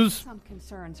 views. Some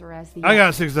concerns are as the... I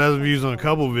got 6,000 views on a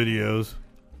couple videos.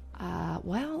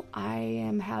 Well, I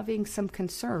am having some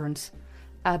concerns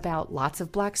about lots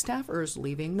of black staffers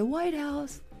leaving the White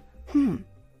House.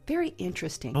 Very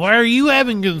interesting. Why are you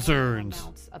having concerns?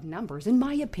 Of numbers, in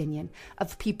my opinion,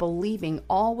 of people leaving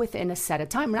all within a set of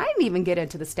time. And I didn't even get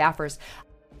into the staffers.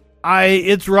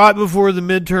 It's right before the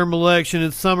midterm election.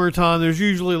 It's summertime. There's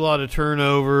usually a lot of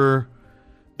turnover.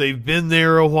 They've been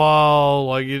there a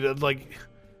while.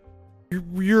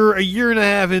 You're a year and a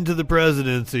half into the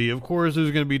presidency. Of course,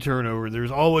 there's going to be turnover.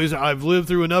 I've lived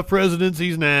through enough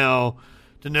presidencies now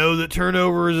to know that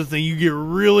turnover is a thing. You get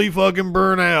really fucking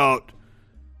burnt out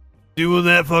doing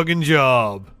that fucking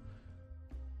job.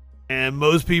 And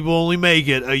most people only make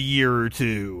it a year or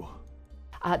two.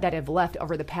 That have left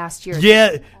over the past year.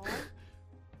 Yeah.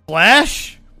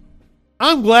 Flash?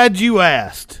 I'm glad you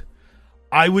asked.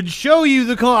 I would show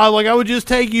you I would just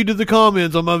take you to the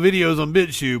comments on my videos on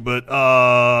BitChute, but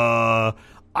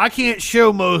I can't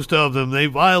show most of them. They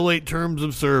violate terms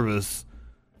of service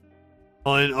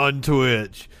on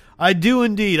Twitch. I do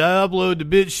indeed. I upload to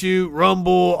BitChute,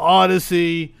 Rumble,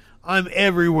 Odyssey. I'm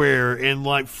everywhere,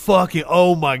 and fucking,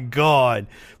 oh my god.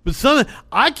 But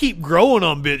I keep growing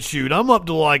on BitChute. I'm up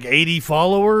to 80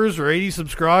 followers or 80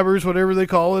 subscribers, whatever they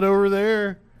call it over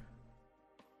there.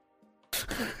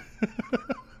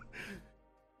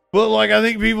 But I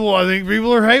think people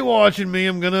are hate watching me.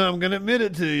 I'm gonna admit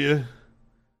it to you.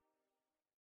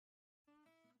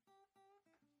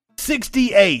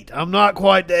 68. I'm not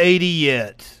quite to 80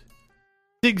 yet.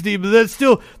 60, but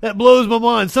that blows my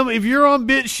mind. If you're on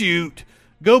BitChute,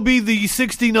 go be the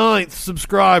 69th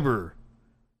subscriber.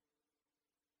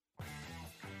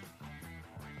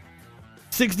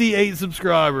 68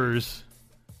 subscribers.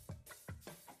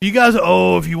 You guys,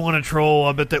 if you want to troll,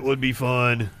 I bet that would be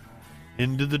fun.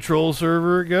 Into the troll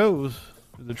server it goes.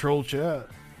 The troll chat.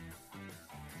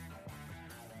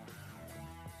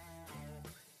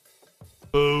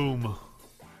 Boom.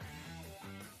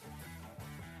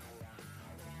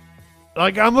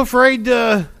 I'm afraid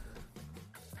to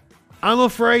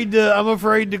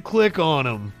click on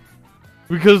them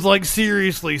because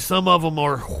seriously, some of them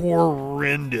are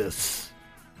horrendous.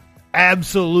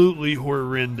 Absolutely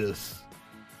horrendous.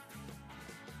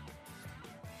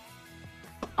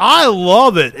 I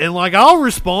love it, and I'll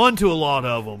respond to a lot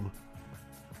of them.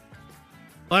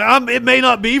 It may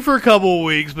not be for a couple of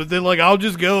weeks, but then I'll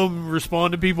just go and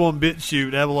respond to people on BitChute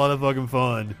and have a lot of fucking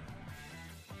fun.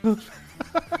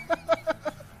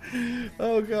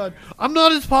 Oh god, I'm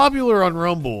not as popular on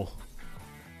Rumble.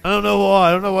 I don't know why.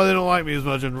 I don't know why they don't like me as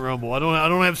much on Rumble. I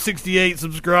don't have 68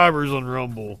 subscribers on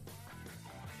Rumble.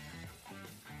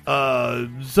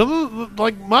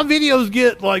 Like my videos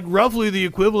get like roughly the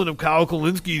equivalent of Kyle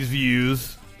Kulinski's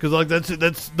views, because like that's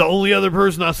the only other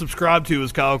person I subscribe to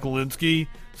is Kyle Kulinski.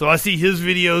 So I see his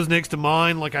videos next to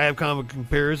mine, like I have kind of a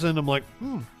comparison. I'm like,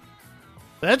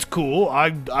 that's cool. I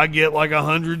get like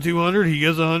 100, 200. He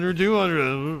gets 100,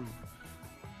 200.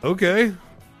 Okay.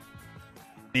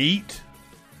 Neat.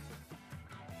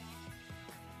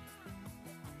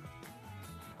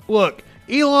 Look,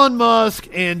 Elon Musk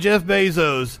and Jeff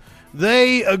Bezos,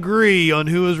 they agree on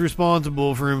who is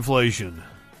responsible for inflation.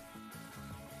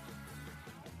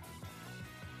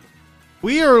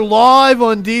 We are live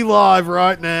on DLive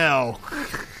right now.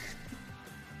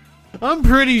 I'm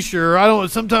pretty sure.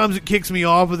 Sometimes it kicks me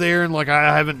off of there and like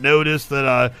I haven't noticed that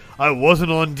I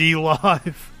wasn't on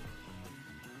DLive.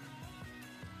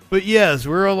 But yes,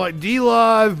 we're on like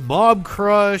DLive, Mob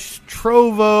Crush,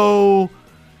 Trovo.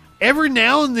 Every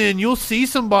now and then you'll see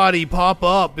somebody pop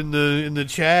up in the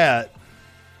chat.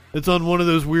 It's on one of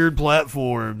those weird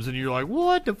platforms and you're like,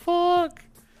 what the fuck?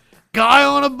 Guy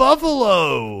on a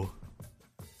buffalo.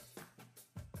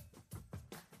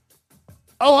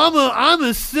 Oh, I'm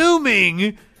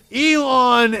assuming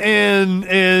Elon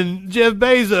and Jeff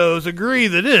Bezos agree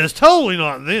that it is totally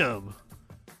not them.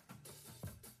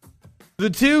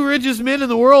 The two richest men in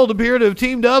the world appear to have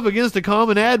teamed up against a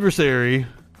common adversary.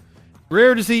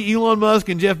 Rare to see Elon Musk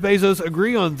and Jeff Bezos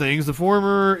agree on things. The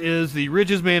former is the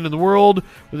richest man in the world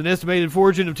with an estimated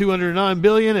fortune of $209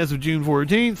 billion as of June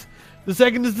 14th. The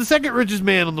second is the second richest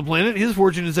man on the planet. His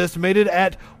fortune is estimated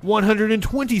at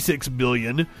 $126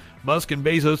 billion. Musk and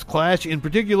Bezos clash in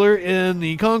particular in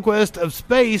the conquest of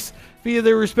space via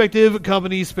their respective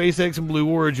companies, SpaceX and Blue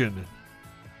Origin.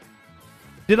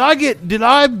 Did I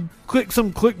click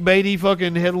some clickbaity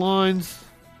fucking headlines?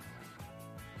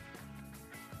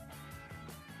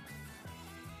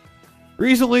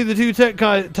 Recently, the two tech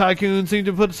tycoons seem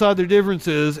to put aside their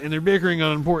differences and they're bickering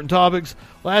on important topics.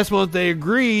 Last month, they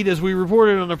agreed, as we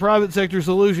reported, on a private sector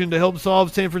solution to help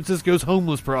solve San Francisco's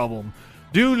homeless problem.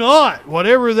 Do not!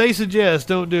 Whatever they suggest,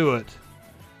 don't do it.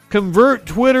 Convert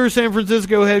Twitter San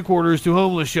Francisco headquarters to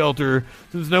homeless shelter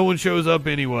since no one shows up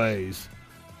anyways.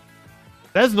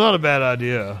 That's not a bad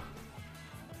idea.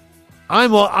 I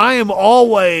am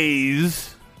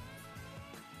always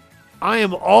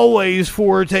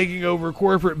for taking over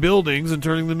corporate buildings and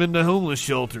turning them into homeless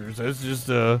shelters. That's just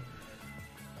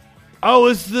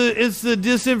it's the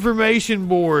disinformation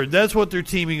board. That's what they're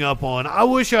teaming up on. I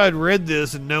wish I'd read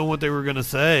this and known what they were going to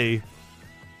say.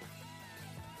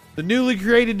 The newly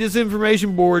created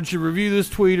disinformation board should review this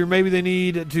tweet, or maybe they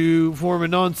need to form a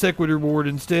non sequitur board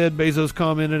instead. Bezos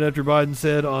commented after Biden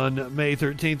said on May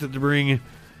 13th that to bring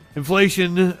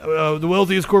inflation, the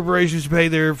wealthiest corporations should pay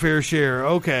their fair share.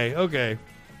 Okay.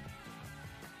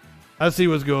 I see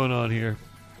what's going on here.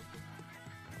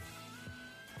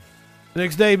 The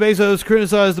next day, Bezos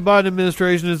criticized the Biden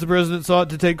administration as the president sought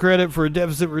to take credit for a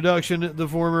deficit reduction. The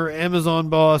former Amazon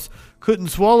boss couldn't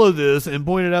swallow this and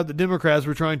pointed out that Democrats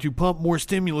were trying to pump more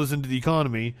stimulus into the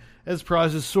economy as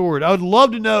prices soared. I would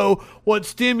love to know what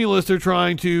stimulus they're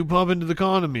trying to pump into the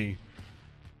economy.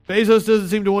 Bezos doesn't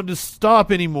seem to want to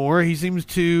stop anymore. He seems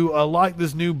to like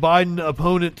this new Biden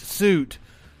opponent suit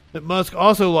that Musk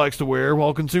also likes to wear,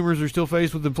 while consumers are still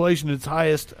faced with inflation at its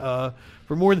highest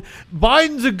for more than...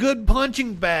 Biden's a good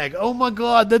punching bag. Oh my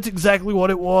God, that's exactly what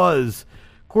it was.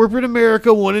 Corporate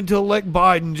America wanted to elect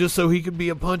Biden just so he could be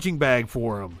a punching bag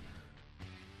for him.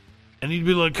 And he'd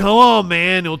be like, come on,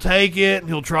 man. He'll take it, and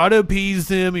he'll try to appease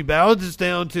them. He bows it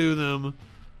down to them.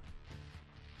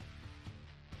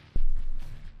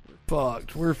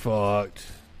 We're fucked.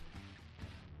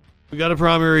 We got to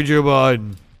primary Joe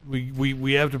Biden.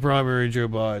 We have to primary Joe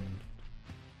Biden.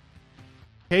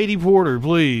 Katie Porter,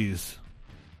 please.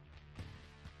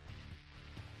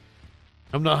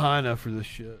 I'm not high enough for this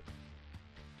shit.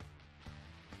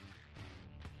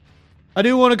 I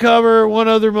do want to cover one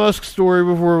other Musk story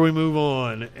before we move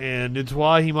on, and it's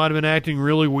why he might have been acting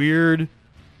really weird,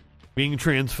 being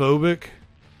transphobic.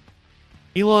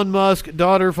 Elon Musk's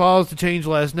daughter files to change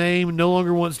last name, no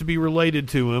longer wants to be related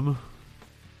to him.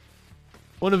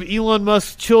 One of Elon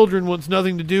Musk's children wants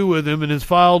nothing to do with him and has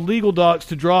filed legal docs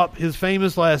to drop his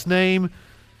famous last name.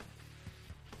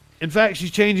 In fact,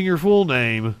 she's changing her full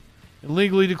name and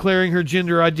legally declaring her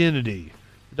gender identity.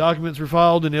 The documents were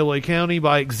filed in LA County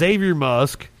by Xavier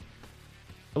Musk.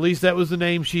 At least that was the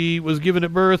name she was given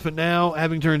at birth, but now,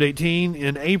 having turned 18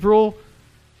 in April,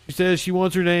 she says she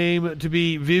wants her name to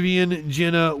be Vivian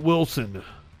Jenna Wilson.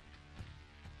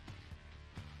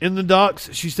 In the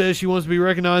docs, she says she wants to be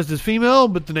recognized as female,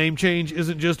 but the name change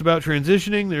isn't just about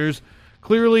transitioning. There's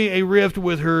clearly a rift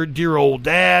with her dear old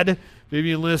dad.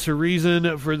 Vivian lists her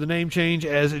reason for the name change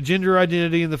as gender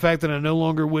identity and the fact that I no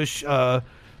longer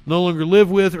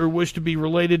live with or wish to be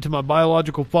related to my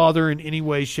biological father in any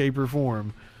way, shape, or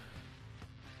form.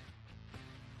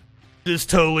 This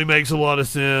totally makes a lot of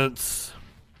sense.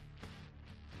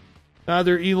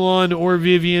 Neither Elon or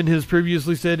Vivian has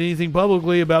previously said anything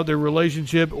publicly about their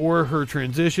relationship or her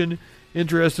transition.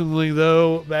 Interestingly,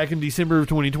 though, back in December of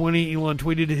 2020, Elon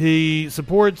tweeted he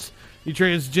supports the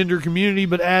transgender community,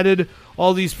 but added,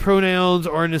 all these pronouns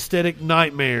are an aesthetic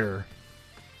nightmare.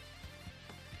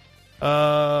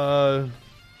 TMZ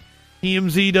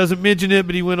doesn't mention it,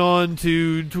 but he went on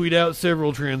to tweet out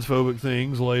several transphobic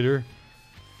things later.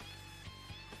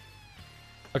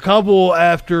 A couple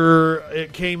after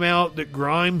it came out that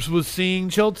Grimes was seeing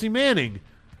Chelsea Manning,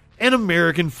 an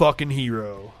American fucking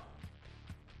hero.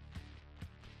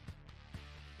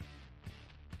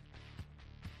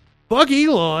 Fuck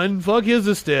Elon. Fuck his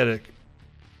aesthetic.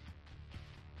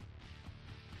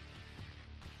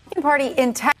 Party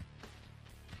in Texas.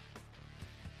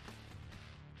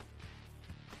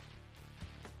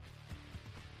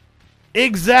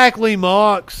 Exactly,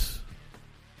 Mox.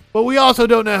 But we also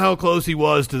don't know how close he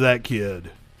was to that kid.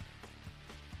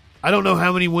 I don't know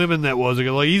how many women that was.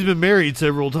 Like, he's been married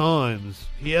several times.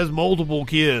 He has multiple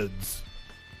kids.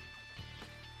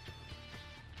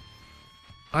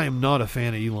 I am not a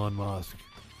fan of Elon Musk.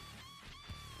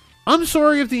 I'm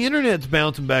sorry if the internet's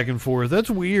bouncing back and forth. That's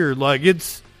weird. Like,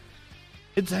 it's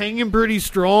hanging pretty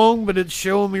strong, but it's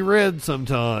showing me red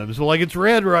sometimes. Well, like, it's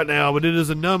red right now, but it is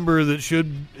a number that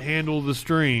should handle the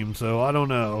stream, so I don't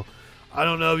know. I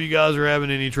don't know if you guys are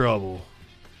having any trouble.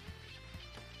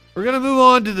 We're going to move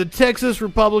on to the Texas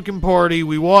Republican Party.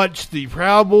 We watched the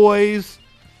Proud Boys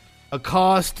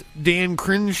accost Dan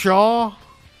Crenshaw.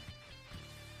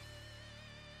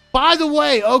 By the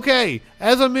way, okay,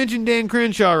 as I mentioned Dan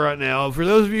Crenshaw right now, for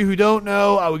those of you who don't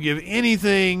know, I would give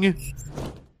anything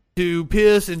to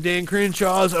piss in Dan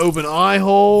Crenshaw's open eye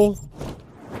hole.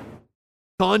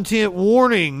 Content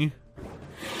warning.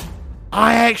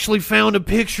 I actually found a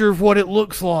picture of what it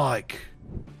looks like.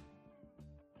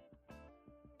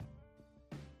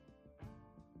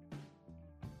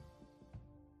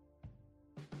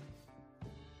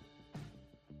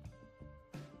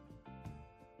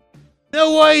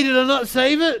 No way, did I not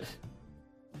save it?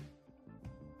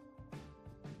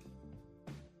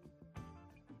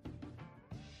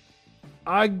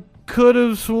 I could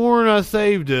have sworn I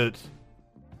saved it.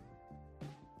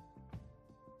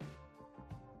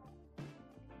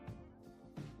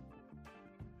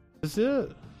 That's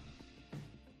it.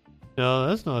 No,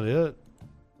 that's not it.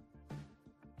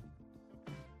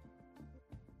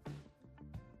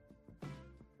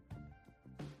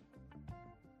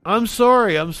 I'm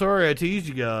sorry I teased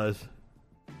you guys.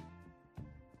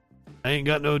 I ain't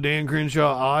got no Dan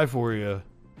Crenshaw eye for you.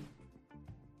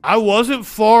 I wasn't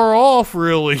far off,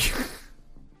 really.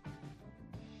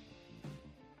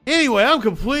 Anyway, I'm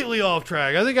completely off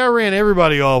track. I think I ran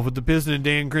everybody off with the pissing and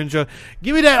Dan Crenshaw.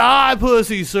 Give me that eye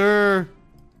pussy, sir.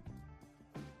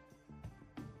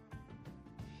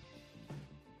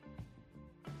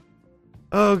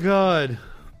 Oh, God.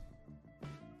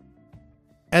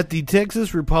 At the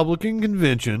Texas Republican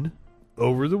Convention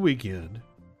over the weekend,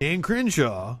 Dan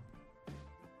Crenshaw,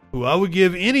 who I would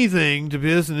give anything to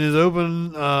piss in his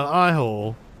open eye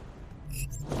hole.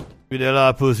 Give me that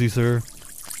eye pussy, sir.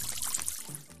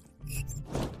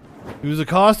 He was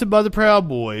accosted by the Proud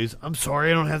Boys. I'm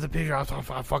sorry I don't have the picture. I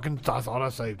thought I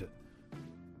saved it.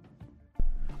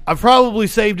 I probably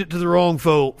saved it to the wrong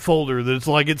folder.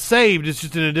 That it's saved. It's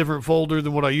just in a different folder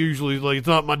than what I usually like. It's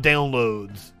not my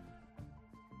downloads.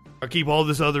 I keep all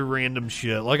this other random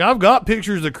shit. Like, I've got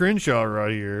pictures of Crenshaw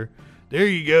right here. There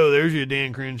you go. There's your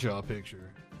Dan Crenshaw picture.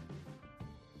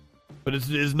 But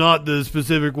it's not the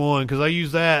specific one because I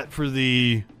use that for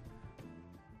the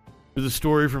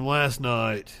story from last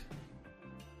night.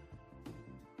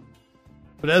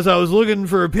 But as I was looking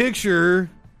for a picture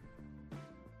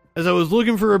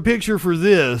for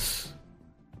this,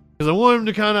 because I want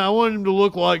him to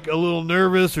look like a little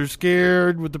nervous or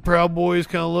scared with the Proud Boys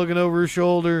kind of looking over his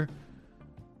shoulder.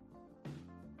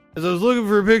 As I was looking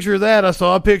for a picture of that, I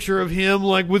saw a picture of him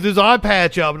like with his eye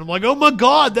patch up, and I'm like, oh my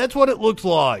God, that's what it looks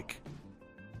like.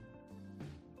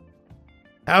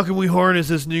 How can we harness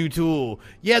this new tool?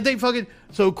 Yeah,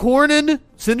 so Cornyn,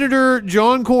 Senator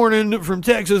John Cornyn from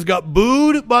Texas got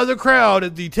booed by the crowd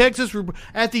at the Texas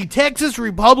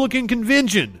Republican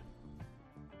Convention.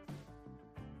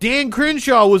 Dan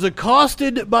Crenshaw was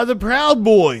accosted by the Proud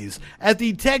Boys at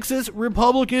the Texas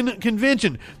Republican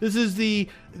Convention. This is the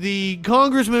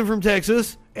congressman from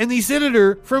Texas and the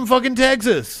senator from fucking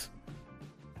Texas.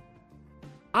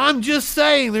 I'm just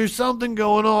saying there's something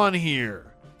going on here.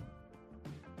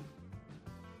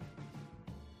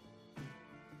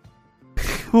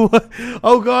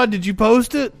 Oh God, did you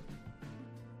post it?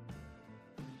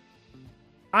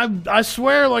 I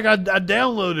swear like I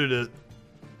downloaded it.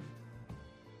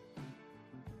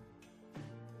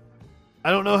 I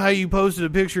don't know how you posted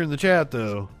a picture in the chat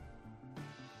though.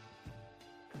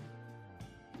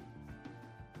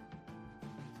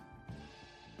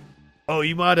 Oh,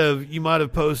 you might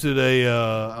have posted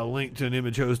a link to an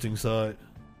image hosting site.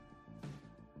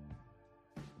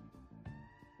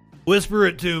 Whisper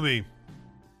it to me.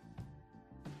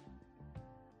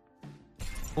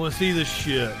 I want to see this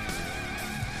shit.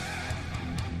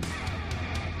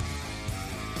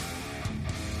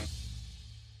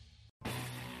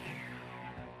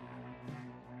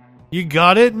 You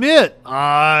gotta admit,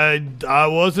 I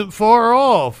wasn't far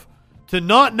off. To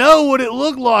not know what it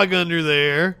looked like under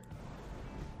there,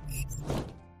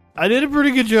 I did a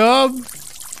pretty good job.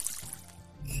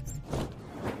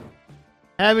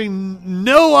 Having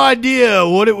no idea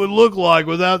what it would look like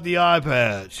without the eye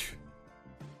patch.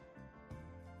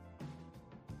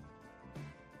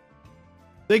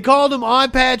 They called him Eye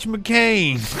Patch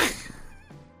McCain.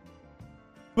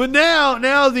 But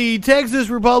now the Texas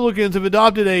Republicans have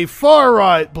adopted a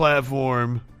far-right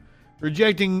platform,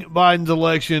 rejecting Biden's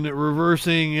election,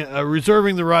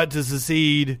 reserving the right to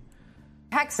secede.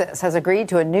 Texas has agreed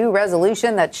to a new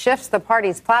resolution that shifts the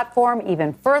party's platform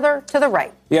even further to the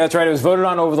right. Yeah, that's right. It was voted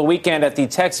on over the weekend at the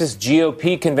Texas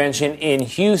GOP convention in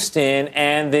Houston,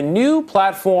 and the new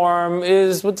platform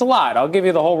it's a lot. I'll give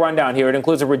you the whole rundown here. It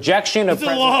includes a rejection of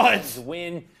President Biden's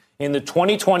win in the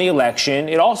 2020 election.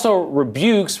 It also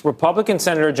rebukes Republican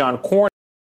Senator John Cornyn.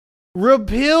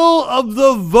 Repeal of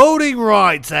the Voting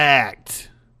Rights Act.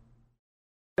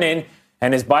 And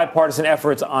his bipartisan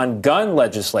efforts on gun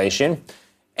legislation.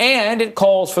 And it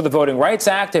calls for the Voting Rights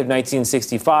Act of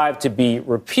 1965 to be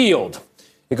repealed.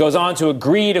 It goes on to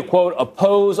agree to, quote,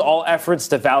 oppose all efforts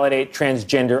to validate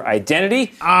transgender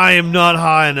identity. I am not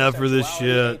high enough for this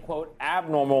shit. Quote,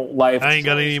 abnormal life. I ain't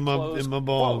got any in my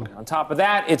bong. On top of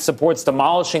that, it supports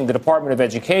demolishing the Department of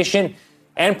Education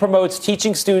and promotes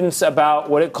teaching students about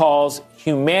what it calls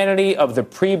humanity of the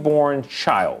preborn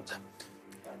child.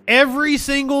 Every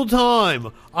single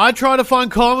time I try to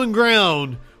find common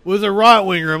ground with a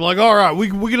right-winger, I'm like, all right, we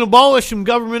can abolish some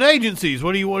government agencies.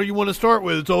 What do you want to start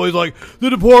with? It's always like the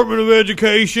Department of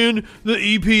Education, the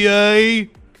EPA.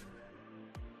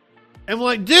 I'm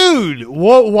like, dude,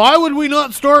 why would we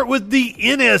not start with the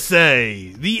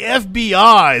NSA, the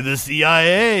FBI, the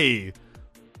CIA?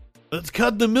 Let's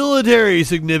cut the military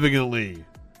significantly.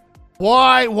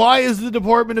 Why is the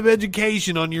Department of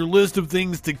Education on your list of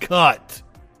things to cut?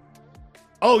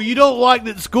 Oh, you don't like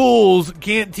that schools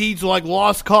can't teach like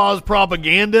lost cause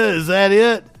propaganda? Is that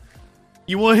it?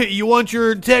 You want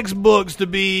your textbooks to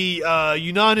be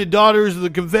United Daughters of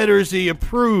the Confederacy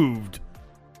approved?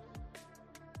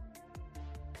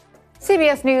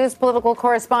 CBS News political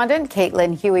correspondent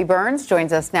Caitlin Huey-Burns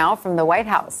joins us now from the White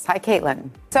House. Hi,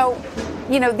 Caitlin. So,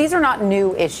 these are not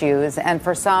new issues, and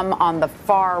for some on the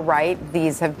far right,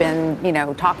 these have been,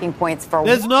 talking points for a while.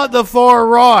 That's not the far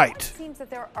right. It seems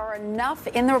that there are enough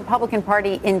in the Republican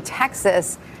Party in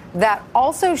Texas that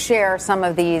also share some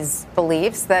of these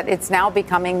beliefs that it's now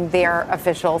becoming their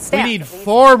official stance. We need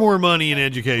far more money in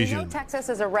education. We know Texas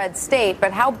is a red state,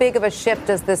 but how big of a shift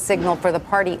does this signal for the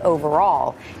party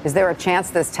overall? Is there a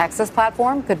chance this Texas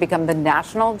platform could become the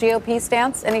national GOP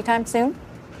stance anytime soon?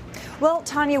 Well,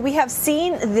 Tanya, we have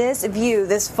seen this view,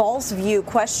 this false view,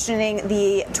 questioning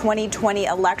the 2020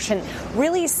 election,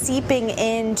 really seeping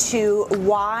into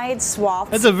wide swaths.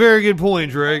 That's a very good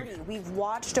point, Drake. We've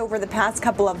watched over the past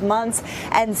couple of months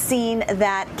and seen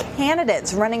that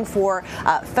candidates running for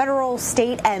federal,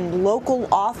 state, and local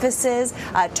offices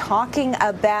talking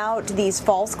about these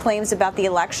false claims about the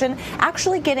election,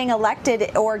 actually getting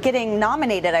elected or getting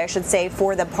nominated, I should say,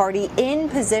 for the party in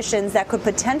positions that could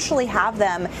potentially have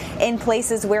them in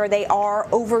places where they are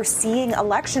overseeing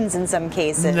elections in some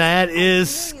cases. That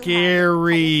is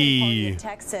scary.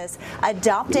 Texas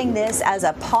adopting this as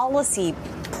a policy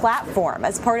platform,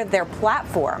 as part of their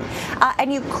platform.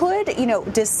 And you could,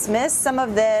 dismiss some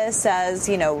of this as,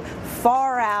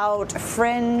 far out,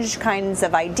 fringe kinds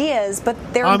of ideas, but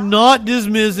they're I'm not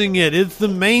dismissing it. It's the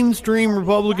mainstream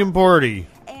Republican Party.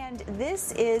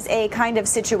 this is a kind of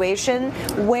situation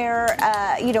where,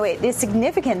 it is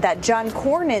significant that John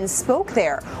Cornyn spoke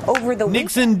there over the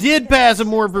Nixon did pass a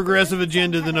more progressive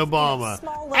agenda than Obama.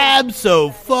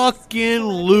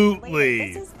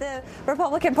 Abso-fucking-lutely. This is the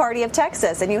Republican Party of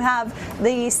Texas, and you have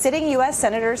the sitting U.S.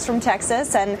 senators from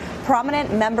Texas and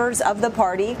prominent members of the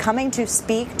party coming to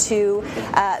speak to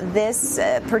this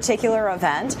particular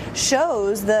event.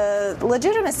 Shows the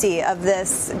legitimacy of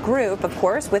this group, of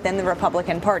course, within the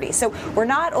Republican Party. So we're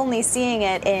not only seeing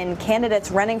it in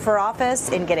candidates running for office,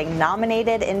 in getting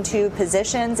nominated into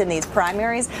positions in these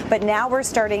primaries, but now we're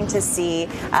starting to see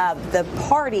the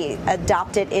party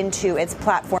adopt it into its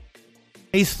platform.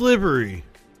 Hey, Slippery,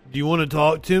 do you want to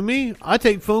talk to me? I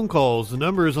take phone calls. The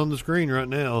number is on the screen right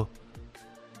now.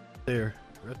 There,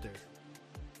 right there.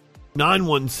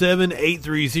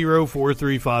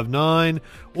 917-830-4359.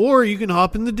 Or you can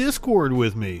hop in the Discord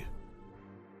with me.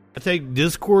 I take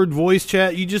Discord voice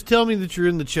chat. You just tell me that you're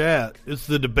in the chat. It's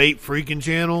the Debate Freaking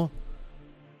channel.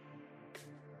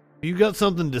 If you got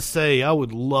something to say, I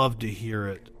would love to hear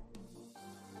it.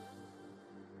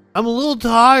 I'm a little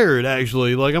tired,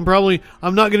 actually. Like, I'm not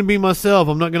going to be myself.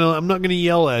 I'm not going to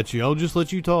yell at you. I'll just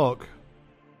let you talk.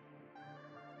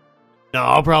 No,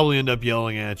 I'll probably end up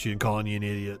yelling at you and calling you an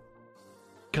idiot.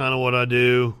 Kind of what I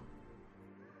do.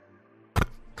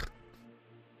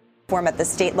 At the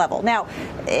state level. Now,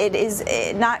 it is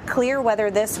not clear whether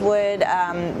this would,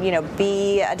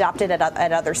 be adopted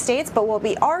at other states. But what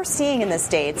we are seeing in the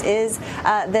states is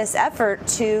this effort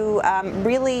to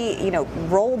really,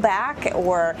 roll back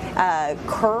or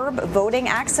curb voting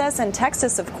access. And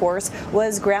Texas, of course,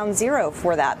 was ground zero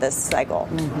for that this cycle.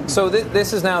 Mm-hmm. So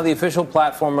this is now the official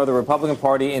platform of the Republican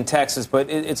Party in Texas. But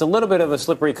it's a little bit of a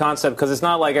slippery concept because it's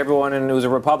not like everyone who's a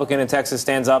Republican in Texas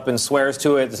stands up and swears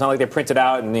to it. It's not like they print it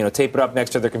out and tape it up next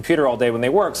to their computer all day when they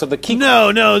work. So the key...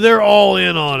 No, they're all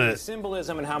in on it.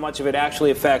 Symbolism and how much of it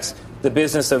actually affects the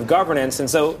business of governance. And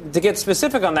so to get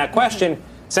specific on that question,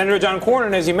 Senator John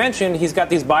Cornyn, as you mentioned, he's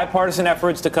got these bipartisan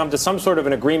efforts to come to some sort of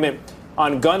an agreement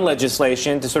on gun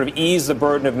legislation to sort of ease the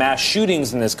burden of mass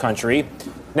shootings in this country.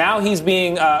 Now he's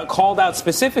being called out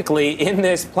specifically in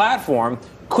this platform.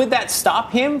 Could that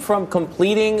stop him from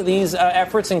completing these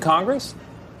efforts in Congress?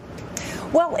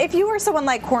 Well, if you are someone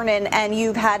like Cornyn and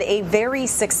you've had a very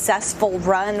successful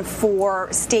run for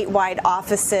statewide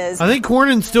offices... I think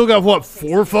Cornyn's still got,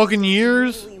 4 fucking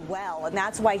years? Well, and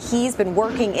that's why he's been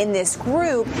working in this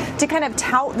group to kind of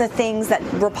tout the things that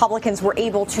Republicans were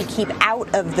able to keep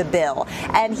out of the bill.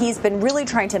 And he's been really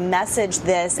trying to message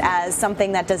this as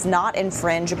something that does not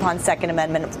infringe upon Second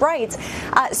Amendment rights.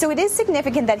 So it is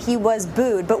significant that he was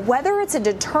booed. But whether it's a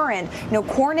deterrent,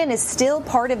 Cornyn is still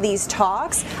part of these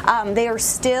talks. They are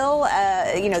still,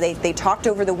 they talked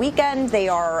over the weekend. They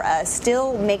are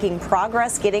still making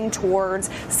progress getting towards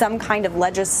some kind of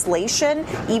legislation,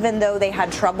 even though they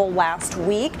had trouble last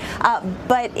week.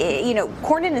 But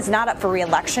Cornyn is not up for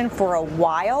re-election for a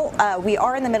while. We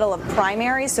are in the middle of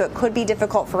primaries, so it could be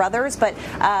difficult for others, but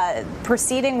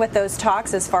proceeding with those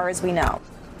talks as far as we know.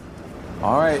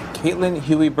 All right, Caitlin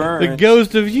Huey Burns. The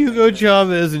ghost of Hugo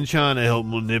Chavez in China helped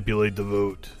manipulate the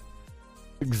vote.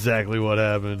 Exactly what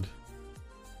happened.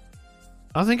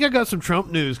 I think I got some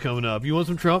Trump news coming up. You want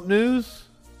some Trump news?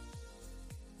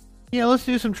 Yeah, let's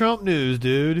do some Trump news,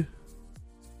 dude.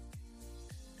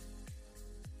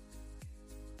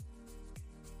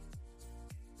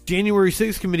 January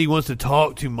 6th committee wants to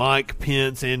talk to Mike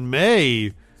Pence and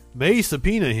may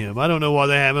subpoena him. I don't know why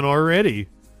they haven't already.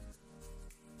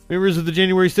 Members of the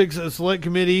January 6th Select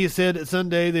Committee said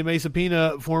Sunday they may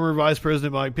subpoena former Vice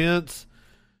President Mike Pence.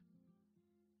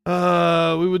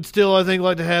 We would still, I think,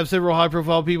 like to have several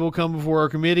high-profile people come before our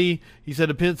committee. He said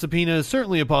a Pence subpoena is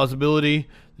certainly a possibility.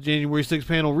 The January 6th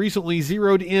panel recently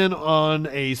zeroed in on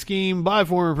a scheme by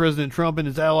former President Trump and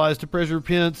his allies to pressure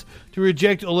Pence to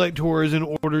reject electors in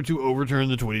order to overturn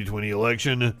the 2020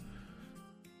 election.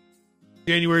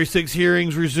 January 6th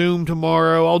hearings resume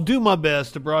tomorrow. I'll do my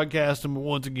best to broadcast them, but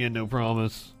once again, no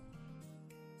promise.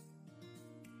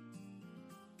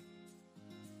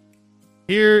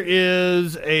 Here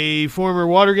is a former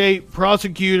Watergate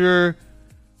prosecutor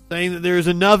saying that there's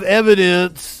enough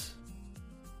evidence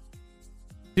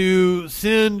to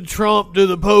send Trump to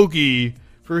the pokey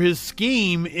for his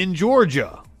scheme in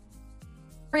Georgia.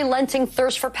 Relenting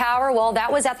thirst for power, well, that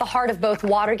was at the heart of both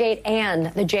Watergate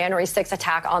and the January 6th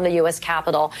attack on the U.S.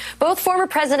 Capitol. Both former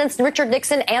presidents Richard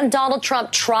Nixon and Donald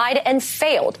Trump tried and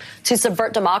failed to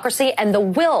subvert democracy and the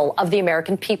will of the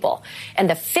American people. And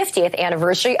the 50th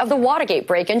anniversary of the Watergate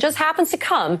break-in just happens to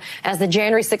come as the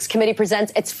January 6th committee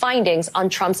presents its findings on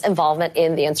Trump's involvement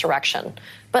in the insurrection.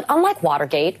 But unlike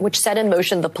Watergate, which set in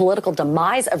motion the political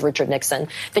demise of Richard Nixon,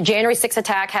 the January 6th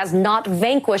attack has not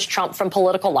vanquished Trump from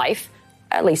political life.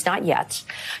 At least not yet.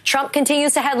 Trump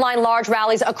continues to headline large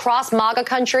rallies across MAGA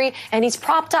country, and he's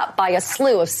propped up by a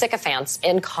slew of sycophants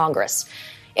in Congress.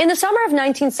 In the summer of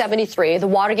 1973, the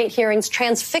Watergate hearings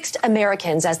transfixed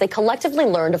Americans as they collectively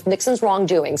learned of Nixon's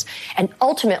wrongdoings, and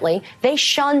ultimately they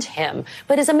shunned him.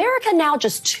 But is America now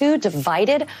just too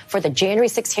divided for the January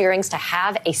 6 hearings to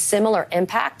have a similar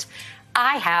impact?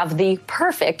 I have the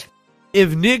perfect.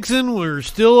 If Nixon were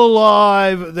still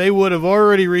alive, they would have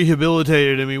already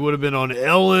rehabilitated him. He would have been on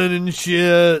Ellen and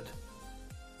shit.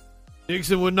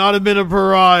 Nixon would not have been a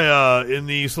pariah in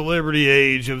the celebrity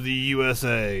age of the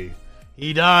USA.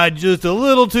 He died just a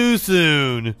little too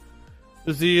soon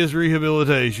to see his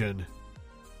rehabilitation.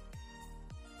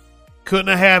 Couldn't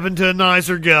have happened to a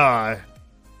nicer guy.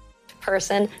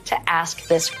 Person to ask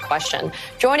this question.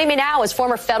 Joining me now is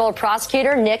former federal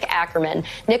prosecutor Nick Ackerman.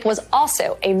 Nick was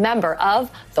also a member of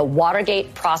the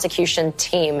Watergate prosecution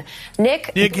team.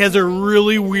 Nick has a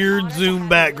really weird Zoom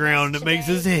background that makes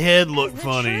his head look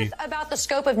funny. About the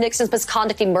scope of Nixon's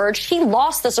misconduct emerged, he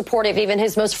lost the support of even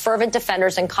his most fervent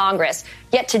defenders in Congress.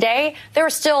 Yet today, there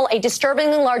is still a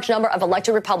disturbingly large number of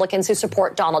elected Republicans who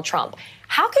support Donald Trump.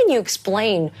 How can you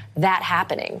explain that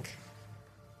happening?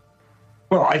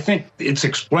 Well, I think it's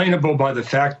explainable by the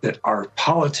fact that our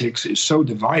politics is so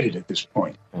divided at this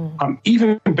point.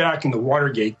 Even back in the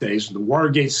Watergate days, the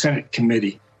Watergate Senate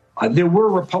Committee, there were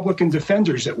Republican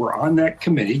defenders that were on that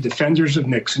committee, defenders of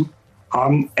Nixon.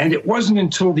 And it wasn't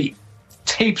until the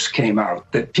tapes came out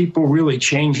that people really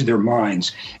changed their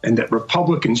minds and that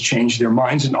Republicans changed their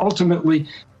minds and ultimately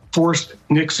forced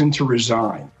Nixon to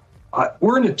resign.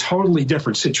 We're in a totally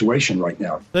different situation right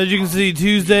now. As you can see,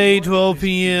 Tuesday, 12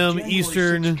 p.m.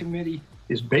 Eastern. Committee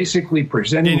is basically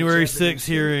presenting January 6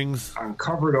 hearings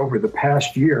uncovered over the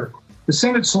past year. The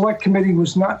Senate Select Committee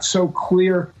was not so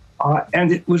clear,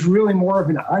 and it was really more of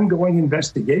an ongoing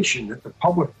investigation that the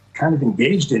public kind of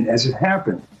engaged in as it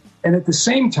happened. And at the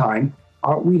same time,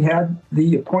 we had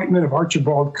the appointment of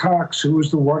Archibald Cox, who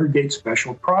was the Watergate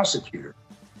special prosecutor.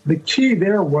 The key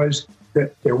there was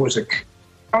that there was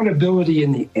accountability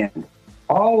in the end.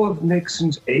 All of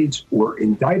Nixon's aides were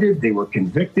indicted. They were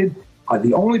convicted.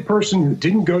 The only person who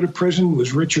didn't go to prison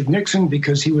was Richard Nixon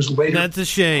because he was later That's a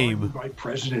shame. by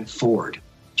President Ford.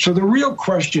 So the real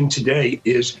question today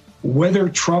is whether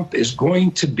Trump is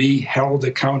going to be held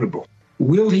accountable.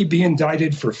 Will he be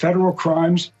indicted for federal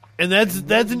crimes? And that's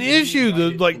an issue.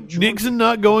 Nixon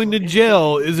not going to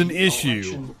jail is an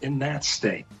issue in that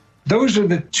state. Those are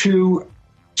the two.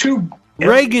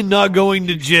 Reagan not going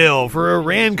to jail for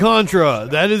Iran-Contra.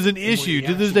 That is an issue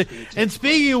to this day. And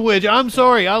speaking of which, I'm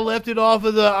sorry, I left it off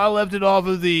of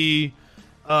the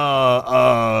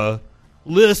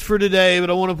list for today, but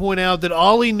I want to point out that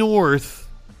Oliver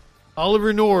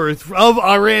North of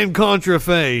Iran-Contra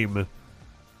fame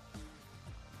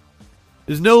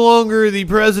is no longer the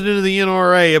president of the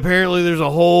NRA. Apparently there's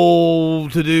a whole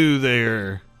to-do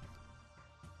there.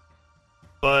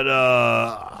 But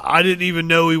I didn't even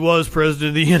know he was president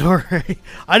of the NRA.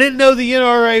 I didn't know the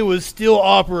NRA was still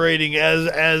operating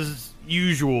as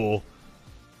usual.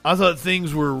 I thought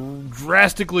things were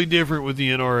drastically different with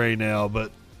the NRA now,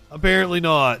 but apparently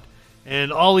not.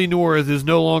 And Ollie North is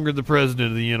no longer the president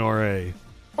of the NRA.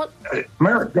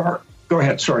 Merrick, go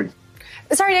ahead. Sorry.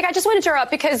 Sorry, Nick, I just wanted to interrupt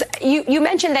because you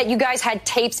mentioned that you guys had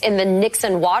tapes in the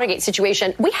Nixon-Watergate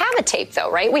situation. We have a tape,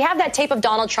 though, right? We have that tape of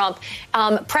Donald Trump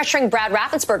pressuring Brad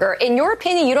Raffensperger. In your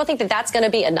opinion, you don't think that that's going to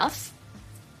be enough?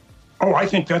 Oh, I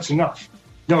think that's enough.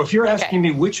 No, if you're asking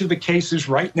me which of the cases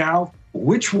right now,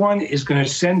 which one is going to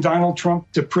send Donald Trump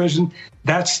to prison,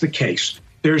 that's the case.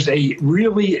 There's a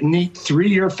really neat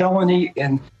 3-year felony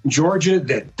in Georgia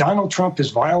that Donald Trump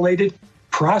has violated.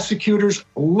 Prosecutors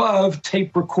love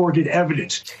tape-recorded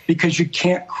evidence because you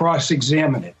can't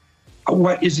cross-examine it.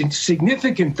 What is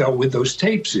significant, though, with those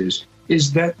tapes is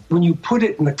that when you put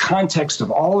it in the context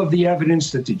of all of the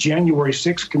evidence that the January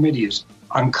 6th committee has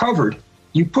uncovered,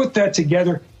 you put that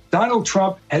together, Donald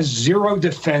Trump has zero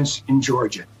defense in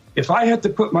Georgia. If I had to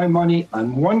put my money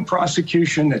on one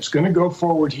prosecution that's going to go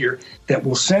forward here that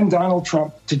will send Donald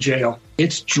Trump to jail,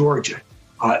 it's Georgia.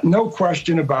 No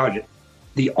question about it.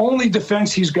 The only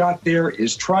defense he's got there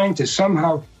is trying to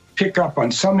somehow pick up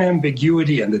on some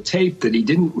ambiguity in the tape that he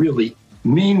didn't really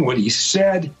mean what he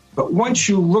said. But once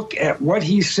you look at what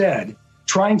he said,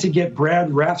 trying to get Brad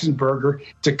Raffensperger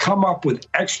to come up with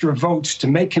extra votes to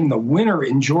make him the winner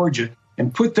in Georgia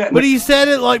and put that. But he said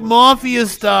it like mafia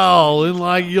style,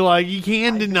 and you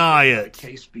can't deny it.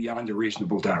 Case beyond a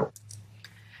reasonable doubt.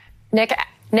 Nick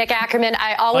Ackerman,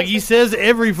 I always he says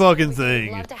every fucking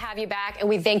thing. Love to have you back, and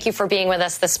we thank you for being with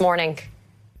us this morning.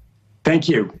 Thank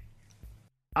you.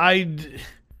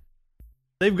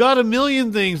 They've got a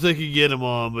million things they could get him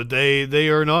on, but they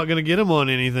are not going to get him on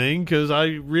anything because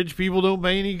rich people don't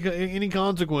pay any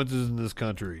consequences in this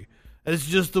country. It's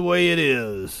just the way it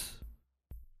is.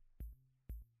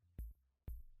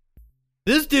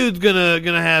 This dude's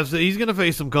he's gonna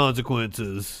face some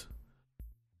consequences.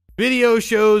 Video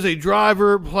shows a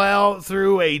driver plow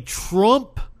through a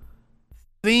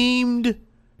Trump-themed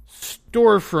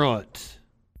storefront.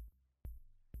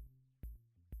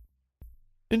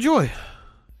 Enjoy.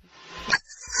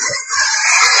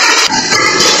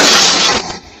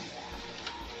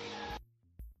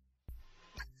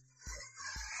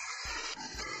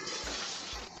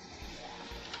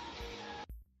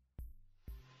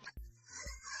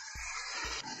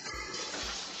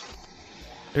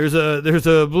 There's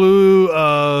a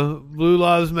blue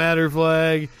Lives Matter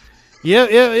flag.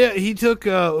 Yeah. He took.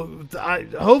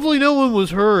 Hopefully, no one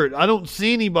was hurt. I don't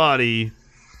see anybody.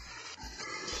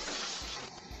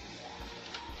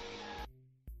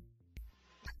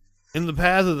 In the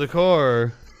path of the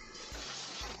car.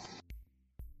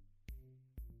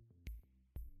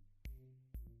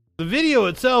 The video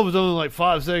itself is only like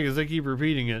 5 seconds. They keep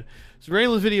repeating it.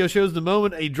 Surveillance video shows the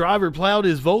moment a driver plowed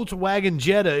his Volkswagen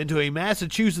Jetta into a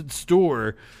Massachusetts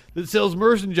store that sells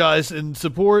merchandise in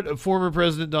support of former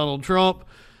President Donald Trump.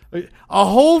 A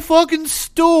whole fucking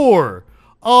store.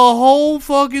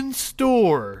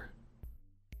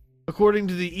 According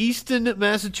to the Easton,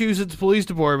 Massachusetts Police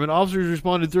Department, officers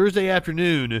responded Thursday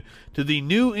afternoon to the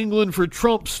New England for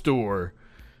Trump store,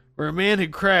 where a man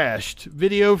had crashed.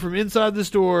 Video from inside the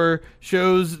store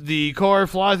shows the car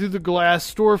fly through the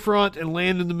glass storefront and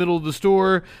land in the middle of the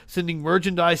store, sending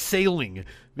merchandise sailing.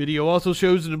 Video also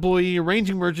shows an employee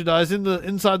arranging merchandise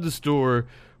inside the store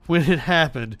when it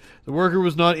happened. The worker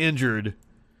was not injured.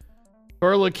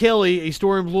 Carla Kelly, a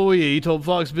store employee, told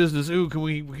Fox Business,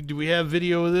 do we have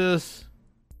video of this?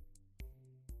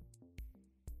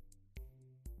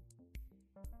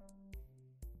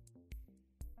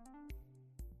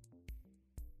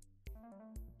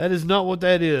 That is not what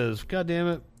that is. God damn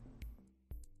it.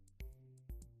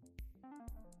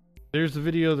 There's the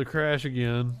video of the crash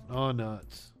again. Oh,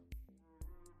 nuts.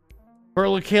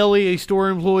 Carla Kelly, a store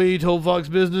employee, told Fox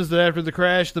Business that after the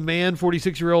crash, the man,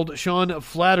 46-year-old Sean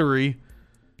Flattery,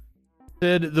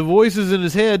 said the voices in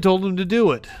his head told him to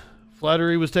do it.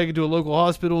 Flattery was taken to a local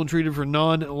hospital and treated for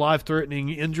non-life-threatening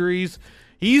injuries.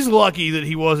 He's lucky that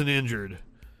he wasn't injured.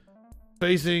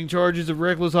 Facing charges of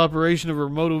reckless operation of a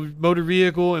motor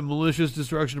vehicle and malicious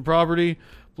destruction of property.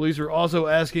 Police are also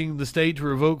asking the state to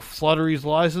revoke Flattery's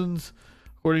license.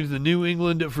 According to the New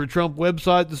England for Trump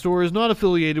website, the store is not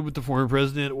affiliated with the former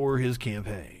president or his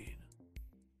campaign.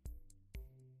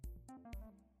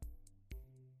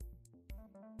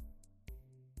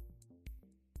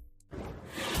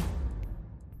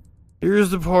 Here's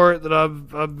the part that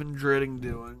I've been dreading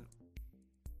doing.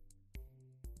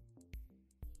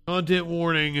 Content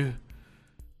warning.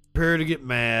 Prepare to get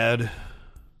mad.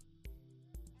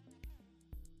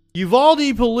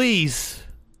 Uvalde police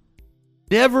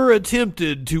never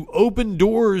attempted to open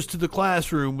doors to the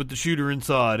classroom with the shooter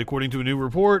inside, according to a new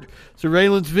report.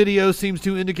 Surveillance video seems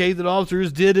to indicate that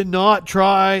officers did not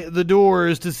try the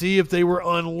doors to see if they were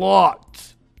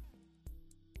unlocked.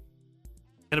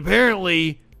 And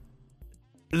apparently,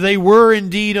 they were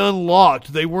indeed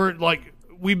unlocked. They weren't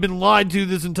we've been lied to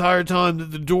this entire time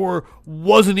that the door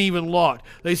wasn't even locked.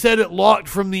 They said it locked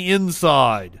from the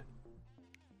inside.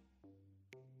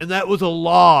 And that was a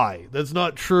lie. That's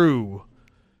not true.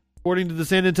 According to the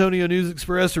San Antonio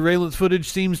News-Express, surveillance footage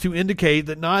seems to indicate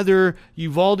that neither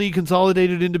Uvalde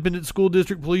Consolidated Independent School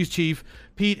District Police Chief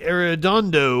Pete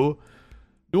Arredondo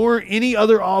nor any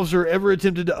other officer ever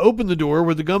attempted to open the door,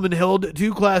 where the gunman held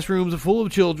two classrooms full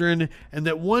of children, and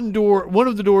that one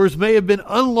of the doors may have been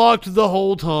unlocked the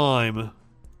whole time.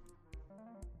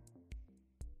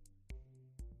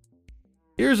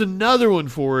 Here's another one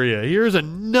for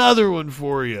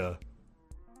you.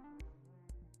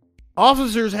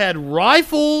 Officers had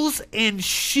rifles and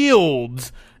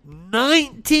shields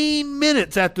 19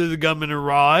 minutes after the gunman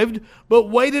arrived, but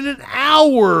waited an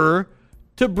hour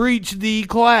to breach the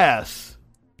class.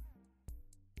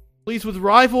 Police with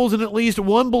rifles and at least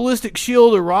one ballistic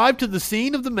shield arrived to the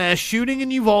scene of the mass shooting in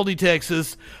Uvalde,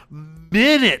 Texas,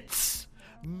 minutes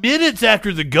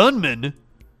after the gunman,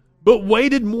 but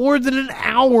waited more than an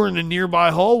hour in a nearby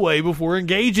hallway before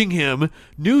engaging him,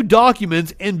 new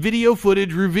documents and video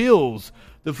footage reveals.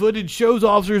 The footage shows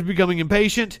officers becoming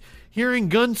impatient, hearing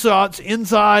gunshots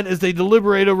inside as they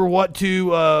deliberate over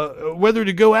whether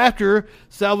to go after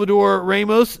Salvador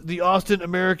Ramos, the Austin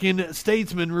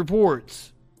American-Statesman reports.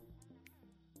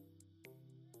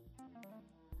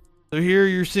 So here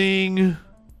you're seeing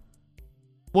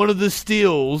one of the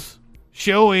stills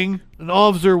showing an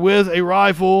officer with a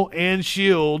rifle and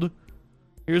shield.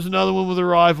 Here's another one with a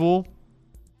rifle.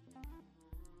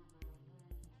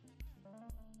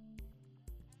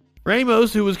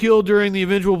 Ramos, who was killed during the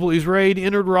eventual police raid,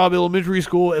 entered Robb Elementary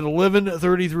School at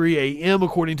 11:33 a.m.,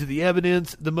 according to the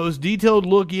evidence, the most detailed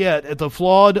look yet at the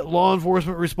flawed law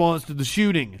enforcement response to the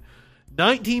shooting.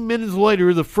 19 minutes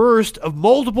later, the first of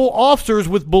multiple officers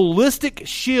with ballistic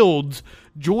shields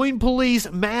joined police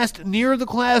massed near the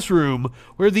classroom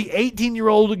where the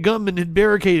 18-year-old gunman had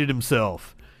barricaded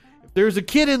himself. If there's a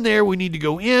kid in there, we need to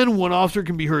go in, one officer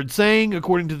can be heard saying,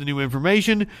 according to the new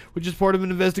information, which is part of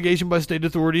an investigation by state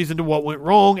authorities into what went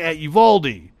wrong at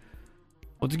Uvalde.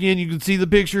 Once again, you can see the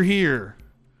picture here.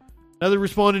 Another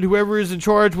responded, whoever is in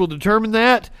charge will determine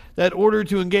that. That order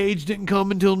to engage didn't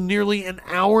come until nearly an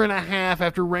hour and a half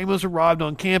after Ramos arrived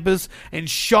on campus and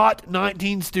shot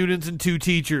 19 students and 2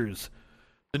 teachers.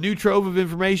 The new trove of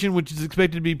information, which is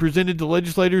expected to be presented to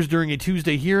legislators during a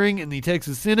Tuesday hearing in the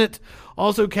Texas Senate,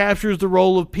 also captures the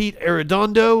role of Pete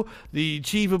Arredondo, the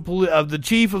chief of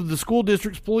the school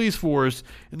district's police force,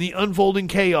 in the unfolding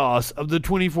chaos of the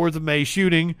 24th of May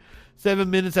shooting.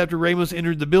 7 minutes after Ramos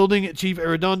entered the building, Chief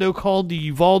Arredondo called the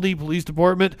Uvalde Police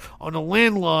Department on a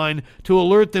landline to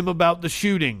alert them about the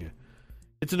shooting.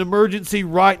 It's an emergency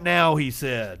right now, he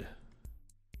said.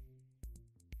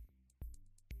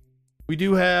 We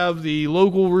do have the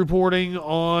local reporting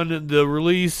on the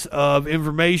release of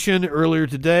information earlier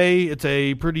today. It's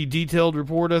a pretty detailed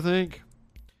report, I think.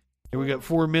 Here we got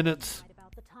 4 minutes.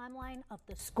 Of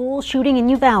the school shooting in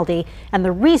Uvalde and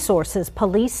the resources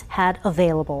police had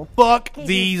available. Fuck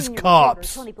these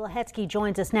cops. Tony Blahetsky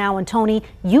joins us now. And Tony,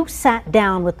 you sat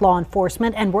down with law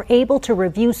enforcement and were able to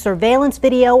review surveillance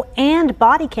video and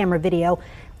body camera video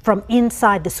from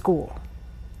inside the school.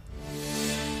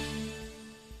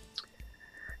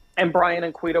 And Brian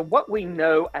and Quita, what we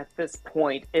know at this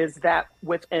point is that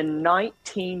within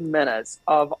 19 minutes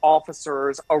of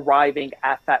officers arriving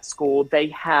at that school, they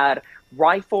had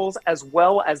rifles as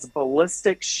well as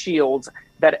ballistic shields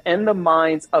that, in the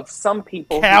minds of some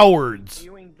people, cowards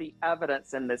viewing the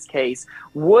evidence in this case,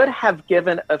 would have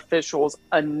given officials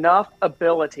enough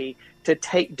ability to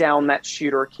take down that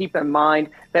shooter. Keep in mind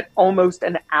that almost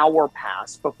an hour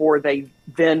passed before they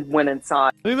then went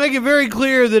inside. Let me make it very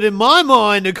clear that in my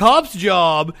mind, a cop's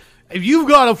job, if you've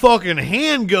got a fucking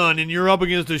handgun and you're up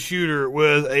against a shooter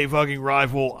with a fucking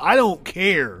rifle, I don't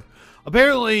care.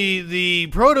 Apparently, the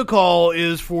protocol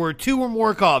is for 2 or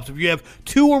more cops. If you have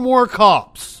 2 or more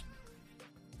cops,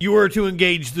 you are to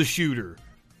engage the shooter.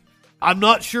 I'm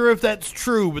not sure if that's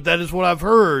true, but that is what I've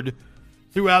heard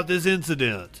throughout this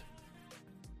incident.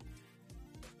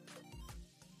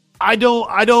 I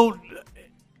don't,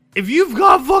 if you've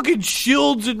got fucking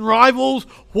shields and rifles,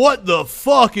 what the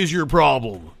fuck is your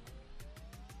problem?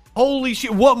 Holy shit,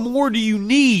 what more do you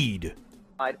need?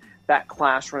 That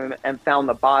classroom and found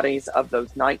the bodies of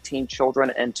those 19 children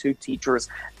and 2 teachers,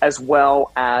 as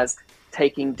well as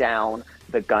taking down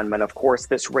the gunman. Of course,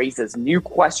 this raises new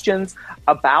questions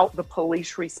about the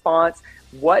police response,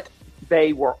 what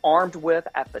they were armed with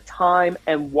at the time,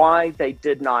 and why they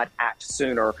did not act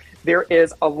sooner. There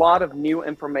is a lot of new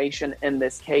information in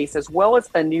this case, as well as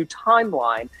a new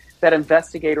timeline that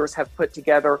investigators have put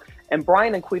together. And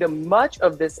Brian and Quita, much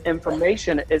of this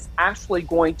information is actually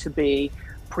going to be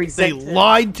presented. They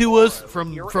lied to us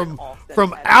from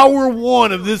hour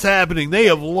one of this happening. They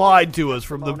have lied to us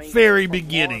from the very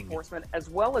beginning. As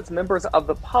well as members of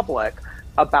the public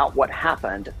about what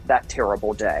happened that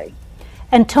terrible day.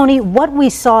 And Tony, what we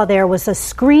saw there was a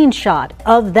screenshot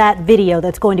of that video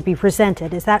that's going to be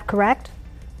presented. Is that correct?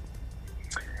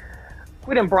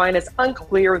 Quinn and Brian, it's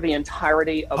unclear the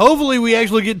entirety of... Hopefully we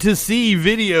actually get to see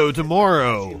video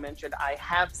tomorrow. As you mentioned, I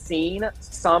have seen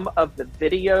some of the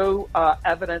video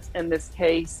evidence in this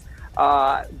case,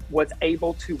 was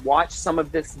able to watch some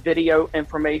of this video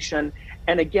information.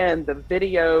 And again, the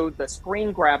video, the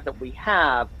screen grab that we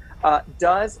have,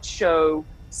 does show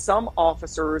some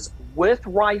officers with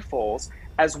rifles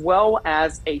as well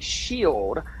as a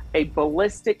shield a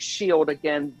ballistic shield.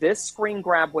 Again, this screen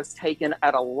grab was taken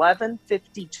at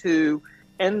 11:52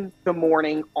 in the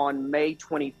morning on May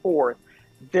 24th.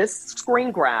 This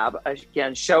screen grab,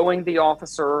 again, showing the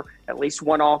officer, at least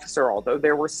one officer, although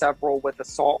there were several with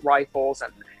assault rifles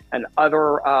and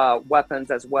other weapons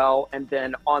as well. And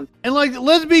then And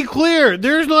let's be clear,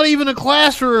 there's not even a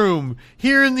classroom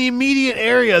here in the immediate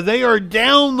area. They are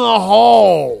down the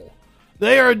hall.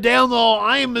 They are down the hall.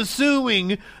 I am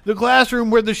assuming the classroom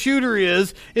where the shooter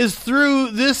is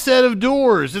through this set of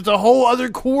doors. It's a whole other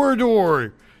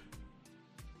corridor.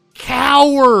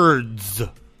 Cowards.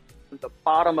 The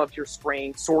bottom of your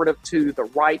screen, sort of to the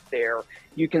right there,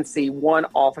 you can see one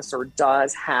officer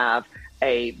does have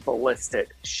a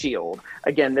ballistic shield.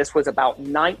 Again, this was about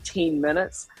 19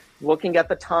 minutes. Looking at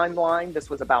the timeline, this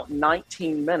was about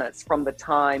 19 minutes from the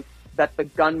time that the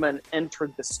gunman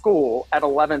entered the school at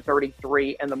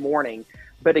 11:33 in the morning.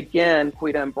 But again,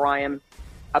 Quita and Brian,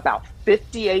 about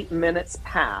 58 minutes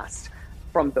passed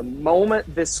from the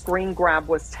moment this screen grab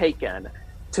was taken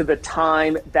to the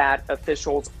time that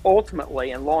officials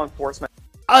ultimately and law enforcement...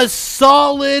 A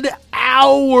solid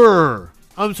hour.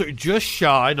 I'm sorry, just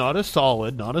shy, not a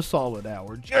solid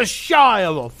hour. Just shy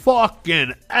of a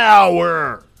fucking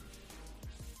hour.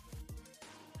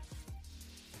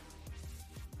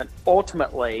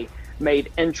 Ultimately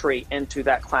made entry into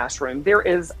that classroom. There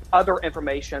is other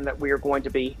information that we are going to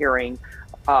be hearing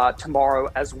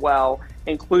tomorrow as well,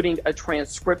 including a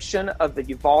transcription of the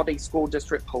Uvalde School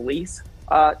District Police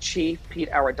Chief, Pete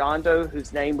Arredondo,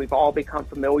 whose name we've all become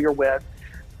familiar with.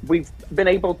 We've been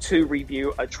able to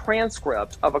review a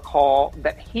transcript of a call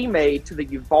that he made to the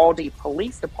Uvalde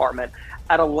Police Department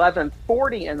at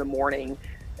 11:40 in the morning,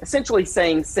 essentially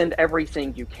saying, send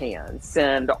everything you can,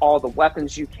 send all the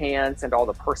weapons you can, send all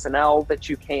the personnel that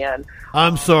you can.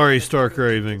 I'm sorry, Stark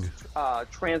Raving.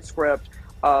 Transcript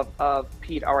of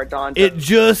Pete Arredondo. It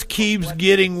just keeps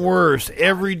getting worse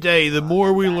every day. The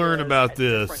more we learn about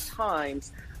this.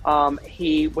 Times,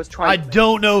 he was trying. I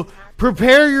don't know.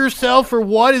 Prepare yourself for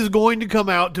what is going to come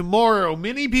out tomorrow.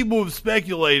 Many people have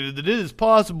speculated that it is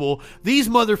possible these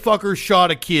motherfuckers shot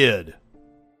a kid.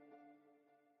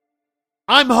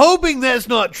 I'm hoping that's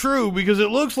not true because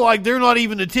it looks like they're not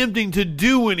even attempting to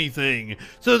do anything.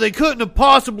 So they couldn't have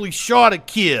possibly shot a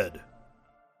kid.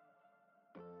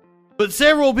 But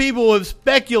several people have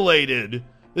speculated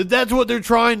that that's what they're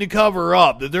trying to cover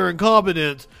up, that they're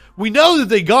incompetence. We know that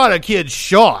they got a kid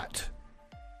shot.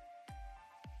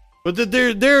 But that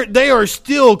they are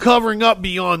still covering up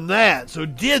beyond that. So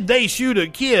did they shoot a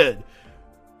kid?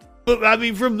 But I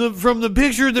mean, from the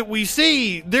picture that we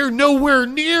see, they're nowhere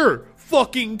near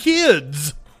fucking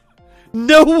kids.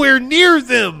 Nowhere near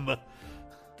them.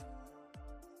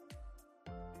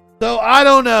 So I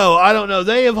don't know.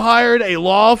 They have hired a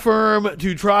law firm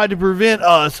to try to prevent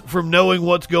us from knowing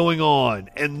what's going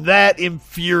on, and that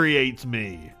infuriates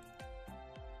me.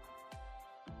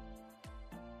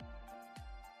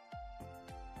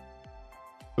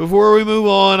 Before we move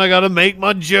on, I gotta make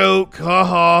my joke. Ha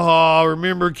ha ha.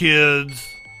 Remember, kids.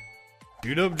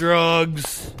 Shoot up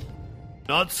drugs,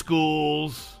 not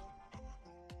schools.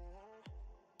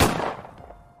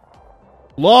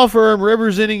 Law firm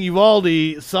representing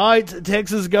Uvalde cites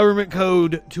Texas government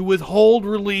code to withhold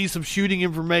release of shooting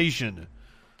information.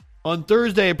 On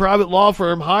Thursday, a private law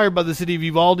firm hired by the city of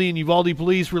Uvalde and Uvalde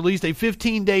police released a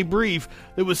 15-day brief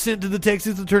that was sent to the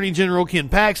Texas Attorney General Ken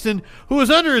Paxton, who was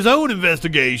under his own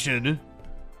investigation,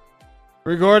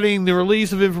 regarding the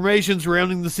release of information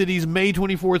surrounding the city's May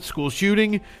 24th school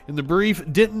shooting. In the brief,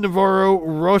 Denton, Navarro,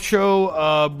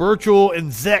 Rocho, Burchell,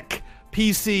 and Zek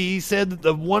PC said that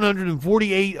the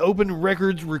 148 open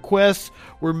records requests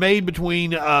were made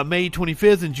between May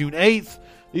 25th and June 8th.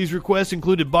 These requests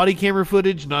included body camera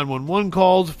footage, 911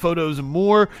 calls, photos, and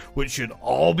more, which should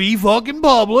all be fucking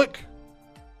public.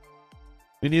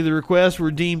 Many of the requests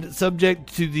were deemed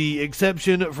subject to the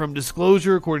exception from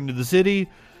disclosure, according to the city.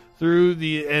 Through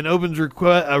an opens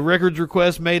records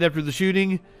request made after the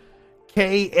shooting,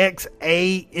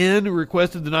 KXAN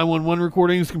requested the 911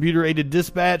 recordings, computer-aided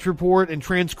dispatch report, and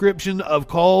transcription of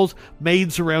calls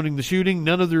made surrounding the shooting.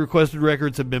 None of the requested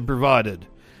records have been provided.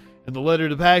 In the letter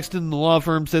to Paxton, the law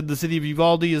firm said the city of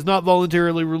Uvalde has not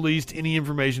voluntarily released any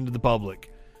information to the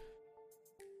public.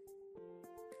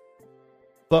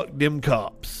 Fuck them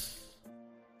cops.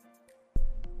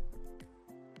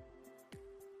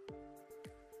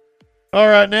 All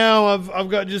right, now I've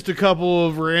got just a couple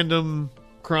of random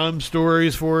crime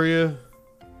stories for you.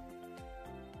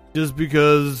 Just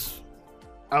because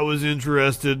I was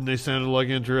interested and they sounded like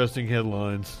interesting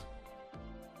headlines.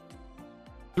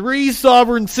 3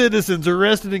 sovereign citizens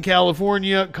arrested in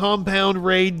California. Compound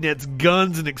raid nets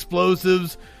guns and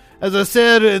explosives. As I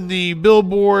said in the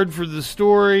billboard for the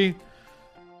story,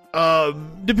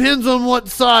 depends on what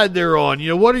side they're on. You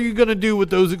know, what are you going to do with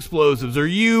those explosives? Are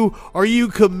you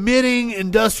committing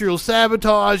industrial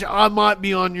sabotage? I might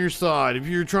be on your side. If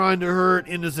you're trying to hurt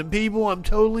innocent people, I'm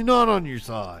totally not on your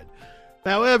side.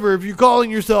 However, if you're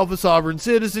calling yourself a sovereign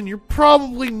citizen, you're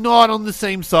probably not on the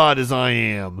same side as I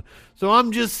am. So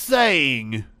I'm just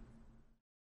saying,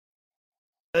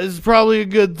 this is probably a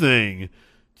good thing.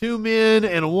 2 men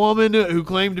and a woman who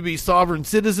claimed to be sovereign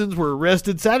citizens were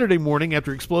arrested Saturday morning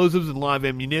after explosives and live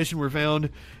ammunition were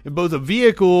found in both a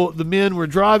vehicle the men were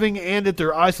driving and at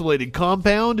their isolated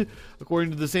compound. According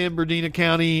to the San Bernardino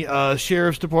County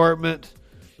Sheriff's Department,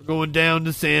 we're going down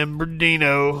to San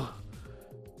Bernardino.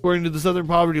 According to the Southern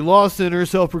Poverty Law Center,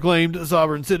 self-proclaimed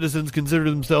sovereign citizens consider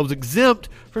themselves exempt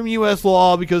from U.S.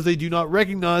 law because they do not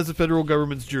recognize the federal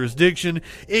government's jurisdiction.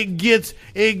 It gets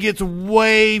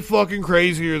way fucking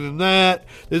crazier than that.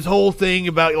 This whole thing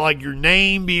about like your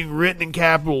name being written in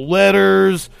capital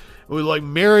letters with like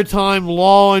maritime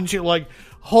law and shit. Like,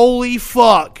 holy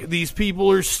fuck, these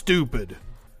people are stupid.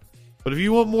 But if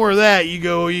you want more of that, you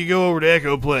go over to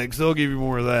Echoplex. They'll give you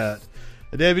more of that.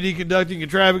 A deputy conducting a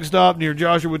traffic stop near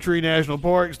Joshua Tree National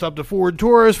Park stopped a Ford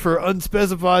Taurus for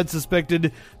unspecified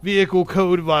suspected vehicle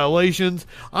code violations.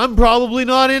 I'm probably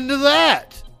not into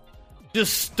that.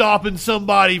 Just stopping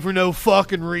somebody for no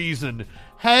fucking reason.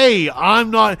 Hey,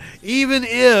 I'm not... Even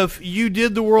if you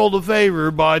did the world a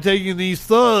favor by taking these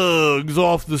thugs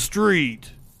off the street,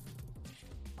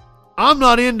 I'm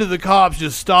not into the cops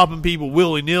just stopping people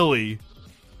willy-nilly.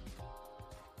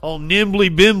 All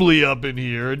nimbly-bimbly up in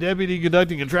here. A deputy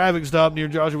conducting a traffic stop near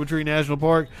Joshua Tree National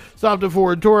Park stopped a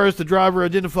Ford Taurus. The driver,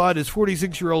 identified as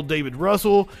 46-year-old David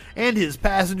Russell, and his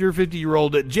passenger,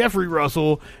 50-year-old Jeffrey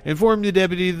Russell, informed the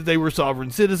deputy that they were sovereign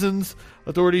citizens.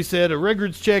 Authorities said a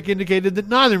records check indicated that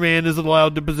neither man is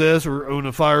allowed to possess or own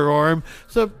a firearm.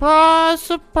 Surprise,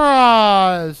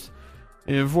 surprise!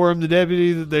 And informed the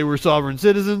deputy that they were sovereign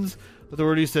citizens.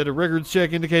 Authorities said a records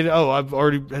check indicated... Oh, I've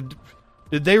already had...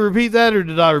 Did they repeat that or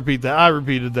did I repeat that? I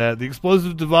repeated that. The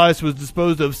explosive device was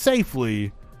disposed of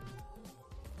safely.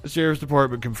 The Sheriff's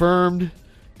Department confirmed.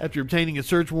 After obtaining a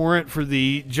search warrant for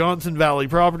the Johnson Valley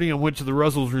property on which the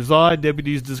Russells reside,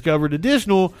 deputies discovered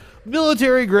additional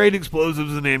military-grade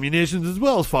explosives and ammunition, as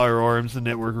well as firearms, the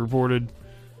network reported.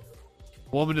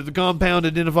 A woman at the compound,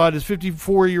 identified as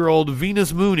 54-year-old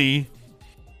Venus Mooney,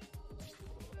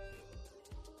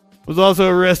 was also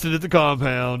arrested at the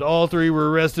compound. All 3 were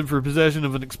arrested for possession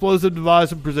of an explosive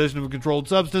device and possession of a controlled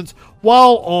substance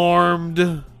while armed.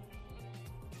 They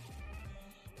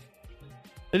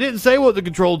didn't say what the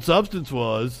controlled substance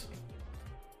was.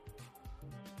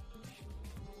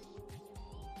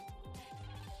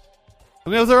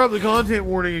 I'm going to throw up the content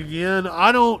warning again.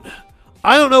 I don't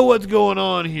know what's going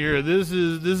on here. This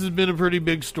has been a pretty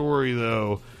big story,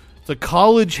 though. It's a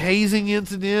college hazing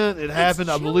incident. It happened,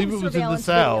 I believe it was in the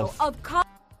South.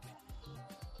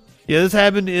 Yeah, this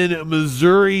happened in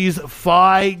Missouri's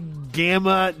Phi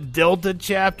Gamma Delta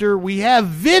chapter. We have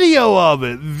video of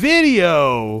it.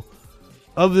 Video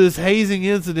of this hazing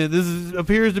incident. This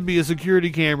appears to be a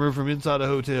security camera from inside a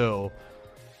hotel.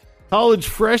 College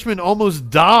freshman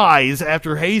almost dies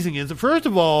after hazing incident. First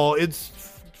of all, it's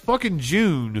fucking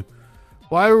June.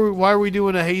 Why are we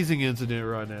doing a hazing incident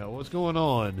right now? What's going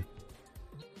on?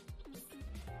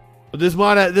 But this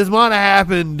might have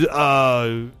happened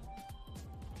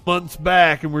months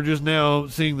back, and we're just now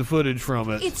seeing the footage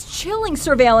from it. It's chilling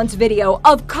surveillance video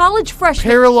of college freshmen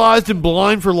paralyzed and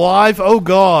blind for life. Oh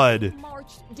God!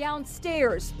 Marched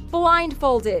downstairs,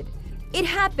 blindfolded. It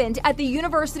happened at the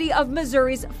University of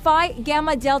Missouri's Phi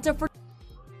Gamma Delta.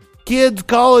 Kids,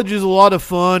 college is a lot of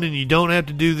fun, and you don't have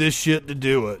to do this shit to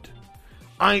do it.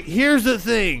 Here's the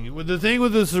thing with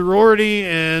the sorority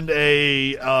and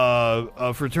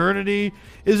a fraternity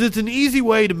is it's an easy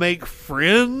way to make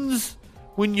friends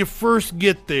when you first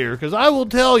get there. Because I will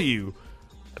tell you,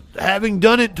 having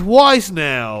done it twice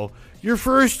now, your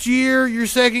first year, your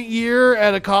second year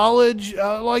at a college,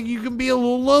 like you can be a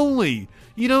little lonely.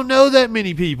 You don't know that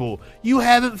many people. You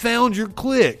haven't found your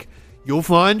clique. You'll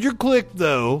find your clique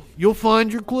though. You'll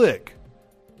find your clique.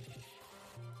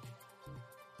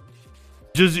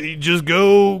 Just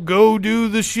go do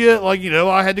the shit. Like, you know,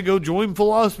 I had to go join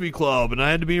philosophy club and I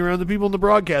had to be around the people in the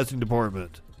broadcasting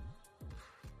department.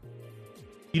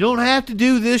 You don't have to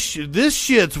do this shit. This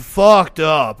shit's fucked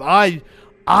up. I'm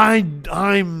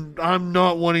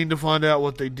not wanting to find out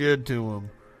what they did to him.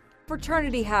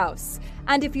 Fraternity house.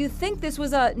 And if you think this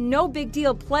was a no big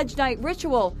deal pledge night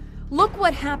ritual, Look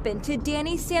what happened to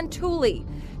Danny Santulli.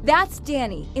 That's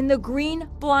Danny in the green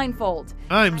blindfold.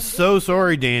 I'm so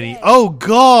sorry, Danny. Oh,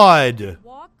 God.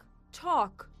 Walk,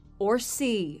 talk, or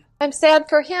see. I'm sad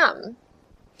for him.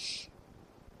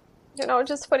 You know,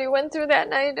 just what he went through that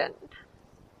night, and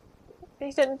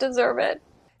he didn't deserve it.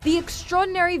 The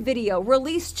extraordinary video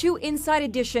released to Inside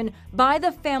Edition by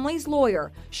the family's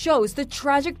lawyer shows the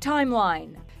tragic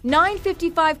timeline.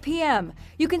 9:55 p.m.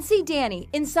 You can see Danny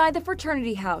inside the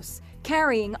fraternity house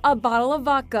carrying a bottle of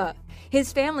vodka.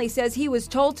 His family says he was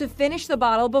told to finish the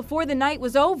bottle before the night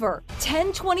was over.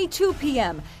 10:22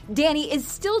 p.m. Danny is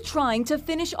still trying to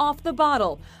finish off the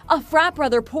bottle. A frat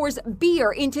brother pours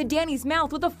beer into Danny's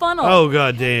mouth with a funnel. Oh,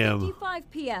 goddamn. 10:55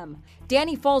 p.m.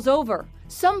 Danny falls over.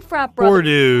 Some frat brothers Poor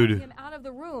dude. pull him out of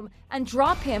the room and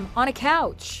drop him on a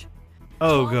couch.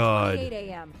 Oh, God. 8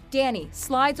 a.m. Danny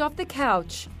slides off the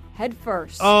couch head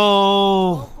first.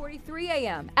 Oh. 12:43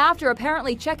 a.m. After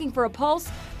apparently checking for a pulse,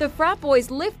 the frat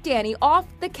boys lift Danny off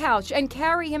the couch and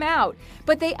carry him out,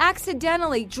 but they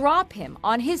accidentally drop him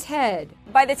on his head.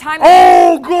 By the time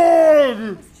God!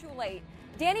 It was too late.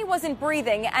 Danny wasn't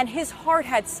breathing and his heart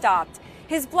had stopped.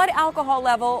 His blood alcohol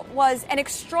level was an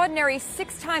extraordinary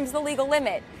 6 times the legal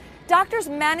limit. Doctors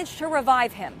managed to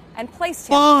revive him and placed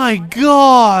him. My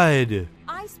God!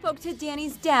 I spoke to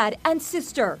Danny's dad and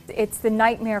sister. It's the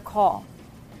nightmare call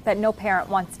that no parent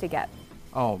wants to get.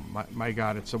 Oh, my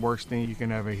God, it's the worst thing you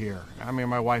can ever hear. I mean,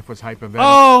 my wife was hyperventilating.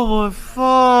 Oh, my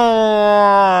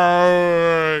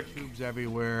fuck. Tubes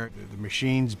everywhere, the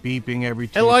machine's beeping every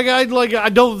two. And I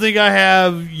don't think I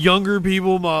have younger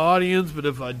people in my audience, but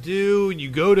if I do, and you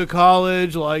go to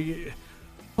college,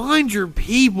 find your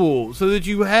people so that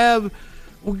you have,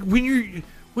 when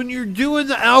you're doing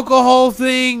the alcohol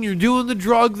thing, you're doing the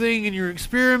drug thing, and you're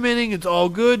experimenting, it's all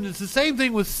good. And it's the same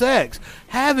thing with sex.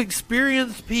 Have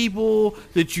experienced people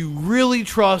that you really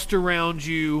trust around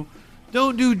you.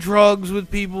 Don't do drugs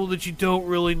with people that you don't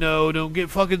really know. Don't get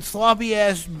fucking sloppy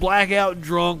ass blackout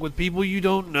drunk with people you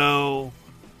don't know.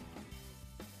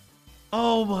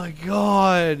 Oh my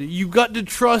God. You've got to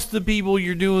trust the people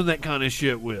you're doing that kind of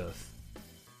shit with.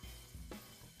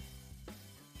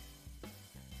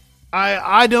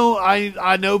 I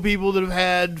know people that have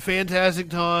had fantastic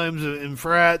times in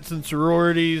frats and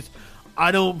sororities.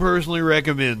 I don't personally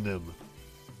recommend them.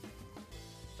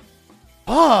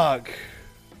 Fuck.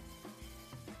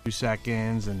 2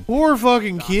 seconds and poor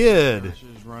fucking kid.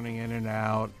 Running in and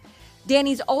out.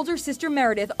 Danny's older sister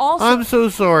Meredith also. I'm so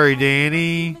sorry,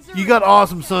 Danny. You got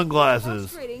awesome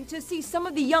sunglasses. Frustrating to see some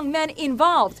of the young men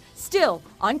involved still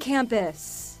on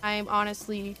campus. I'm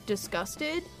honestly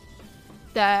disgusted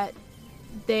that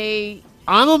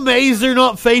I'm amazed they're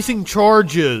not facing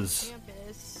charges.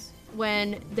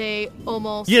 When they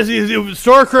almost. Yes, it was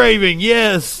Star Craving,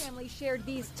 yes. Family shared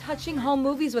these touching home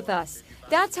movies with us.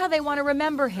 That's how they want to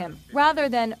remember him, rather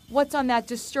than what's on that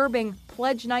disturbing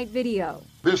pledge night video.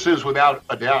 This is, without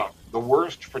a doubt, the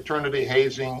worst fraternity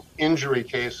hazing injury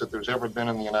case that there's ever been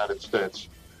in the United States.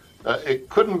 It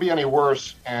couldn't be any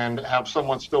worse and have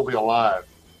someone still be alive.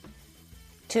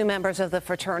 2 members of the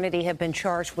fraternity have been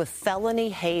charged with felony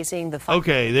hazing.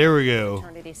 Okay, there we go. The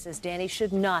fraternity says Danny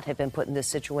should not have been put in this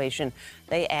situation.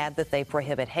 They add that they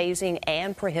prohibit hazing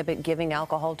and prohibit giving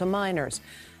alcohol to minors.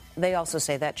 They also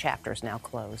say that chapter is now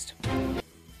closed.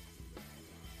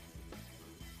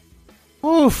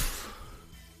 Oof.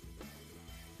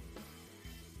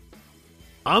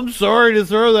 I'm sorry to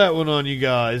throw that one on you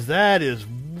guys. That is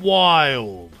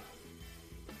wild.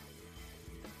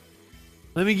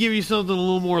 Let me give you something a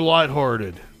little more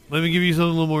lighthearted. Let me give you something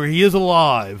a little more. He is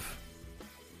alive.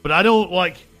 But I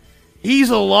don't, he's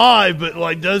alive,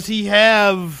 but, does he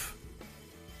have...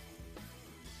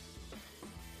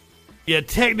 Yeah,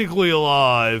 technically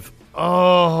alive.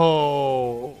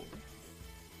 Oh.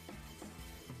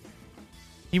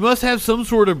 He must have some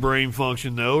sort of brain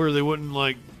function, though, or they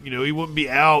wouldn't, he wouldn't be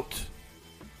out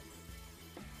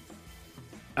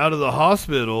of the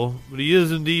hospital. But he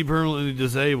is indeed permanently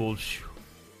disabled.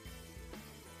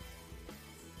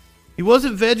 He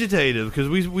wasn't vegetative, because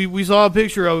we saw a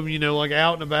picture of him,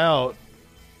 out and about.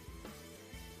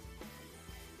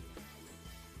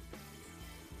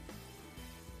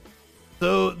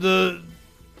 So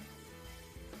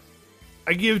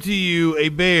I give to you a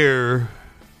bear.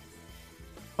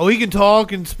 Oh, he can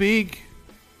talk and speak?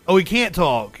 Oh, he can't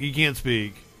talk. He can't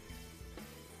speak.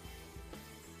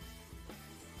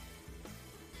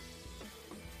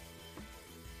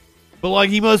 But,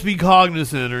 he must be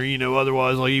cognizant or,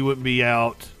 otherwise, he wouldn't be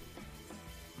out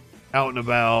and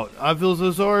about. I feel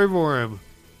so sorry for him.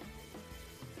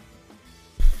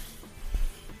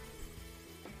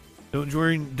 Don't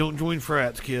join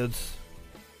frats, kids.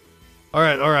 All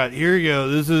right. Here we go.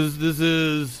 This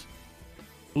is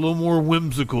a little more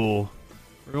whimsical.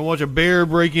 We're going to watch a bear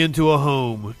break into a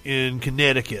home in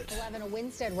Connecticut. 11, a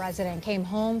Winstead resident came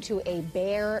home to a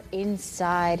bear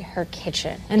inside her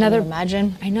kitchen. Another, Can you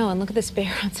imagine? I know, and look at this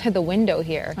bear outside the window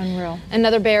here. Unreal.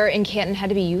 Another bear in Canton had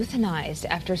to be euthanized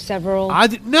after several...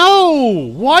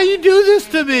 No! Why you do this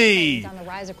to me?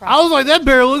 I was like, that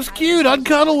bear looks cute. I'd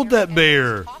cuddle with that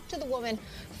bear. Talk to the woman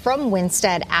from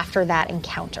Winstead after that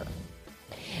encounter.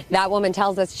 That woman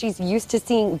tells us she's used to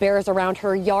seeing bears around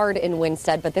her yard in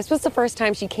Winstead, but this was the first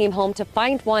time she came home to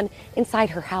find one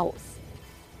inside her house.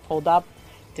 Pulled up,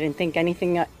 didn't think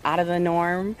anything out of the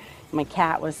norm. My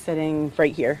cat was sitting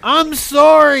right here. I'm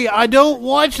sorry, I don't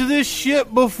watch this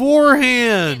shit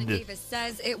beforehand. Davis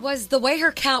says it was the way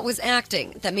her cat was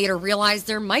acting that made her realize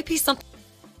there might be something.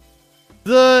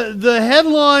 The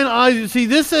headline I see,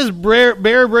 this says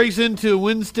bear breaks into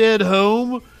Winstead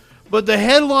home. But the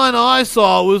headline I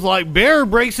saw was like, bear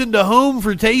breaks into home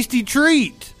for tasty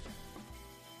treat.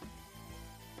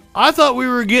 I thought we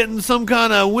were getting some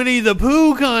kind of Winnie the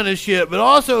Pooh kind of shit, but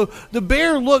also the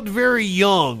bear looked very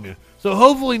young. So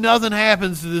hopefully nothing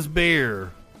happens to this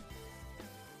bear.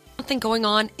 Something going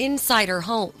on inside her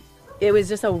home. It was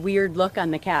just a weird look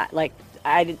on the cat. Like,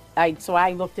 so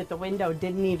I looked at the window,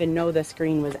 didn't even know the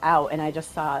screen was out, and I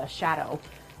just saw a shadow.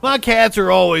 My cats are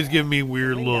always giving me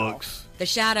weird looks. The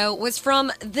shadow was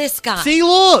from this guy. See,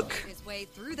 look! His way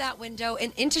through that window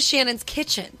and into Shannon's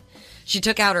kitchen. She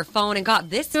took out her phone and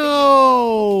got this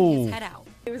video. His head out.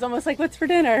 It was almost like, what's for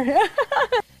dinner?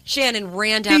 Shannon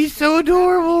ran down. He's so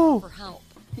adorable. For help.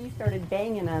 He started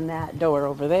banging on that door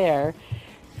over there.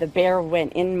 The bear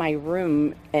went in my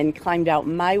room and climbed out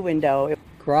my window.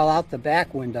 Crawl out the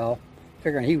back window,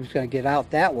 figuring he was going to get out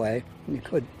that way. And he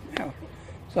could,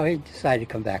 so he decided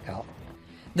to come back out.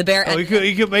 The bear. He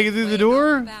could make it through the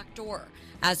door? Back door.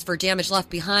 As for damage left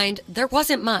behind, there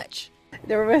wasn't much.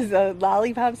 There was a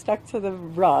lollipop stuck to the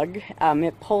rug.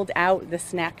 It pulled out the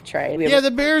snack tray. Yeah,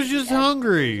 the bear's just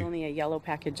hungry. There's only a yellow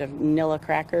package of Nilla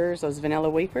crackers, those vanilla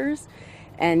wafers,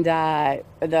 and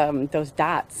those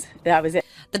dots. That was it.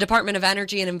 The Department of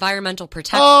Energy and Environmental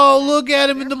Protection. Oh, look at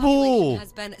him in the pool.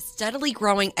 Has been steadily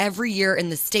growing every year in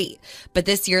the state, but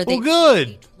this year they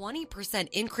good. A 20%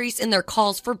 increase in their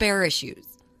calls for bear issues.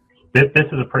 This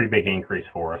is a pretty big increase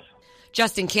for us.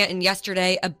 Just in Canton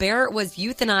yesterday, a bear was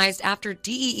euthanized after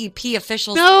DEEP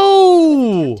officials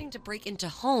attempting to break into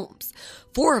homes.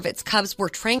 4 of its cubs were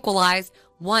tranquilized.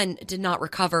 1 did not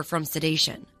recover from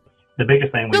sedation. The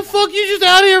biggest thing the fuck you just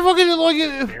out here fucking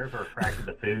like bears are attracted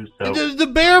to food, so the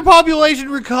bear population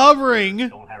recovering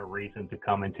don't have a reason to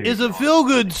come into is a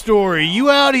feel-good story. You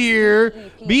out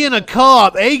here being a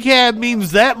cop, ACAB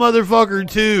means that motherfucker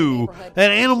too,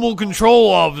 an animal control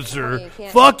officer.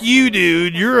 Fuck you,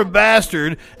 dude. You're a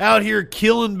bastard out here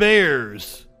killing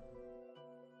bears.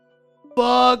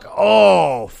 Fuck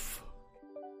off.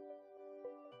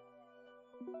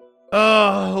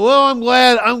 Well, I'm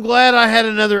glad I had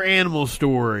another animal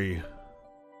story.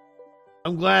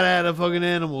 I'm glad I had a fucking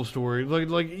animal story.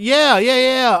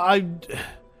 Yeah.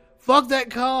 Fuck that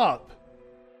cop.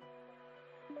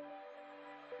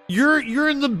 You're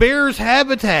in the bear's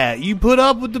habitat. You put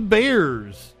up with the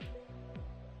bears.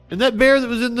 And that bear that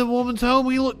was in the woman's home,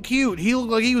 he looked cute. He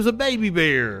looked like he was a baby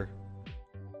bear.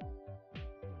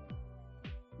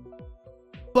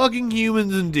 Fucking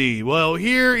humans indeed. Well,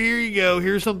 here you go.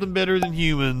 Here's something better than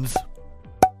humans.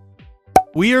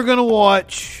 We are going to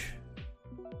watch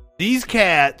these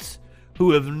cats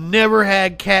who have never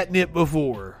had catnip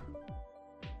before.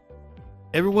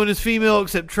 Everyone is female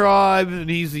except Tribe, and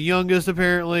he's the youngest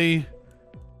apparently.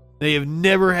 They have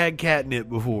never had catnip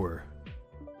before.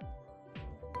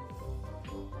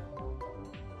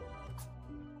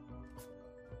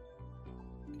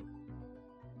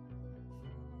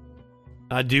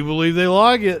 I do believe they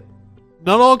like it.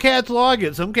 Not all cats like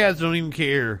it. Some cats don't even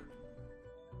care.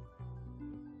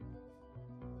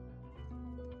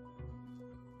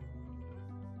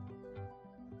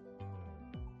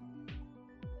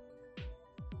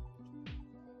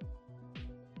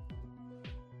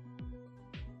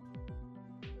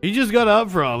 He just got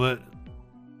up from it.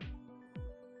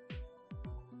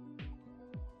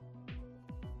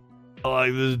 I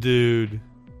like this dude.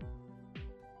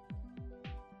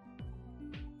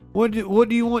 What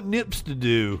do you want Nips to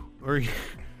do? Or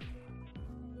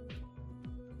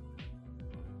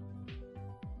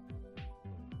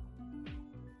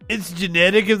it's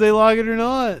genetic if they like it or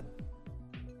not.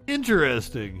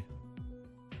 Interesting.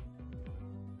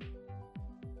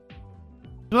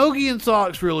 Smokey and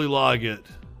Socks really like it.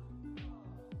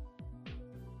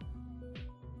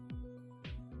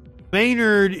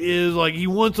 Maynard is like, he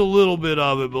wants a little bit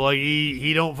of it, but like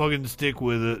he don't fucking stick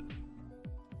with it.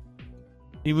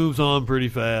 He moves on pretty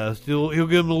fast. He'll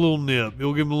give him a little nip.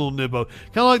 He'll give him a little nip of,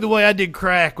 kind of like the way I did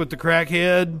crack with the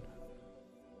crackhead.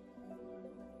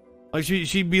 Like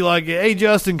she'd be like, "Hey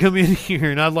Justin, come in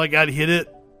here," and I'd hit it,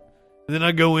 and then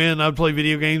I'd go in and I'd play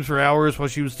video games for hours while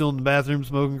she was still in the bathroom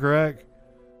smoking crack.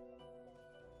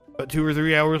 About 2 or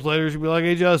 3 hours later, she'd be like,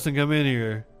 "Hey Justin, come in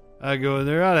here." I'd go in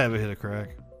there, I'd have a hit of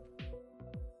crack.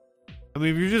 I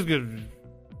mean, if you're just gonna,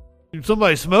 if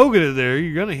somebody's smoking it there,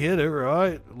 you're gonna hit it,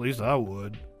 right? At least I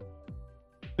would.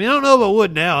 I mean, I don't know if I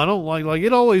would now. I don't like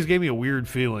it always gave me a weird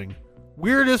feeling.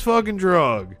 Weirdest fucking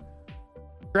drug.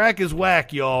 Crack is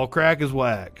whack, y'all. Crack is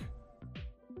whack.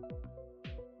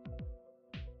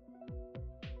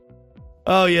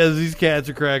 Oh, yes, these cats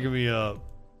are cracking me up.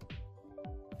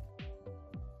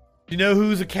 You know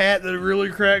who's a cat that really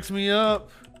cracks me up?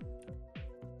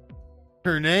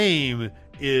 Her name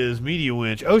is Media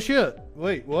Winch. Oh, shit.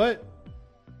 Wait, what?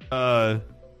 I'm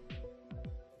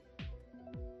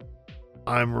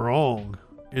wrong.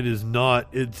 It is not.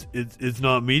 It's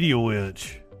not Media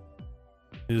Winch.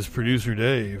 It is Producer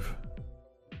Dave.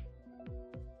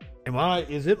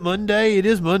 Is it Monday? It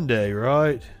is Monday,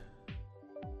 right?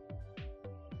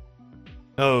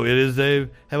 Oh, it is Dave.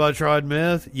 Have I tried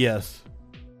meth? Yes.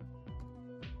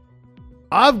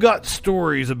 I've got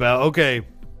stories about, okay.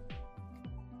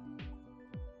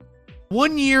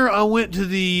 One year I went to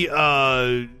the,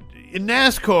 in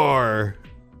NASCAR,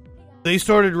 they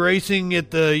started racing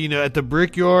at the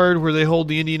Brickyard where they hold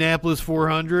the Indianapolis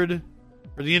 400.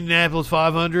 Or the Indianapolis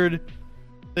 500.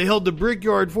 They held the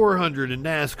Brickyard 400 in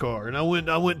NASCAR, and I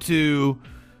went to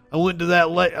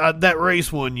that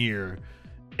race one year,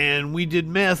 and we did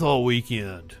meth all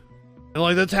weekend, and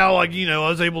like that's how I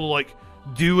was able to like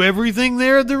do everything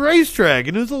there at the racetrack,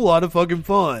 and it was a lot of fucking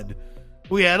fun.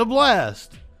 We had a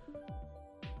blast.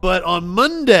 But on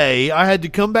Monday, I had to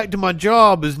come back to my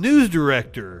job as news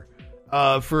director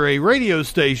for a radio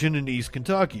station in East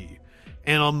Kentucky.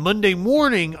 And on Monday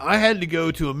morning, I had to go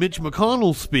to a Mitch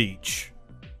McConnell speech.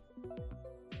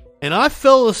 And I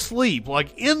fell asleep,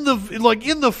 like in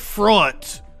the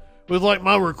front, with like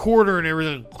my recorder and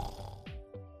everything.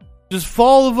 Just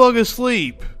fall the fuck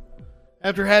asleep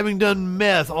after having done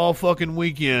meth all fucking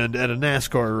weekend at a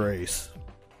NASCAR race.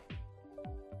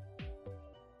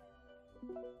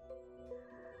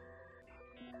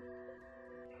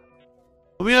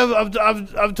 I mean,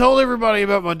 I've told everybody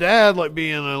about my dad, like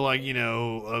being a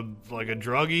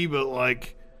druggie, but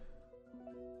like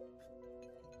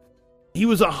he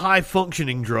was a high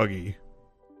functioning druggie.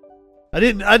 I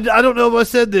don't know if I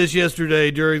said this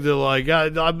yesterday during the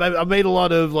I made a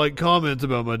lot of like comments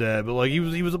about my dad, but like he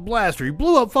was a blaster. He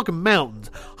blew up fucking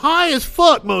mountains, high as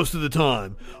fuck most of the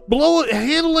time,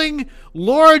 handling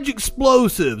large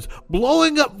explosives,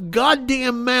 blowing up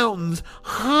goddamn mountains,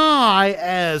 high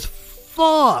as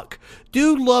fuck.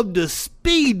 Dude loved to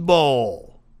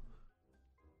speedball.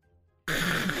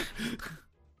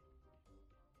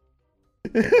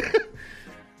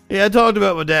 Yeah, I talked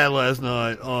about my dad last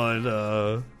night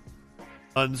on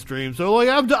stream. So like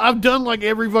I've done like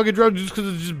every fucking drug just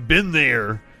because it's just been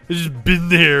there. It's just been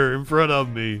there in front of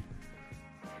me.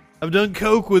 I've done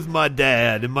coke with my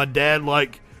dad, and my dad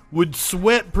like would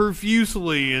sweat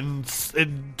profusely and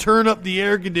turn up the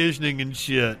air conditioning and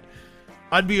shit.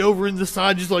 I'd be over in the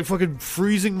side just like fucking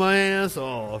freezing my ass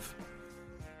off.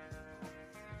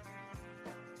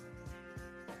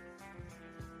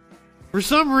 For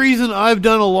some reason, I've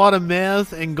done a lot of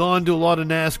meth and gone to a lot of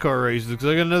NASCAR races because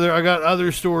I got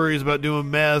other stories about doing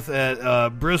meth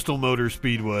at Bristol Motor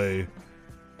Speedway.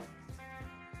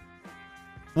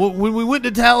 Well, when we went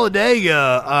to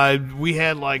Talladega, we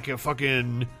had like a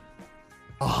fucking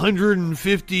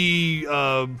 150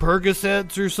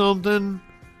 Percocets or something,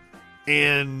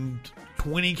 and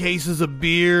 20 cases of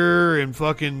beer, and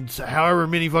fucking however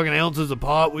many fucking ounces of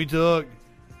pot we took.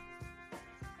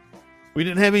 We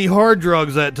didn't have any hard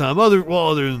drugs that time, other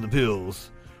than the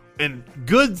pills. And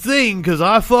good thing, because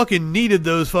I fucking needed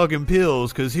those fucking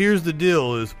pills, because here's the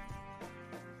deal is,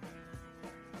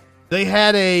 they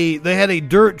had a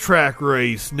dirt track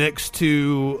race next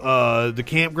to the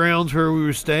campgrounds where we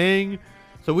were staying,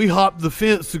 so we hopped the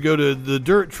fence to go to the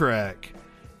dirt track,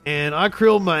 and I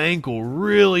krilled my ankle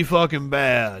really fucking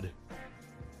bad.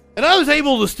 And I was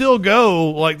able to still go,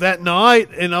 like, that night,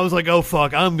 and I was like, oh,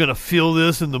 fuck, I'm gonna feel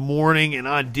this in the morning, and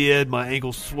I did. My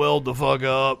ankle swelled the fuck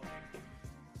up.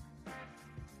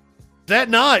 That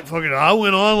night, fucking, I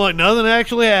went on like nothing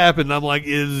actually happened. I'm like,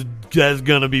 is just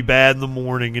gonna be bad in the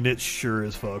morning, and it sure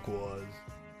as fuck was.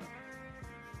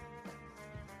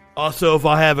 Also, if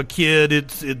I have a kid,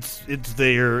 it's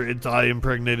there. I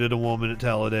impregnated a woman at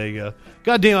Talladega.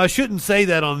 God damn, I shouldn't say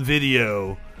that on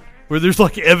video, where there's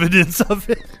like evidence of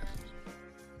it.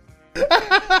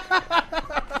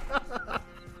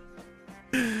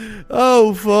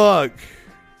 Oh fuck!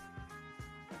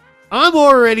 I'm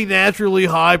already naturally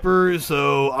hyper,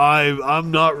 so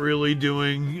I'm not really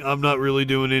doing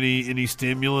any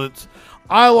stimulants.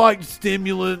 I like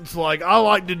stimulants, like I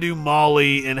like to do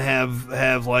Molly and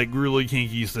have like really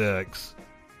kinky sex.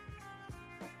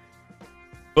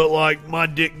 But like my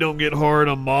dick don't get hard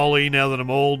on Molly now that I'm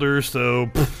older,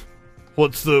 so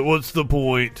what's the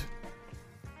point?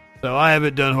 So I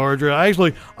haven't done hard drive.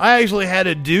 I actually had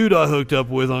a dude I hooked up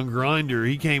with on Grindr.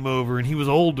 He came over and he was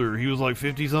older. He was like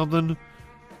 50 something.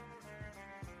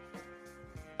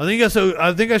 I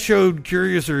think I showed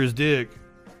Curiouser his dick.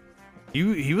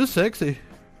 He was sexy.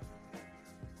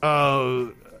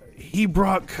 He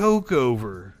brought coke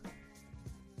over.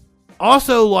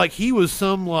 Also, like he was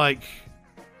some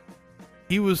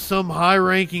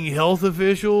high-ranking health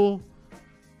official,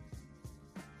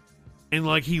 and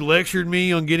like he lectured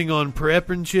me on getting on PrEP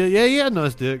and shit. Yeah, he had a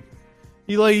nice dick.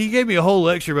 He gave me a whole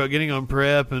lecture about getting on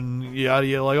PrEP and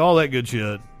yada, like all that good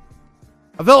shit.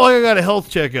 I felt like I got a health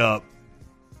checkup.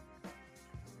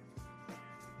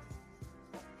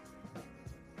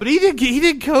 But he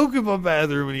did coke in my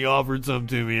bathroom and he offered some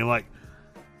to me. I'm like,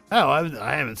 oh,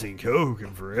 I haven't seen coke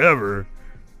in forever.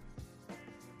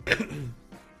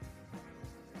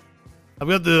 I've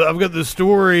got the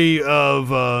story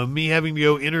of me having to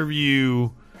go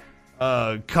interview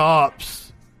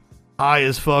cops high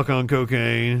as fuck on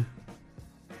cocaine.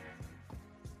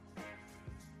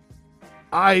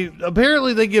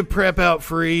 Apparently they give PrEP out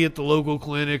free at the local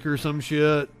clinic or some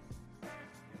shit.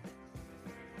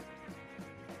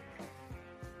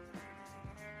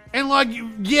 And like,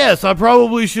 yes, I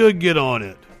probably should get on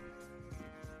it.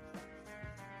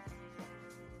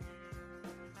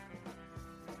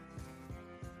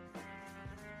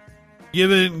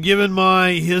 Given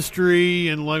my history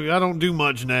and like, I don't do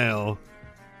much now.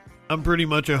 I'm pretty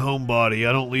much a homebody.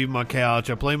 I don't leave my couch.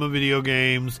 I play my video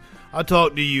games. I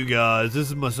talk to you guys. This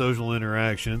is my social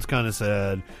interaction. It's kind of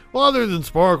sad. Well, other than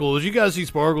Sparkles, you guys see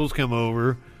Sparkles come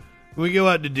over. We go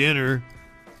out to dinner.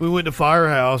 We went to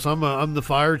Firehouse. I'm the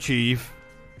fire chief.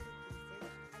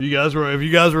 If you guys were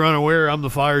unaware, I'm the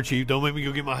fire chief. Don't make me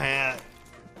go get my hat.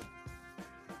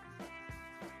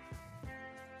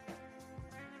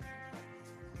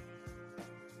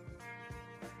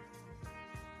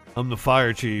 I'm the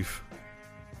fire chief.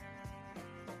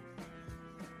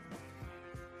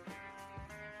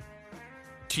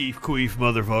 Chief Queef,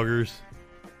 motherfuckers.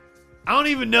 I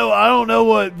don't know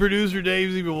what producer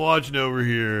Dave's even watching over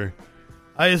here.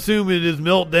 I assume it is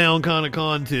meltdown kind of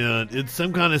content. It's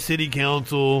some kind of city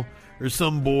council or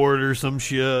some board or some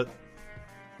shit.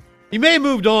 He may have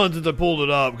moved on since I pulled it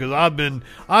up because I've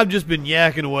just been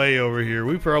yakking away over here.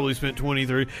 We probably spent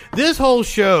 30. This whole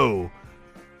show,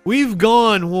 we've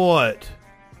gone what?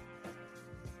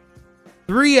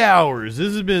 3 hours.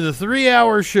 This has been a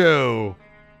 3-hour show.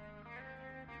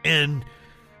 And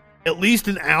at least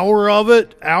an hour of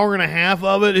it, hour and a half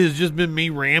of it has just been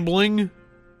me rambling.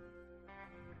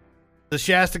 The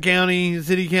Shasta County,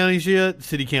 city county shit. The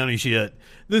city county shit.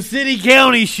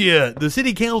 The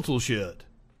city council shit.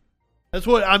 That's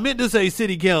what I meant to say,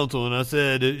 city council, and I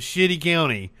said shitty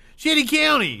county. Shitty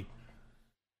county.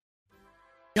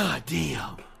 God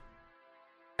damn.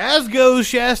 As goes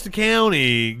Shasta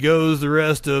County, goes the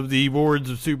rest of the boards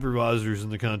of supervisors in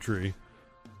the country.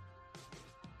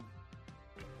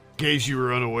 In case you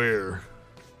were unaware.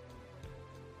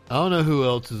 I don't know who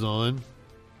else is on.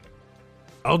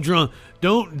 Don't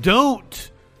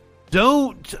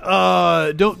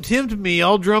tempt me.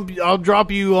 I'll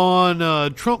drop you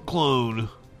on Trump clone.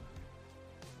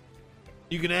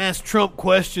 You can ask Trump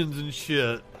questions and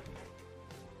shit.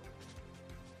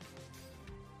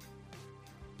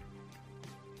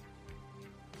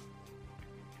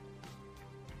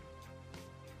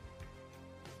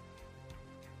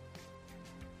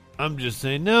 I'm just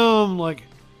saying, no, I'm like,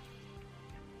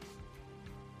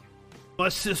 my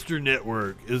sister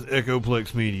network is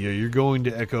Echoplex Media. You're going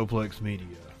to Echoplex Media.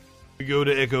 We go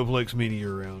to Echoplex Media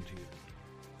around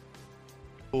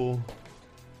here.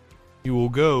 You will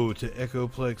go to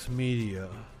Echoplex Media.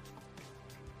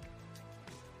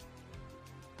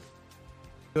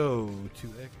 Go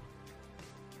to Echo.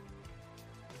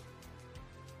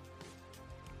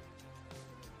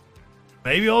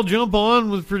 Maybe I'll jump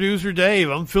on with producer Dave.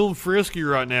 I'm feeling frisky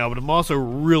right now, but I'm also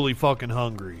really fucking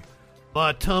hungry.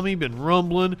 My tummy been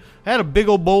rumbling. I had a big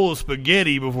old bowl of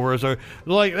spaghetti before I started.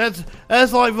 Like, that's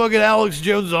like fucking Alex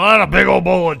Jones. I had a big old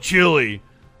bowl of chili.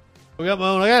 I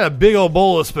got a big old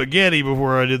bowl of spaghetti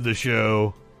before I did the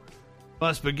show.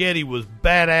 My spaghetti was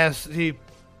badass. See,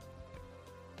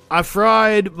 I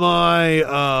fried my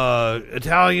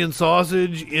Italian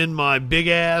sausage in my big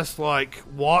ass like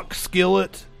wok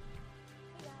skillet.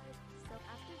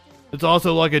 It's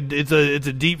also like it's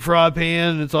a deep fry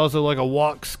pan. And it's also like a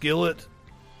wok skillet.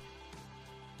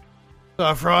 So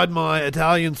I fried my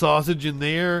Italian sausage in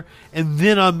there, and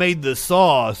then I made the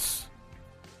sauce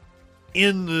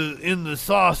in the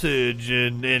sausage,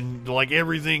 and like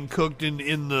everything cooked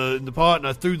in the pot, and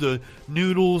I threw the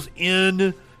noodles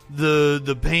in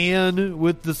the pan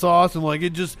with the sauce, and like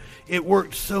it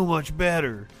worked so much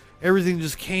better. Everything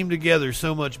just came together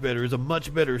so much better. It's a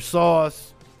much better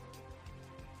sauce.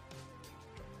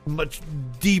 Much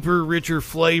deeper, richer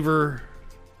flavor.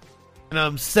 And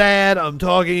I'm sad I'm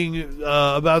talking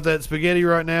about that spaghetti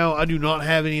right now. I do not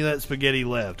have any of that spaghetti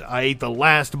left. I ate the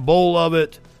last bowl of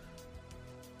it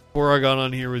before I got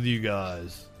on here with you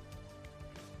guys.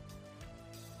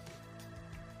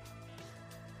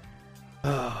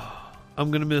 I'm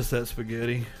going to miss that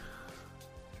spaghetti.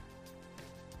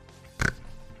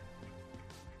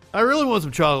 I really want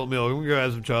some chocolate milk. I'm going to go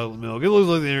have some chocolate milk. It looks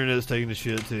like the internet's taking the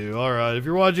shit too. Alright, if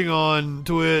you're watching on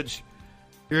Twitch,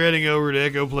 you're heading over to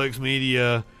Echoplex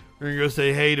Media. We're going to go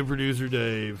say hey to producer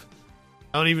Dave.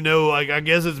 I don't even know. I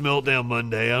guess it's Meltdown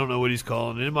Monday. I don't know what he's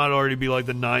calling it. It might already be like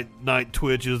the night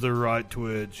Twitch is the right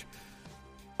Twitch.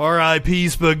 R.I.P.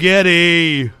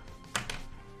 Spaghetti.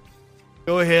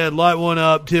 Go ahead, light one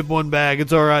up, tip one back.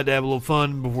 It's alright to have a little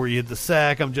fun before you hit the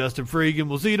sack. I'm Justin Freakin.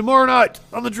 We'll see you tomorrow night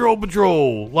on the Troll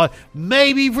Patrol.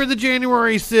 Maybe for the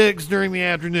January 6th during the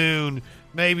afternoon.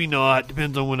 Maybe not.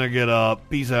 Depends on when I get up.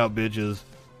 Peace out, bitches.